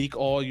gonna leak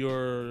all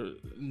your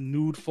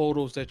nude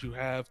photos that you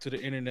have to the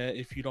internet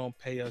if you don't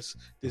pay us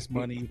this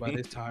money by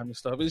this time and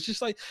stuff. It's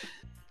just like,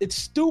 it's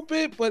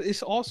stupid, but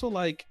it's also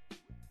like,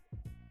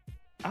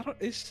 I don't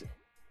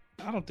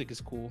think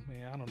it's cool,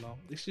 man. I don't know.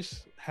 It's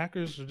just,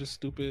 hackers are just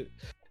stupid,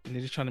 and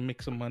they're just trying to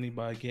make some money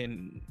by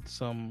getting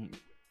some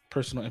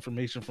personal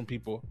information from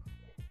people.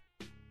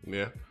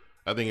 Yeah,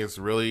 I think it's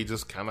really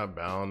just kind of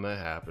bound to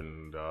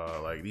happen.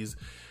 Like these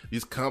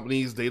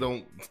companies, I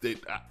don't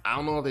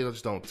know if they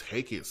just don't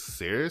take it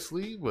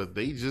seriously, but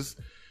they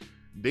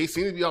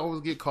seem to be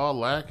always get caught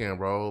lacking,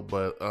 bro.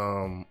 But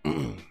damn,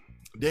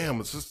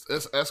 it's just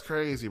that's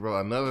crazy, bro.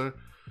 Another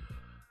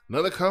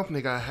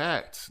company got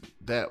hacked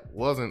that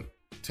wasn't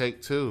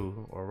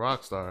Take-Two or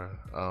Rockstar.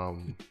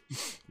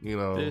 You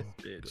know,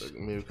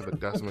 maybe could have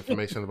got some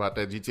information about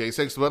that GTA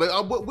 6, but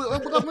I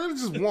really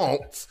just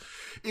won't.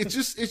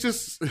 It's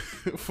just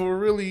for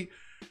really,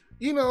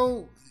 you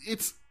know,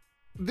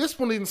 this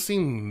one didn't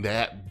seem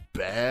that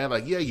bad.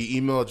 Like, yeah, your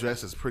email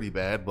address is pretty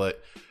bad,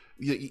 but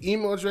your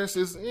email address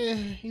is,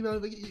 you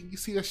know, you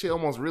see that shit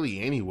almost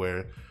really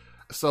anywhere.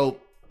 So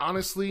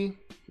honestly,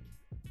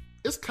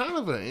 it's kind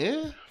of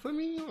an for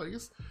me. Like,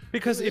 it's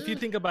because if you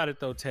think about it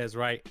though, Tez,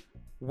 right?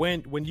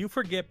 When you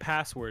forget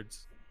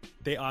passwords,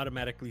 they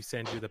automatically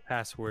send you the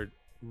password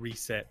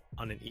reset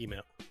on an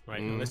email,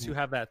 right? Mm-hmm. Unless you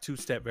have that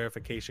two-step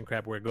verification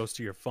crap where it goes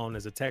to your phone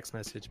as a text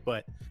message.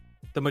 But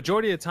the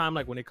majority of the time,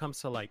 like when it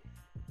comes to like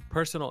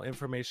personal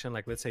information,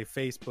 like let's say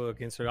Facebook,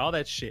 Instagram, all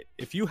that shit,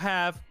 if you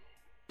have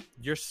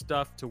your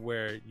stuff to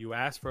where you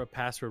ask for a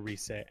password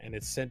reset and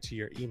it's sent to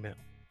your email,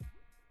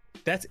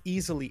 that's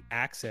easily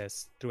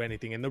accessed through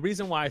anything. And the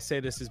reason why I say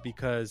this is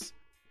because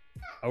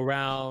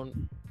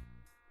around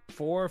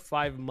 4 or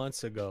 5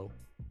 months ago,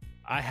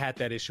 I had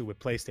that issue with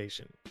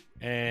PlayStation,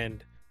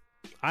 and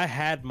I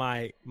had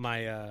my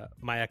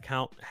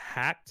account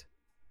hacked,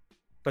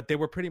 but they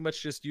were pretty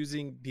much just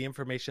using the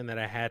information that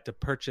I had to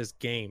purchase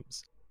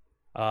games.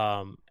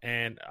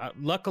 And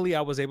luckily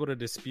I was able to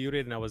dispute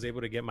it, and I was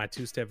able to get my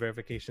two-step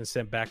verification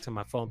sent back to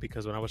my phone,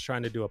 because when I was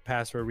trying to do a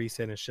password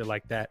reset and shit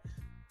like that,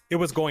 it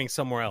was going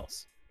somewhere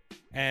else.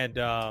 And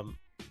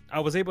I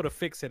was able to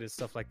fix it and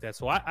stuff like that.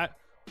 So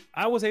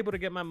I was able to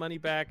get my money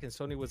back, and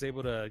Sony was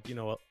able to, you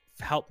know,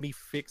 help me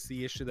fix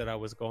the issue that I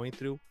was going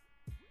through.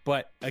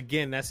 But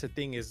again, that's the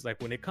thing, is like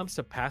when it comes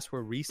to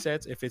password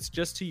resets, if it's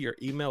just to your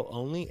email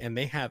only and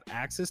they have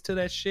access to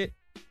that shit,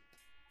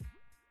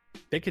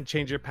 they can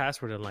change your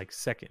password in like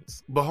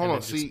seconds. But hold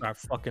on, see, start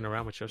fucking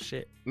around with your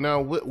shit.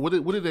 Now, what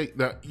did they?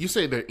 Now, you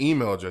say their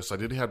email address. Like,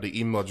 did they have the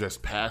email address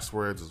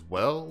passwords as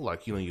well?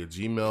 Like, you know, your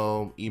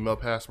Gmail email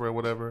password,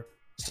 whatever.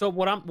 So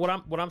what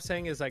I'm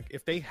saying is, like,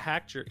 if they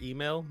hacked your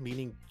email,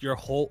 meaning your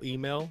whole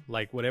email,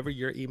 like whatever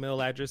your email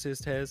address is,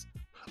 Tez.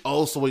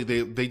 Oh, so wait,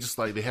 they just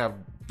like they have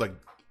like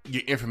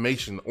your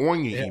information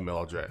on your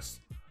email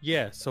address.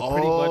 Yeah. So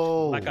pretty much,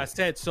 like I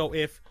said, so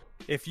if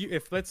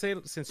let's say,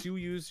 since you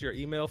use your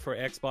email for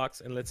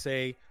Xbox, and let's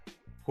say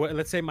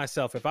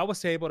myself, if I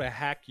was able to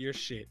hack your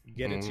shit,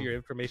 get into your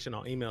information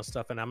on email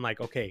stuff, and I'm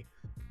like, okay,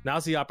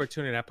 now's the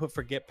opportunity. I put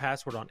forget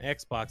password on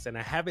Xbox, and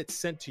I have it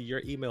sent to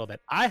your email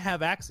that I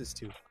have access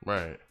to.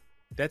 Right.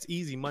 That's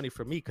easy money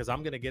for me, because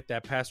I'm gonna get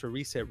that password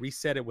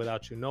reset it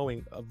without you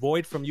knowing.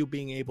 Avoid from you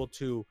being able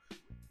to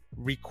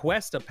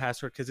request a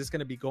password, because it's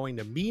gonna be going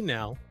to me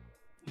now.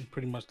 And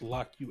pretty much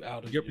lock you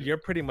out. You're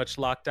pretty much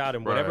locked out,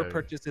 and whatever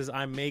purchases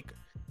I make,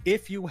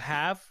 if you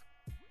have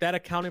that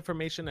account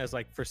information as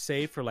like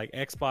for like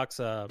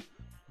Xbox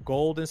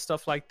Gold and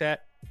stuff like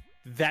that,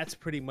 that's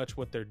pretty much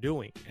what they're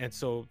doing. And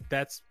so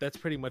that's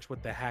pretty much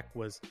what the hack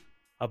was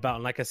about.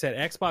 And like I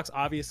said, Xbox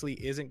obviously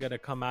isn't going to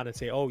come out and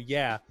say, oh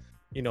yeah,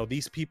 you know,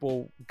 these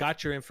people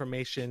got your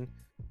information,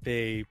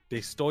 they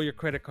stole your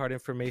credit card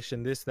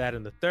information, this, that,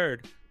 and the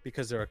third,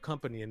 because they're a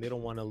company and they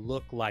don't want to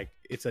look like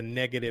it's a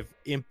negative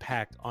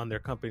impact on their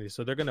company.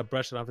 So they're going to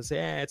brush it off and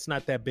say, it's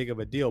not that big of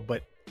a deal.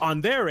 But on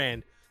their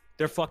end,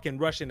 they're fucking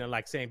rushing and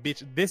like saying,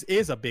 bitch, this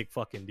is a big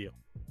fucking deal.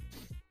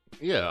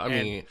 Yeah, I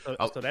mean,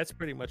 so that's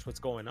pretty much what's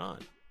going on.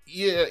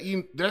 Yeah,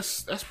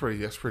 that's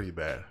pretty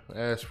bad.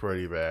 That's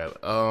pretty bad.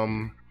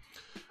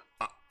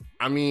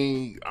 I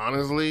mean,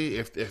 honestly,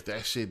 if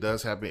that shit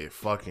does happen, it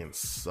fucking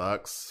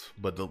sucks.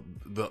 But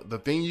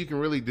the thing you can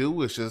really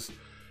do is just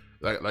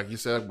like you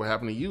said, what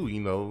happened to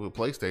you know, with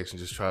PlayStation,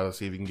 just try to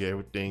see if you can get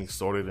everything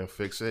sorted and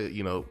fix it.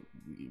 You know,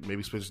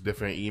 maybe switch a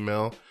different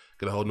email,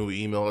 get a whole new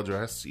email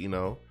address. You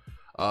know,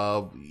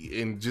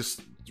 and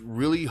just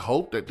really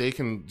hope that they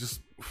can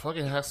just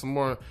fucking have some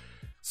more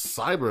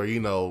cyber,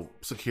 you know,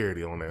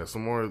 security on there,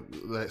 some more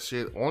of that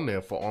shit on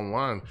there for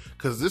online,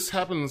 because this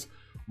happens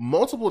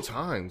multiple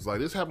times. Like,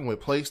 this happened with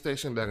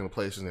PlayStation back in the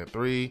PlayStation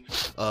 3,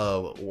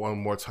 one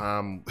more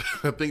time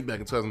I think back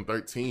in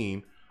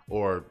 2013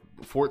 or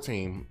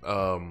 14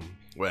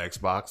 with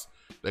Xbox.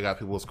 They got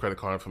people's credit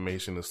card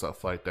information and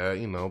stuff like that,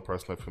 you know,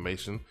 personal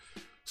information.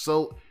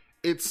 So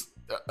it's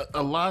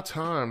a lot of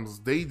times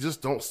they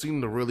just don't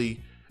seem to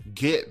really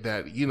get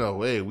that, you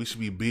know, hey, we should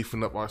be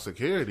beefing up our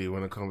security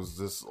when it comes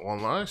to this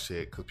online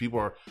shit, because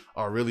people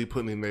are really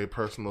putting in their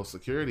personal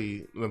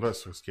security, not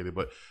personal security,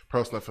 but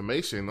personal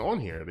information on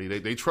here.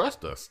 They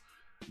trust us.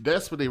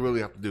 That's what they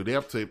really have to do. They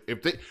have to,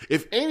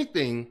 if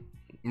anything,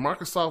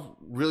 Microsoft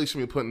really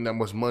shouldn't be putting that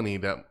much money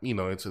that, you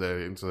know,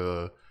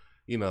 into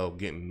you know,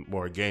 getting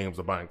more games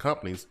or buying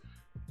companies.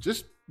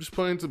 Just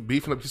put into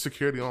beefing up your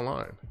security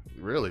online.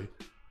 Really,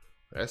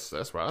 that's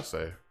what I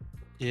say.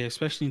 Yeah,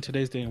 especially in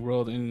today's day and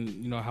world, and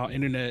you know how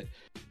internet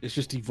is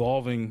just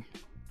evolving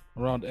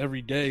around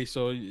every day.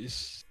 So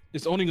it's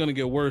only going to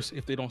get worse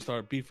if they don't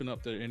start beefing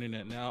up their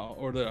internet now,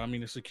 or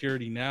the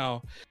security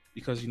now,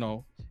 because you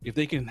know if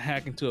they can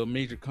hack into a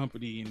major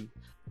company and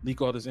leak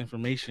all this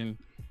information,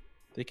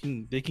 they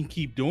can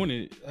keep doing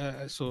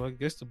it. So I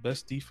guess the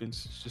best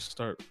defense is just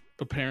start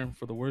preparing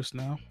for the worst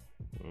now.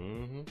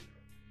 Mm-hmm.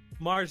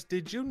 Mars,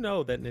 did you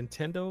know that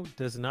Nintendo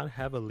does not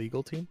have a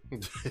legal team?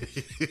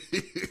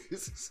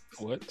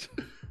 What?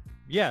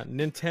 Yeah,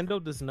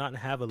 Nintendo does not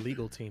have a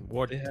legal team.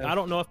 Or I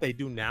don't know if they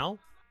do now,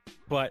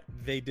 but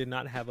they did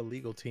not have a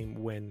legal team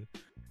when,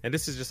 and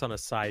this is just on a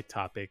side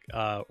topic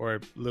or a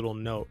little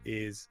note,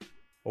 is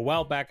a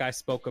while back I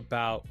spoke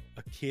about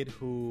a kid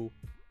who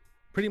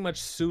pretty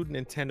much sued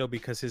Nintendo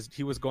because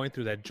he was going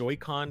through that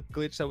Joy-Con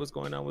glitch that was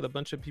going on with a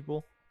bunch of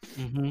people.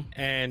 Mm-hmm.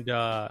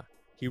 And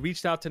he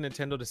reached out to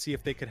Nintendo to see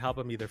if they could help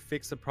him either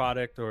fix the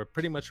product or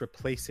pretty much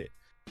replace it.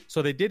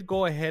 So they did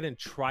go ahead and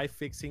try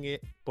fixing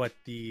it, but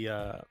the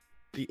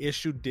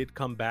issue did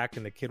come back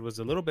and the kid was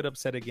a little bit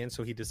upset again.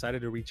 So he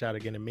decided to reach out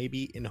again, and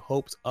maybe in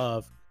hopes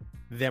of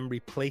them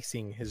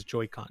replacing his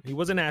Joy-Con. He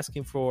wasn't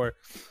asking for,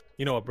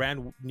 you know, a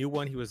brand new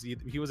one. He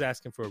was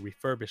asking for a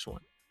refurbished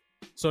one.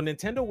 So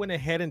Nintendo went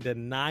ahead and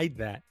denied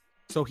that.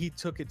 So he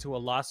took it to a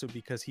lawsuit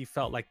because he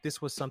felt like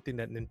this was something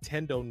that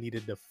Nintendo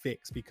needed to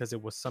fix because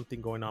it was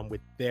something going on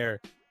with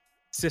their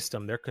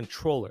system, their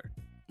controller.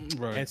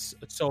 Right. And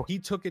so he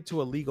took it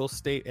to a legal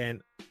state, and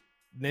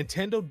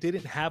Nintendo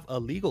didn't have a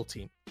legal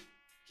team.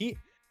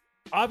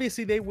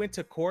 Obviously they went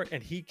to court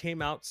and he came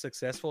out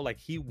successful, like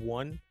he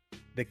won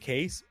the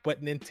case,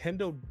 but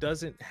Nintendo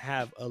doesn't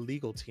have a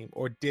legal team,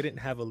 or didn't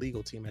have a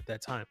legal team at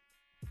that time.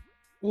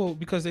 Well,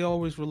 because they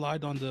always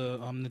relied on the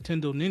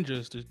Nintendo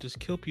ninjas to just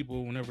kill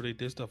people whenever they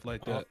did stuff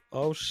like that.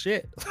 Oh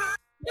shit.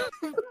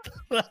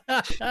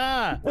 That's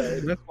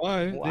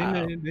why.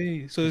 Wow.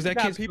 So is that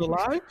kid still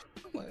alive?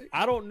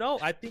 I don't know.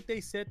 I think they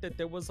said that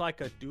there was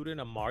like a dude in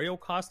a Mario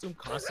costume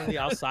constantly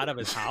outside of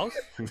his house.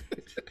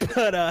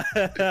 But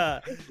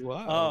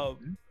wow.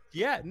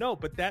 Yeah, no,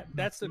 but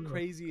that's the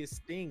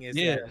craziest thing is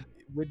that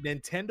with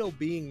Nintendo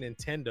being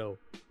Nintendo,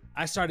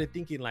 I started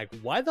thinking like,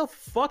 why the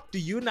fuck do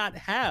you not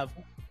have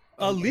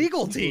a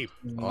legal team?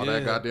 All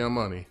that goddamn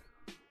money.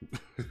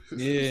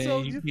 Yeah,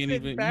 so you you can't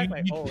even. back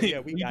like, oh yeah,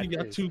 we got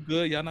y'all this. too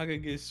good. Y'all not gonna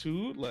get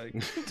sued. Like,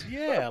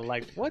 Yeah,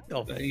 like what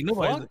the fuck? ain't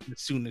nobody gonna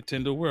sue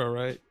Nintendo. We're all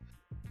right.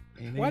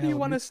 Why do you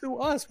want to sue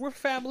us? We're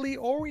family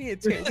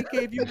oriented. We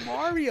gave you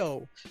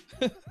Mario.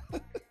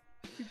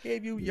 We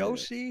gave you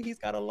Yoshi. He's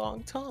got a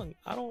long tongue.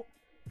 I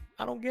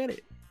don't get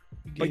it.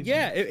 But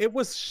yeah, it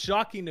was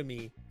shocking to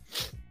me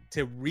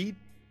to read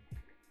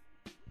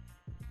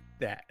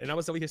that, and I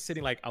was over here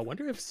sitting like, I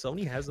wonder if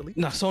Sony has a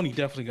legal. Nah, Sony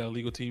definitely got a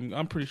legal team.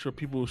 I'm pretty sure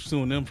people were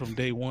suing them from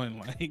day one.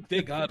 Like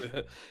they got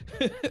it.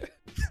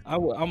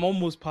 I'm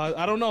almost positive.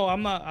 I don't know.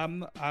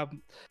 I'm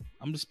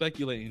just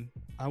speculating.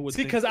 I would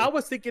see, because I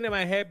was thinking in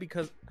my head,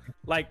 because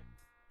like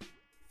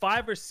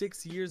 5 or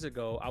 6 years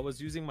ago, I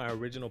was using my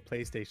original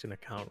PlayStation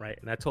account, right?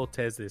 And I told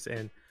Tez this,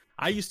 and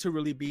I used to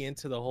really be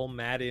into the whole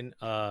Madden,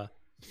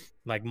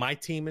 like my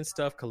team and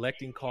stuff,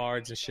 collecting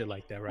cards and shit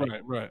like that,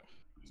 right? Right.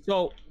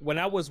 So when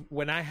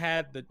I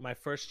had my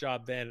first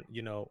job, then,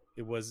 you know,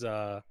 it was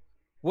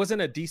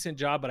wasn't a decent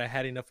job, but I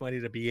had enough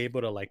money to be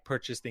able to like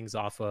purchase things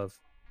off of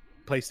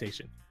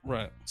PlayStation.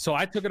 Right. So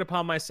I took it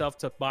upon myself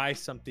to buy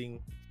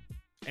something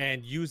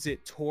and use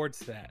it towards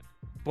that.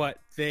 But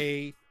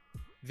they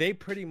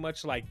pretty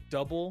much like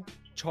double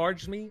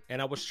charged me,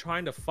 and I was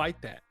trying to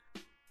fight that.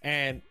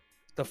 And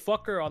the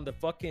fucker on the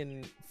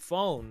fucking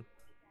phone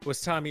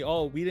was telling me,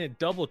 oh, we didn't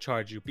double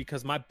charge you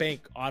because my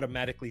bank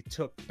automatically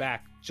took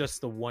back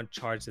just the one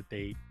charge that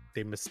they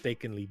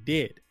mistakenly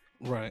did.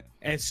 Right.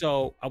 And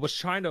so I was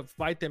trying to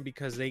fight them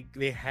because they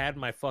had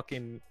my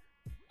fucking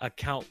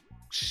account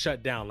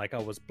shut down. Like I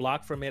was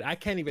blocked from it. I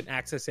can't even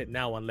access it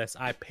now unless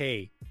I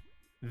pay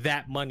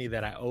that money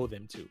that I owe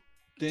them to.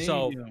 Damn.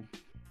 So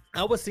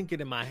I was thinking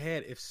in my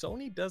head, if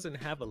Sony doesn't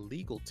have a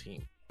legal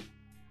team,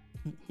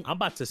 I'm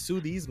about to sue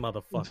these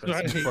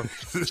motherfuckers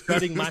for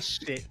shutting my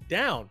shit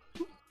down.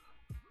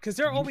 Because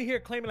they're over here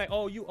claiming like,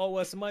 oh, you owe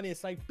us money.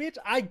 It's like, bitch,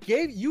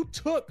 you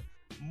took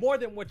more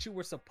than what you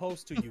were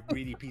supposed to, you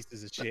greedy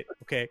pieces of shit.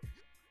 Okay.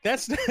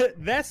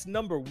 That's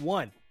number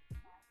one.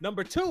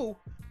 Number two,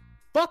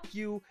 fuck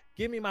you.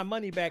 Give me my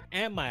money back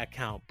and my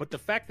account. But the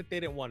fact that they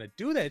didn't want to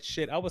do that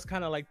shit, I was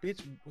kind of like, bitch.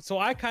 So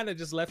I kind of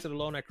just left it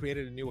alone. I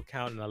created a new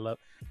account, and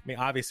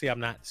obviously I'm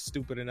not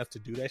stupid enough to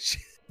do that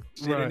shit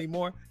Right.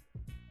 anymore.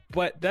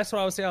 But that's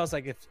what I was saying. I was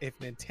like, if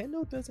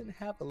Nintendo doesn't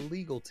have a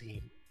legal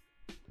team,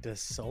 does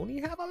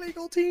Sony have a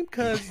legal team?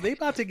 Because they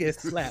about to get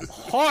slapped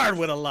hard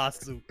with a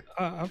lawsuit.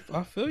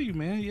 I feel you,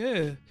 man.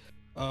 Yeah.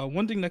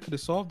 One thing that could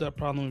have solved that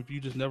problem if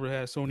you just never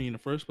had Sony in the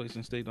first place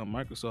and stayed on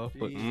Microsoft.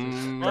 But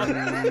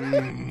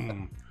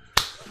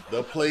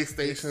the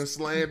PlayStation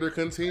slander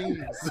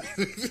continues.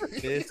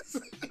 This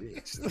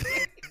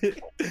bitch.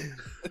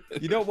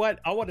 You know what?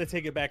 I want to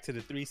take it back to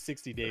the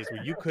 360 days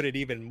where you couldn't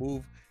even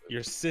move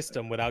your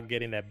system without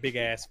getting that big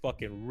ass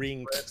fucking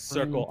ring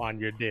circle on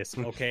your disc.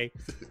 Okay.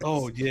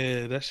 Oh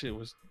yeah, that shit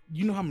was.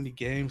 You know how many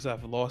games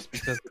I've lost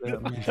because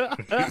of that, man.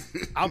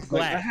 I'm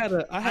glad.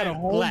 Like, I had a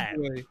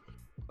homeboy.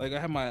 Like I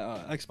had my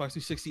Xbox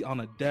 360 on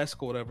a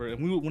desk or whatever,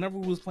 and whenever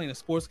we was playing a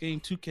sports game,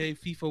 2K,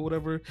 FIFA,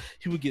 whatever,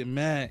 he would get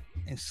mad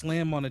and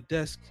slam on the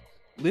desk,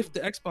 lift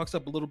the Xbox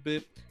up a little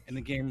bit, and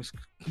the game was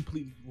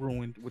completely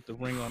ruined with the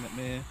ring on it,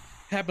 man.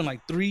 Happened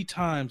like 3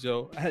 times,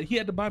 yo. He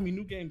had to buy me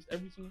new games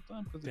every single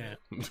time because of that.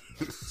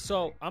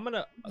 So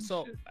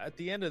at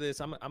the end of this,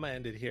 I'm gonna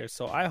end it here.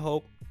 So I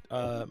hope,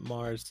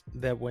 Mars,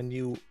 that when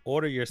you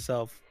order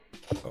yourself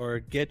or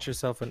get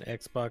yourself an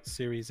Xbox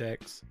Series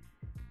X,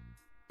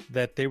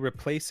 that they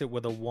replace it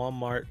with a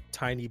Walmart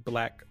tiny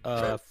black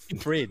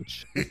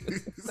fridge,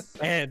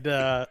 and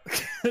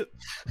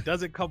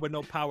doesn't come with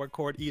no power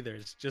cord either.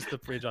 It's just the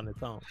fridge on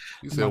its own.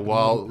 You said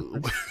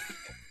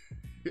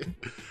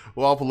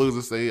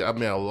Wallpalooza say I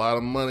made a lot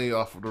of money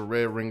off of the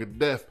Red Ring of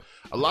Death.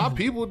 A lot of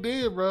people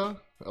did, bro.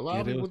 A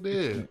lot of people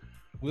did.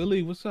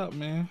 Willie, what's up,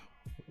 man?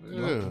 Yeah,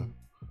 welcome,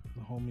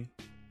 homie.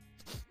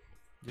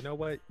 You know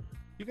what?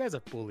 You guys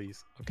are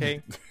bullies,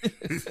 okay?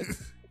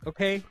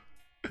 Okay?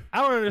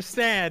 I don't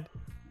understand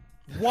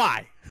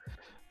why.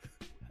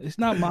 It's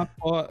not my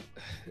fault.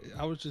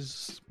 I was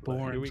just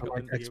born Here we to go.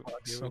 like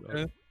Xbox.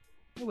 Okay?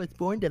 I was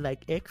born to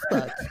like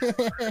Xbox.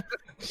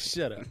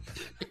 Shut up.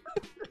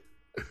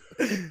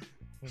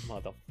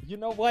 Mother. You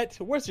know what?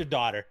 Where's your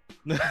daughter?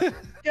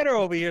 Get her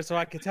over here so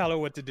I can tell her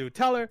what to do.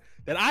 Tell her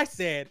that I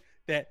said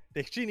that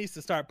she needs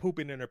to start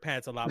pooping in her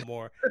pants a lot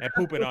more and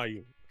pooping on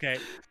you.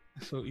 Okay?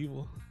 So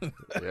evil.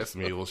 That's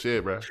some evil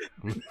shit, bro.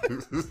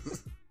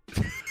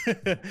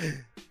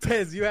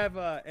 Tez, you have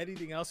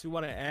anything else you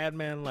want to add,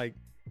 man? Like,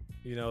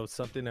 you know,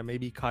 something that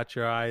maybe caught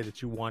your eye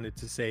that you wanted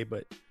to say,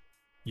 but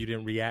you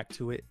didn't react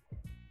to it?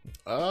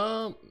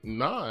 No,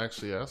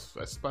 actually,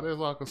 that's about as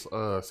I can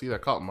see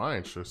that caught my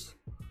interest.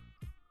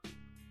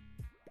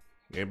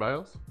 Anybody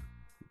else?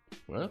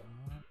 Well,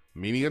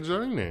 meaning a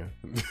journey then.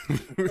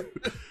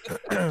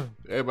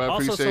 Everybody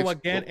Also, appreciate so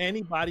again,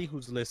 anybody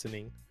who's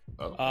listening,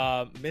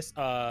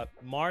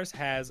 Mars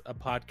has a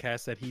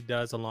podcast that he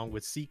does along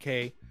with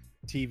CK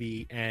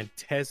TV and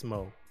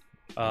Tesmo.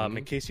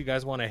 In case you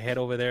guys want to head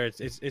over there,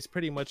 it's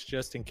pretty much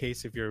just in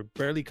case if you're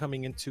barely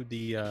coming into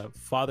the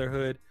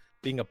fatherhood,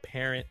 being a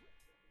parent.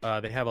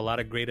 They have a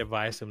lot of great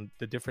advice and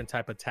the different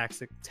type of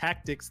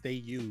tactics they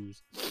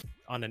use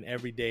on an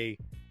everyday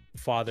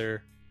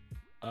father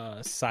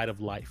side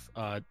of life.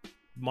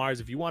 Mars,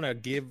 if you want to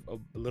give a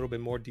little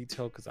bit more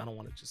detail, because I don't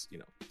want to just,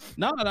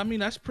 No, I mean,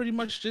 that's pretty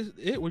much just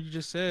it, what you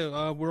just said.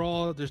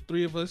 There's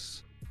 3 of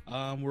us.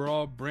 We're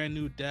all brand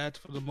new dads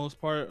for the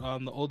most part.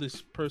 The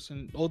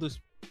oldest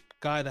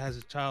guy that has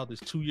a child is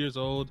 2 years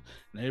old,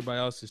 and everybody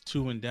else is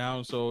 2 and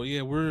down. So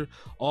yeah, we're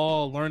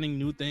all learning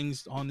new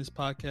things on this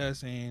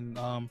podcast,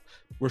 and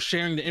we're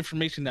sharing the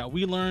information that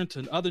we learned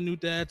to other new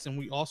dads, and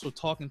we also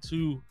talking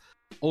to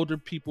older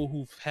people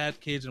who've had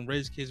kids and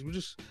raised kids. We're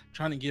just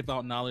trying to give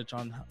out knowledge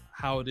on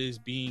how it is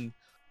being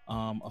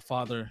a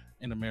father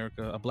in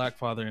America, a Black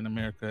father in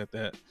America at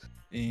that,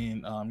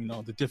 and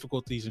the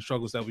difficulties and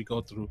struggles that we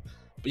go through.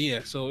 But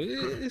yeah, so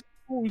it's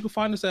cool. You can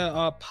find us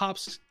at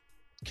Pops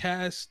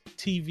Cast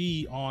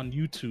TV on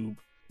YouTube,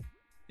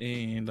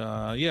 and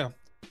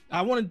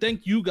I want to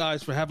thank you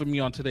guys for having me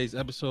on today's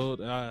episode.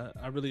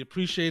 I really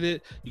appreciate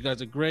it. You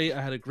guys are great.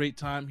 I had a great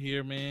time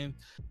here, man.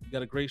 You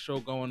got a great show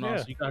going on,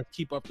 so you guys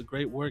keep up the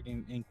great work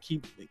and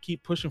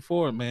keep pushing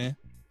forward, man.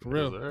 For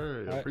real.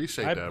 I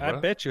appreciate that, bro. I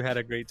bet you had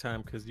a great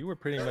time because you were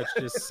pretty much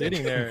just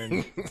sitting there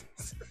and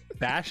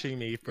bashing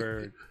me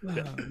for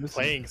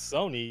playing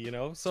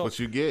Sony, So what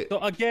you get. So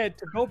again,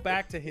 to go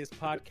back to his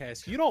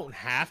podcast, you don't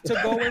have to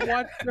go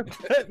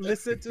and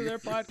listen to their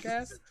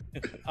podcast.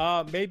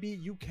 Maybe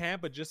you can,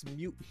 but just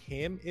mute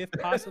him if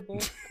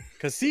possible.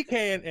 Because CK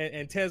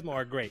and Tesmo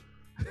are great.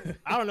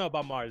 I don't know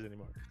about Mars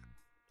anymore.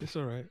 It's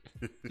all right.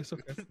 It's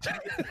okay.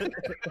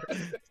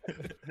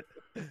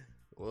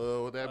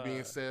 Well, with that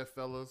being said,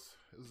 fellas,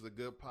 this is a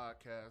good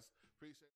podcast. Appreciate